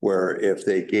 Where if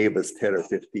they gave us 10 or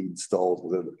 15 stalls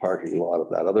within the parking lot of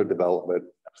that other development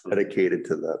dedicated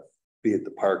to the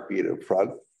park being in front.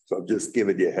 So I'm just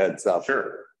giving you a heads up.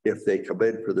 Sure. If they come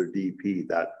in for their DP,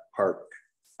 that park,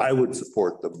 I would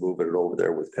support them moving it over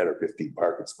there with 10 or 15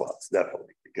 parking spots,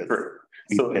 definitely. Because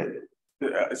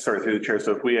sorry, through the chair.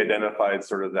 So if we identified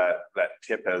sort of that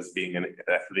tip as being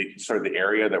the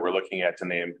area that we're looking at to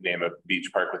name a beach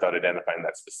park without identifying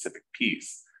that specific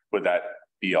piece, would that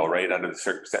be all right under the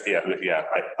circumstance? Yeah.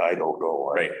 I don't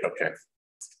know. Right. Okay.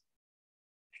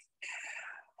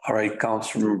 All right,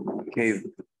 Councilor Cave.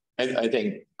 I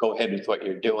think go ahead with what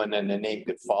you're doing, and the name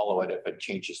could follow it if it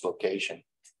changes location.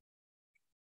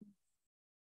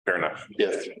 Fair enough.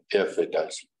 If it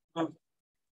does.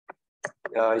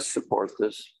 Yeah, I support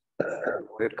this.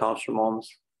 We have Councilor Malmus.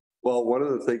 Well, one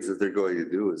of the things that they're going to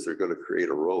do is they're going to create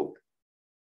a road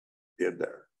in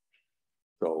there.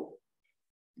 So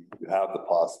you have the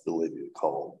possibility to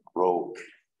call it road,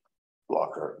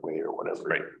 Flockhart Way or whatever.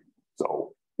 Right.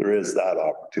 So there is that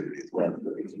opportunity as well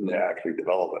to actually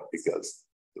develop it, because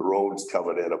the road's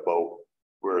coming in about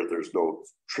where there's no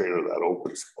trailer, that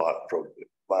open spot from, if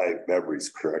my memory's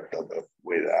correct on the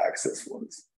way the access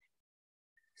was.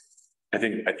 I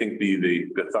think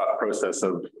the thought process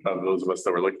of those of us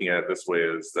that were looking at it this way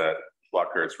is that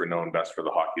Flockharts were known best for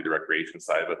the hockey, the recreation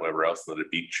side, but whoever else in the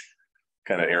beach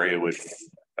kind of area was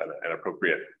an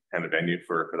appropriate and a venue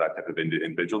for that type of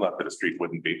individual. Not that a street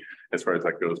wouldn't be as far as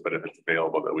that goes, but if it's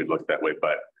available, that we'd look that way.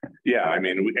 But yeah, I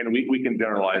mean, we can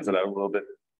generalize it out a little bit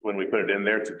when we put it in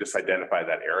there to just identify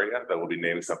that area that will be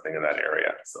naming something in that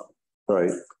area. So.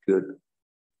 Right, good.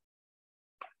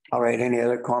 All right, any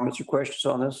other comments or questions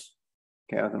on this?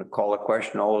 Okay, I'm gonna call a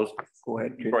question. All those, go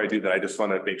ahead. Before I do that, I just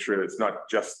want to make sure it's not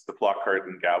just the block card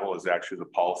and gavel, is actually the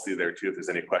policy there too. If there's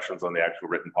any questions on the actual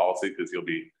written policy, because you'll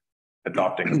be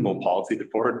adopting a full policy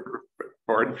forward.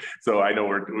 So I know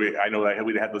I know that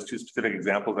we had those two specific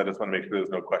examples. I just want to make sure there's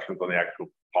no questions on the actual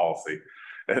policy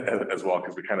as well,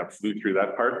 because we kind of flew through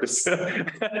that part.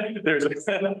 There's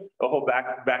a whole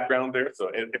background there.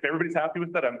 So if everybody's happy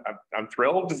with that, I'm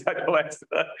thrilled. Does that go next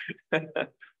to that?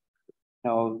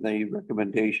 Now, the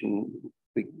recommendation,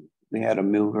 we had a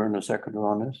mover and a seconder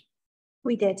on this.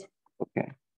 We did.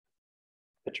 Okay.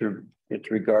 It's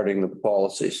regarding the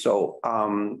policy. So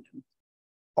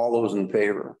all those in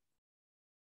favor?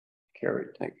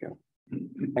 Carried. Thank you.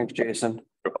 Thanks, Jason.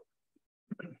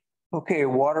 Okay,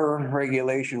 water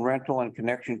regulation, rental and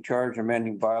connection charge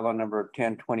amending bylaw number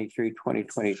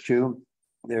 1023/2022.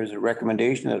 There's a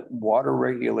recommendation that water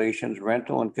regulations,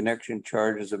 rental and connection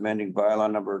charges amending bylaw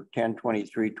number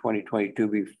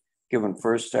 1023/2022 be given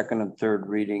first, second, and third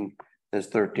reading this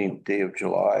 13th day of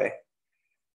July.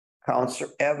 Councillor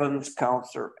Evans,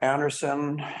 Councillor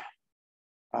Anderson.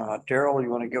 Daryl, you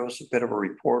want to give us a bit of a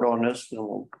report on this? And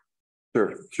we'll...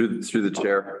 Sure, through the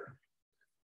chair.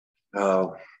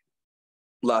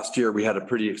 Last year, we had a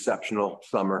pretty exceptional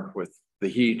summer with the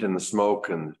heat and the smoke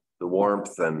and the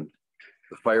warmth and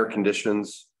the fire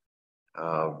conditions.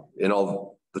 In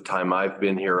all the time I've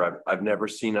been here, I've never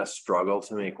seen us struggle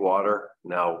to make water.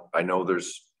 Now, I know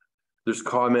there's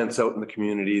comments out in the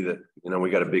community that, you know, we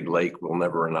got a big lake, we'll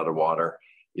never run out of water.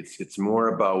 It's more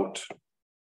about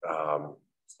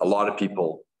a lot of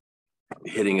people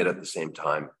hitting it at the same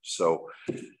time. So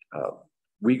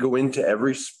we go into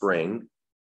every spring,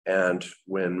 and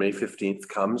when May 15th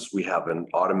comes, we have an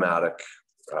automatic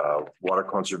water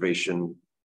conservation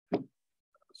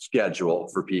schedule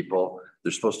for people.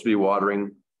 They're supposed to be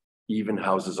watering even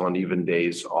houses on even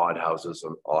days, odd houses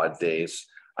on odd days.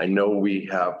 I know we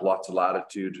have lots of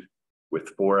latitude with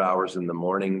 4 hours in the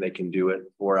morning, they can do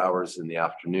it, 4 hours in the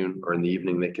afternoon or in the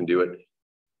evening, they can do it.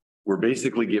 We're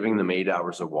basically giving them 8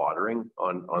 hours of watering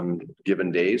on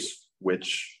given days,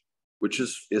 which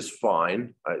is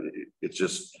fine. It's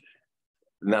just,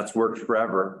 and that's worked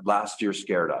forever. Last year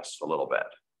scared us a little bit.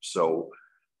 So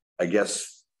I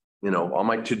guess, you know, on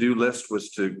my to-do list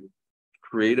was to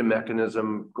create a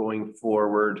mechanism going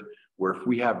forward where if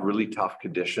we have really tough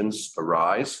conditions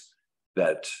arise,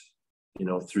 that, you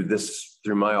know,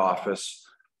 through my office,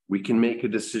 we can make a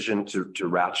decision to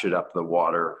ratchet up the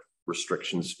water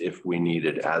restrictions if we need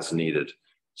it, as needed.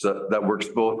 So that works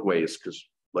both ways, because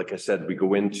like I said, we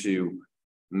go into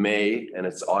May and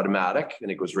it's automatic and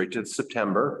it goes right to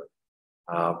September.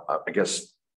 I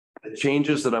guess the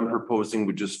changes that I'm proposing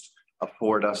would just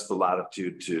afford us the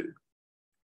latitude to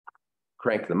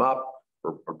crank them up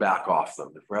or back off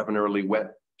them. If we're having early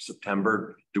wet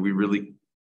September, do we really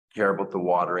care about the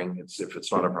watering? If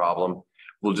it's not a problem,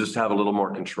 we'll just have a little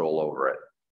more control over it.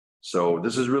 So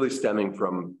this is really stemming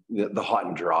from the hot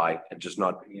and dry and just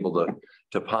not being able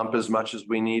to pump as much as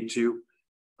we need to.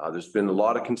 There's been a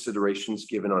lot of considerations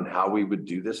given on how we would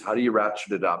do this. How do you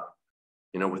ratchet it up,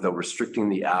 you know, without restricting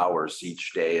the hours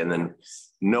each day? And then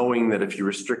knowing that if you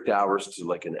restrict hours to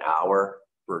like an hour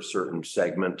for a certain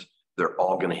segment, they're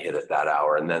all going to hit at that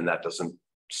hour. And then that doesn't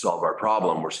solve our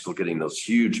problem. We're still getting those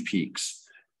huge peaks.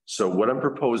 So what I'm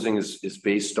proposing is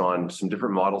based on some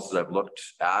different models that I've looked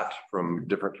at from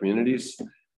different communities.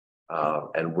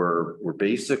 And we're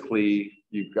basically,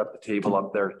 you've got the table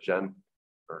up there, Jen?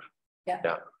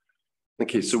 Yeah.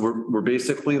 Okay, so we're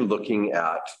basically looking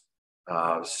at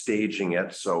staging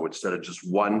it. So instead of just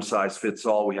one size fits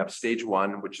all, we have stage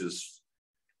one, which is,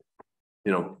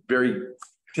 you know, very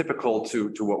typical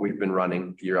to what we've been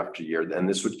running year after year. And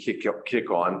this would kick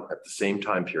on at the same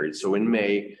time period. So in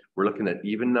May, we're looking at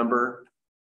even numbered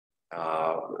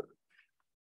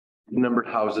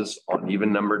houses on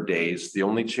even numbered days. The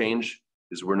only change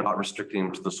is we're not restricting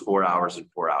them to those 4 hours and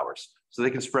 4 hours. So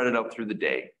they can spread it out through the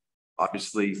day.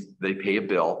 Obviously, they pay a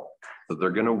bill, so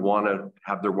they're going to want to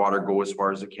have their water go as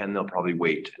far as it can. They'll probably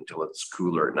wait until it's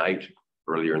cooler at night,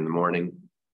 earlier in the morning.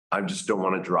 I just don't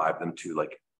want to drive them to,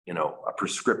 like, you know, a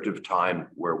prescriptive time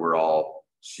where we're all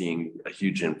seeing a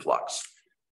huge influx.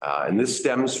 And this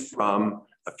stems from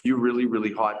a few really,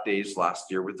 really hot days last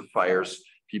year with the fires.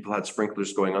 People had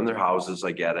sprinklers going on their houses.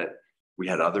 I get it. We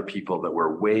had other people that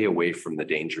were way away from the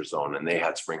danger zone and they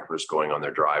had sprinklers going on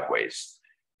their driveways.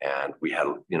 and we had,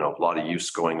 you know, a lot of use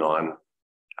going on.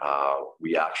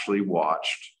 We actually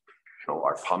watched, you know,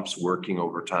 our pumps working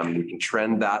over time. We can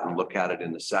trend that and look at it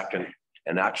in a second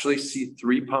and actually see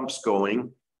 3 pumps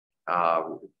going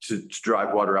to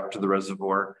drive water up to the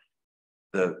reservoir.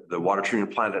 The water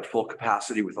treatment plant at full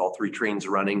capacity with all 3 trains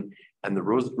running, and the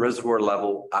reservoir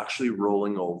level actually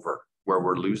rolling over where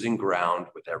we're losing ground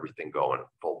with everything going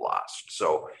full blast.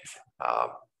 So,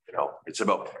 you know, it's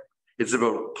about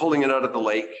pulling it out of the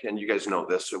lake, and you guys know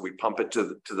this. So we pump it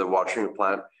to the water treatment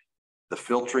plant. The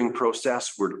filtering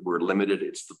process, we're limited.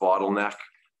 It's the bottleneck.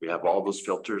 We have all those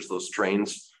filters, those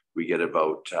trains. We get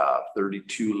about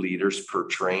 32 liters per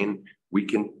train. We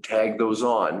can tag those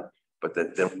on, but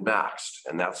then maxed.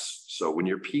 And that's, so when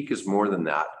your peak is more than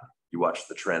that, you watch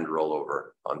the trend roll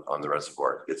over on the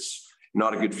reservoir. It's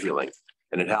not a good feeling.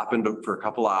 And it happened for a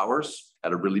couple hours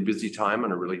at a really busy time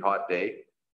on a really hot day,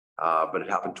 but it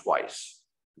happened twice.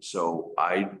 So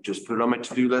I just put it on my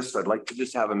to-do list. I'd like to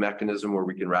just have a mechanism where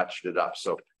we can ratchet it up.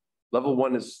 So level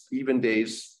 1 is even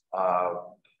days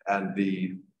and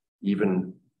the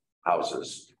even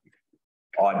houses,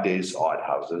 odd days, odd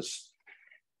houses.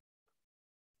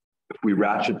 If we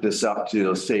ratchet this up to,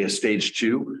 let's say, a stage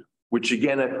 2, which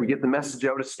again, if we get the message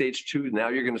out of stage 2, now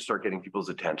you're going to start getting people's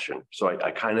attention. So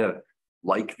I kind of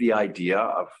like the idea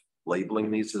of labeling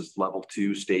these as level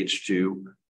 2, stage 2.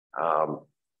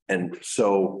 And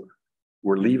so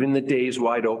we're leaving the days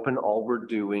wide open. All we're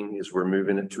doing is we're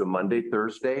moving it to a Monday,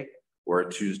 Thursday, or a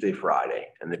Tuesday, Friday,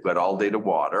 and they've got all day to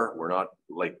water. We're not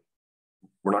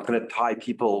going to tie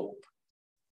people,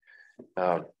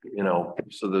 you know,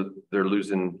 so that they're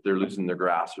losing their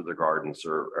grass or their gardens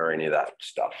or any of that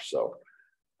stuff. So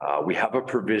we have a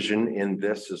provision in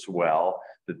this as well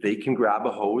that they can grab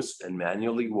a hose and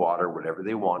manually water whatever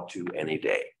they want to any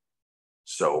day.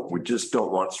 So we just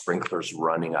don't want sprinklers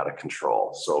running out of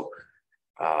control. So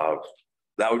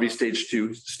that would be stage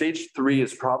 2. Stage 3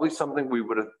 is probably something we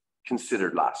would have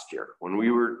considered last year when we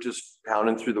were just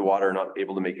pounding through the water, not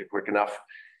able to make it quick enough.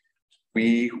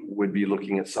 We would be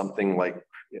looking at something like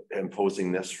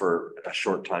imposing this for a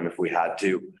short time if we had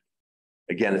to.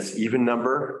 Again, it's even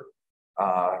number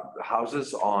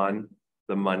houses on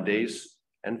the Mondays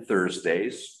and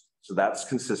Thursdays. So that's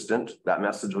consistent. That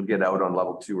message will get out on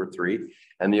level 2 or 3,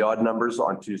 and the odd numbers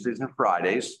on Tuesdays and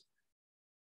Fridays.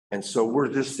 And so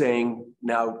we're just saying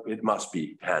now it must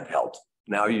be handheld.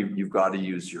 Now you've got to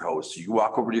use your hose. So you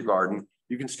walk over to your garden,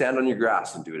 you can stand on your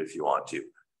grass and do it if you want to,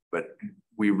 but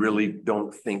we really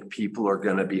don't think people are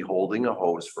going to be holding a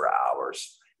hose for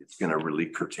hours. It's going to really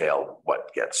curtail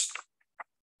what gets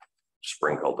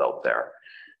sprinkled out there.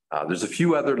 There's a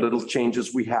few other little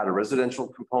changes. We had a residential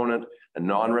component, a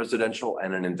non-residential,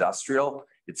 and an industrial.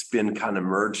 It's been kind of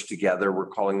merged together. We're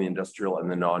calling the industrial and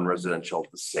the non-residential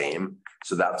the same.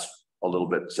 So that's a little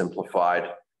bit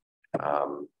simplified.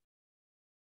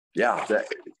 Yeah,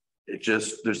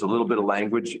 there's a little bit of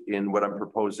language in what I'm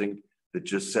proposing that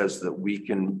just says that we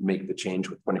can make the change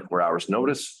with 24 hours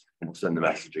notice and send the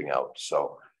messaging out.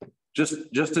 So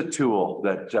just a tool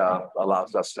that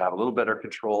allows us to have a little better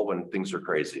control when things are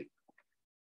crazy.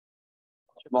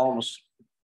 Almost.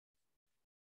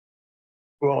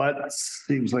 Well, that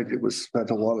seems like it was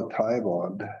spent a lot of time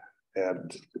on,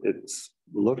 and it's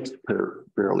looked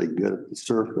fairly good at the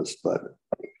surface, but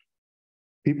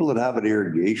people that have an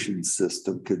irrigation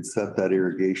system can set that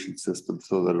irrigation system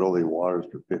so that it only waters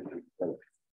for 15 minutes.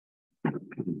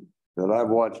 And I've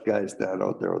watched guys stand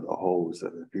out there with a hose,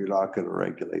 and if you're not going to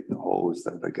regulate the hose,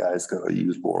 then the guy's going to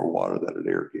use more water than an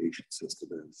irrigation system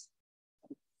is.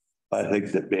 I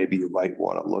think that maybe you might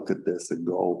want to look at this and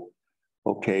go,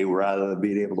 okay, rather than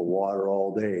being able to water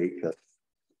all day, because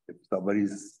if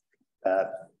somebody's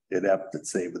that inept at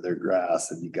saving their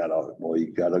grass and you got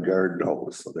a garden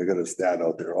hose, so they're going to stand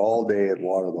out there all day and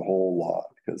water the whole lot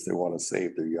because they want to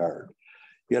save their yard.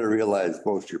 You got to realize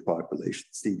most of your population,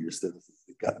 senior citizens,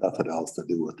 they've got nothing else to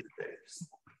do with their days.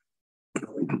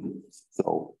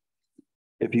 So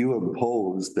if you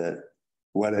impose that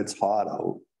when it's hot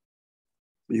out,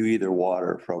 you either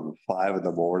water from 5 in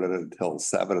the morning until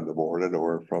 7 in the morning,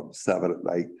 or from 7 at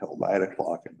night till 9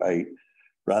 o'clock at night,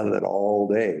 rather than all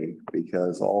day,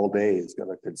 because all day is going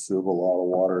to consume a lot of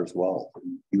water as well.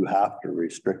 You have to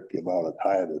restrict the amount of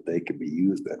time that they can be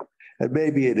used in. And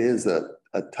maybe it is a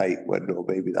tight window.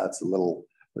 Maybe that's a little,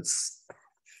 it's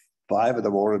 5 in the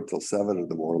morning till 7 in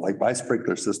the morning. Like my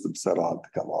sprinkler system set on to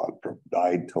come on from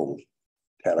 9 till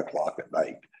 10 o'clock at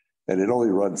night. And it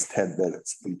only runs 10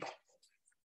 minutes.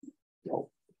 You know,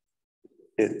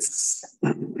 it's,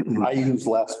 I use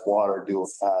less water doing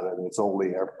that, and it's only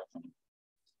every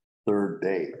 3rd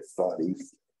day. It's not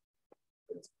easy.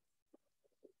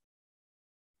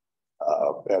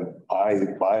 And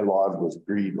my lawn was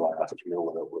green last year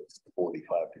when it was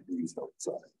 45 degrees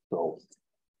outside, so.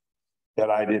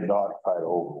 And I did not try to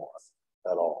overwater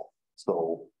at all,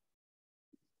 so.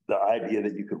 The idea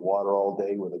that you could water all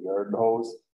day with a garden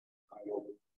hose,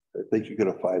 I think you're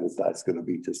gonna find that that's gonna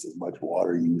be just as much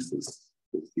water use as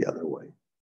the other way.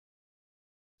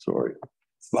 Sorry,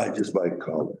 it's just my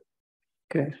comment.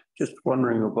 Okay, just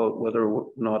wondering about whether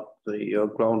or not the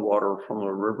groundwater from the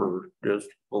river just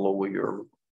below your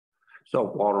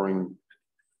self-watering.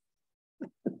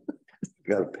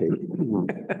 Gotta pay.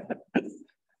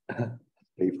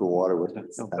 Pay for water with it.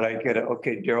 But I get it.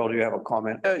 Okay, Gerald, do you have a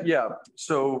comment? Yeah,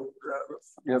 so,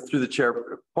 through the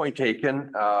chair, point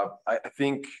taken. I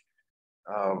think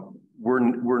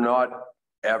we're not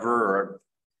ever, or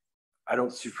I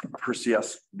don't foresee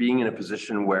us being in a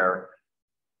position where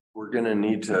we're going to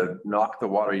need to knock the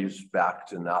water use back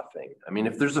to nothing. I mean,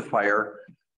 if there's a fire,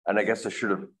 and I guess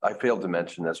I failed to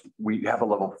mention this, we have a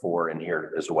level 4 in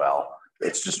here as well.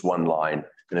 It's just one line,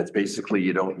 and it's basically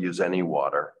you don't use any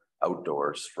water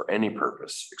outdoors for any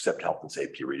purpose except health and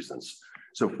safety reasons.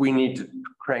 So if we need to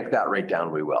crank that right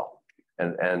down, we will.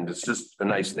 And it's just a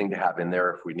nice thing to have in there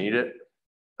if we need it.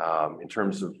 In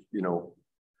terms of,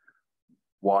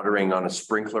 watering on a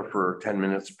sprinkler for 10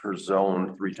 minutes per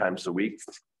zone 3 times a week.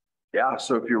 Yeah,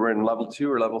 so if you were in level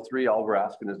 2 or level 3, all we're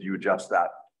asking is you adjust that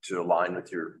to align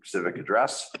with your civic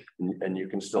address. And you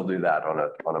can still do that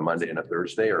on a Monday and a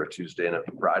Thursday, or a Tuesday and a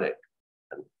Friday.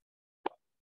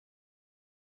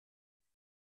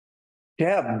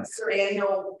 Yeah. Sorry, I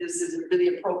know this isn't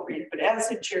really appropriate, but as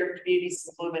the chair of communities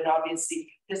improvement, obviously,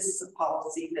 this is a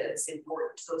policy that's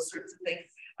important to those sorts of things.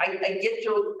 I get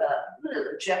Joe,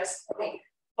 Jeff's point,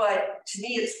 but to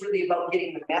me, it's really about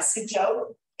getting the message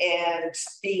out and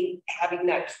having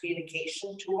that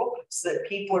communication tool so that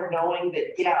people are knowing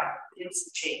that, yeah,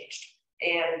 it's changed.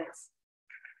 And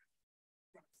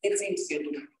it seems good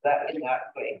to do that in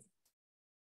that way.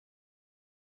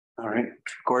 All right,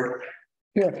 Gordon.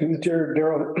 Yeah, through the chair,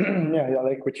 Daryl, yeah, I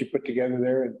like what you put together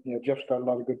there, and Jeff's got a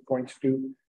lot of good points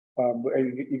too. But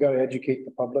you got to educate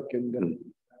the public and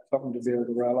something to be able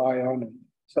to rely on and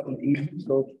something to eat.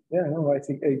 So yeah, no, I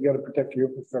think you got to protect your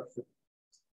infrastructure.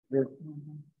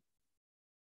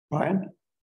 Ryan?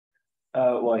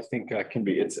 Well, I think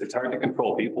it's hard to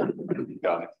control people.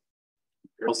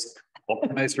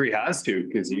 Ministry has to,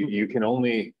 because you can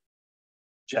only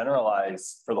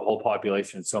generalize for the whole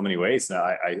population in so many ways. Now,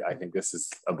 I think this is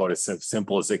about as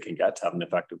simple as it can get to have an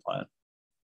effective plan.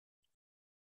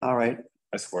 All right.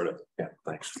 I support it. Yeah,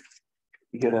 thanks.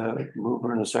 You get a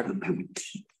mover in a second.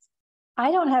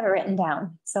 I don't have it written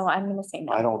down, so I'm going to say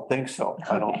no. I don't think so.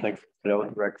 I don't think that was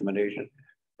the recommendation.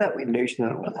 Recommendation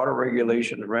on water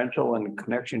regulation, rental and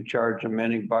connection charge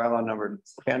amending bylaw number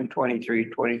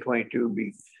 1023/2022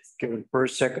 be given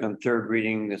first, second, and third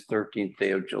reading this 13th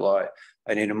day of July.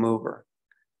 I need a mover.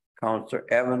 Councillor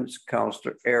Evans,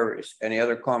 Councillor Ayres. Any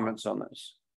other comments on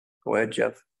this? Go ahead,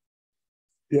 Jeff.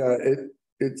 Yeah,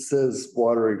 it says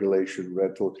water regulation,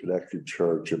 rental connection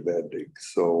charge amending.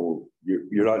 So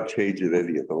you're not changing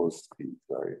any of those things,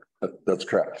 are you? That's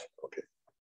correct. Okay.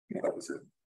 Yeah, that was it.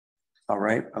 All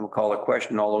right, I'm gonna call a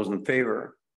question. All those in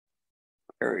favor?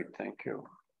 Carried, thank you.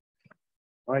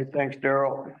 All right, thanks,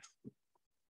 Daryl.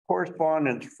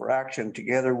 Correspondence for action.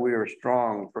 Together we are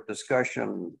strong. For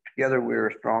discussion. Together we are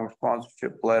strong.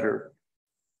 Sponsorship letter.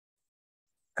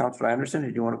 Councillor Anderson,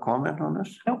 did you want to comment on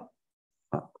this? Nope.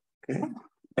 Oh, okay.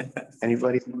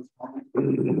 Anybody?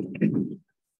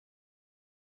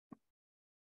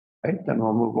 Right, then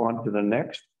we'll move on to the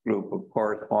next group of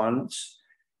correspondence.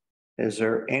 Is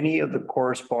there any of the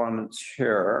correspondence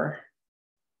here?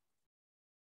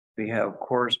 We have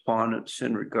correspondence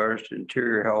in regards to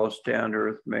interior health, Stand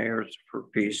Earth Mayors for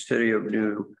Peace, City of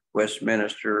New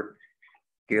Westminster,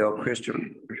 Gail Christopher,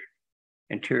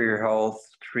 interior health,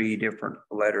 3 different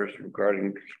letters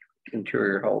regarding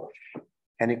interior health.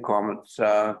 Any comments?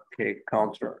 Okay,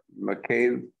 Councillor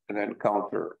McCabe and then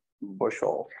Councillor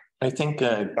Bushell. I think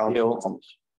Gail. Go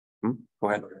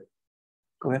ahead.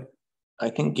 Go ahead. I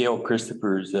think Gail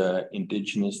Christopher's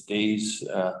Indigenous Days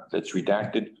that's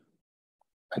redacted.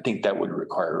 I think that would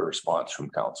require a response from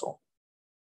council,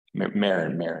 mayor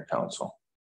and council.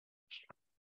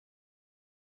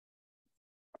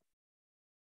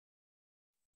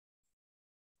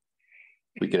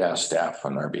 We could ask staff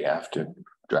on our behalf to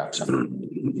draft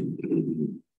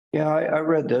something. Yeah, I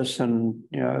read this and,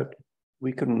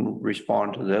 we can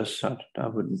respond to this. I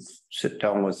would sit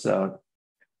down with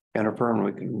Jennifer and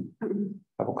we can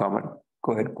have a comment.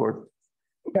 Go ahead, Gord.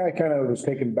 Yeah, I kind of was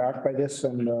taken back by this,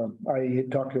 and I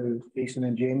had talked to Jason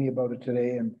and Jamie about it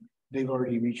today, and they've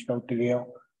already reached out to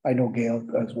Gail. I know Gail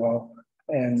as well.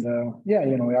 And yeah,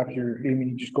 you know, after, I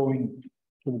mean, just going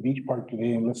to the beach park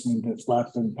today and listening to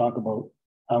Slatson talk about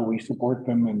how we support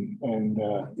them and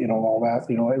you know, all that,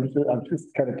 you know, I'm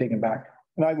just kind of taken back.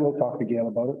 And I will talk to Gail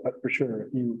about it, but for sure,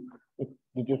 if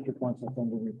the district wants us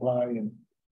to reply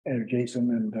and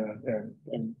Jason and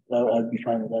I'd be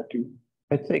fine with that too.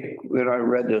 I think when I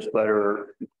read this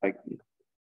letter, I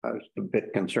was a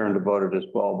bit concerned about it as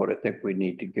well, but I think we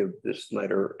need to give this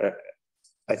letter.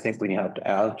 I think we have to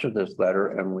answer this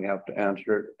letter and we have to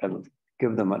answer it and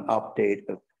give them an update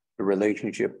of the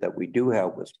relationship that we do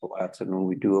have with Slatson, and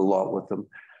we do a lot with them.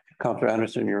 Councillor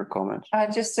Anderson, your comments?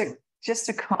 Just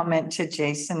a comment to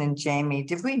Jason and Jamie.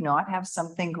 Did we not have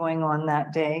something going on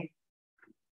that day?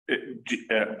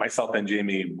 Myself and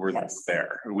Jamie were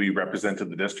there. We represented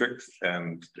the district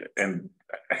and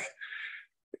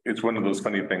it's one of those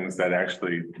funny things that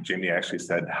Jamie actually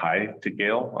said hi to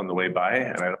Gail on the way by.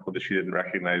 And I don't know that she didn't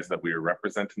recognize that we were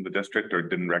representing the district or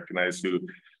didn't recognize who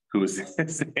was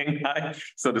saying hi.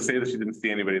 So to say that she didn't see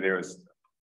anybody there is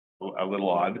a little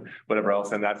odd, whatever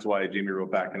else. And that's why Jamie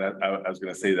wrote back. And I was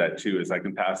going to say that too, is I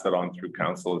can pass that on through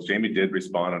council. Jamie did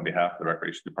respond on behalf of the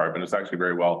Recreation Department. It's actually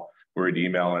very well word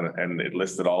email and it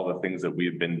listed all the things that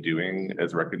we've been doing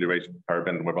as Recreation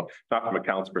Department, not from a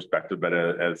council perspective, but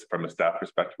as from a staff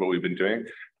perspective, what we've been doing.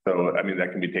 So, I mean,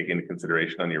 that can be taken into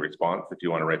consideration on your response if you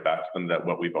want to write back to them that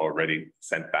what we've already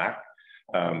sent back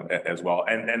as well.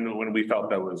 And when we felt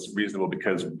that was reasonable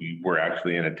because we were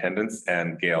actually in attendance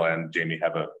and Gail and Jamie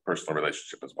have a personal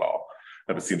relationship as well.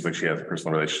 But it seems like she has a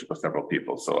personal relationship with several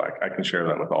people. So I can share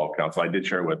that with all council. I did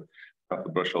share with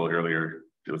Councilor Bushel earlier.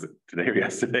 Was it today or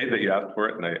yesterday that you asked for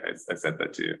it? And I sent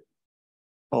that to you.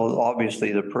 Well,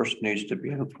 obviously the person needs to be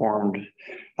informed.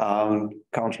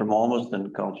 Councillor Malmus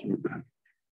and Councillor.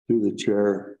 Through the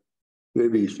chair,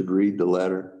 maybe you should read the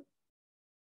letter.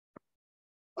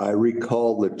 I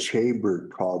recall the chamber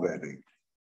commenting.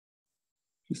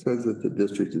 She says that the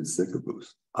district is sick of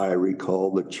us. I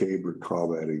recall the chamber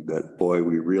commenting that, boy,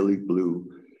 we really blew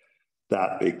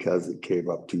that because it came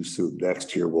up too soon.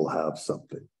 Next year we'll have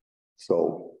something.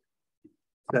 So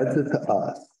that's it to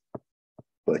us,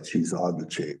 but she's on the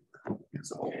chamber.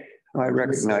 So I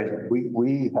recognize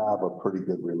we have a pretty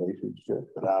good relationship,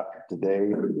 but after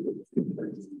today,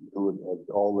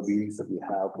 all the meetings that we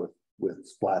have with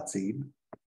Slatson,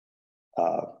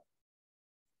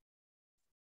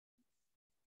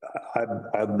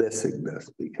 I'm missing this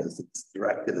because it's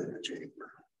directed at the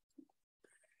chamber.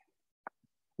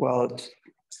 Well, it's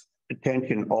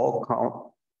attention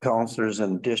all councillors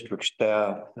and district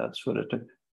staff. That's what it is.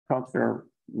 Councillor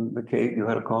McKay, you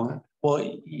had a comment?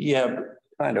 Well, yeah,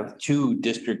 kind of two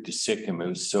district to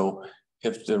Sycamore. So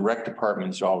if the rec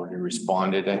department's already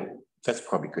responded, that's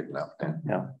probably good enough then.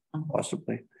 Yeah,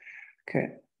 possibly.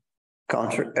 Okay.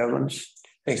 Councillor Evans.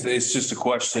 Thanks. It's just a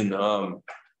question.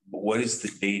 What is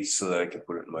the date so that I can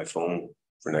put it in my phone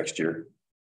for next year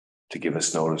to give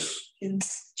us notice?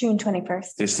 June 21st.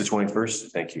 It's the 21st.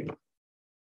 Thank you.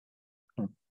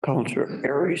 Councillor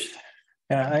Aries.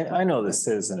 Yeah, I know the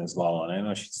citizen as well, and I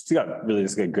know she's got really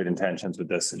just got good intentions with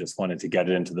this. I just wanted to get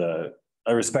it into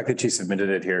I respect that she submitted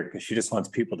it here because she just wants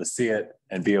people to see it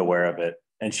and be aware of it,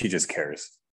 and she just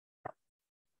cares.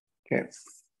 Okay.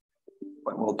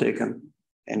 Well taken.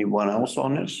 Anyone else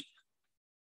on this?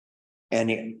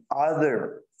 Any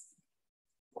other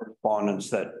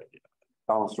correspondence that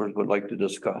councillors would like to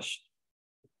discuss?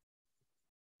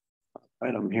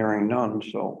 And I'm hearing none,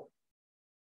 so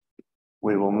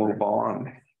we will move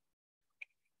on.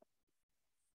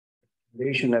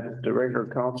 That the regular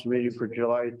council meeting for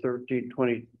July 13,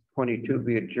 2022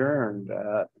 be adjourned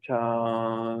at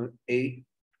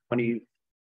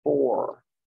 8:24.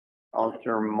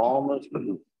 Councillor Malmus,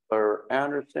 Councillor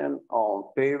Anderson,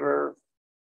 all in favor?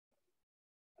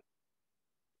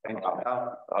 Thank you.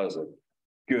 That was a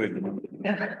good.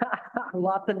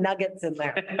 Lots of nuggets in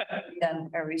there. Then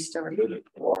are we still?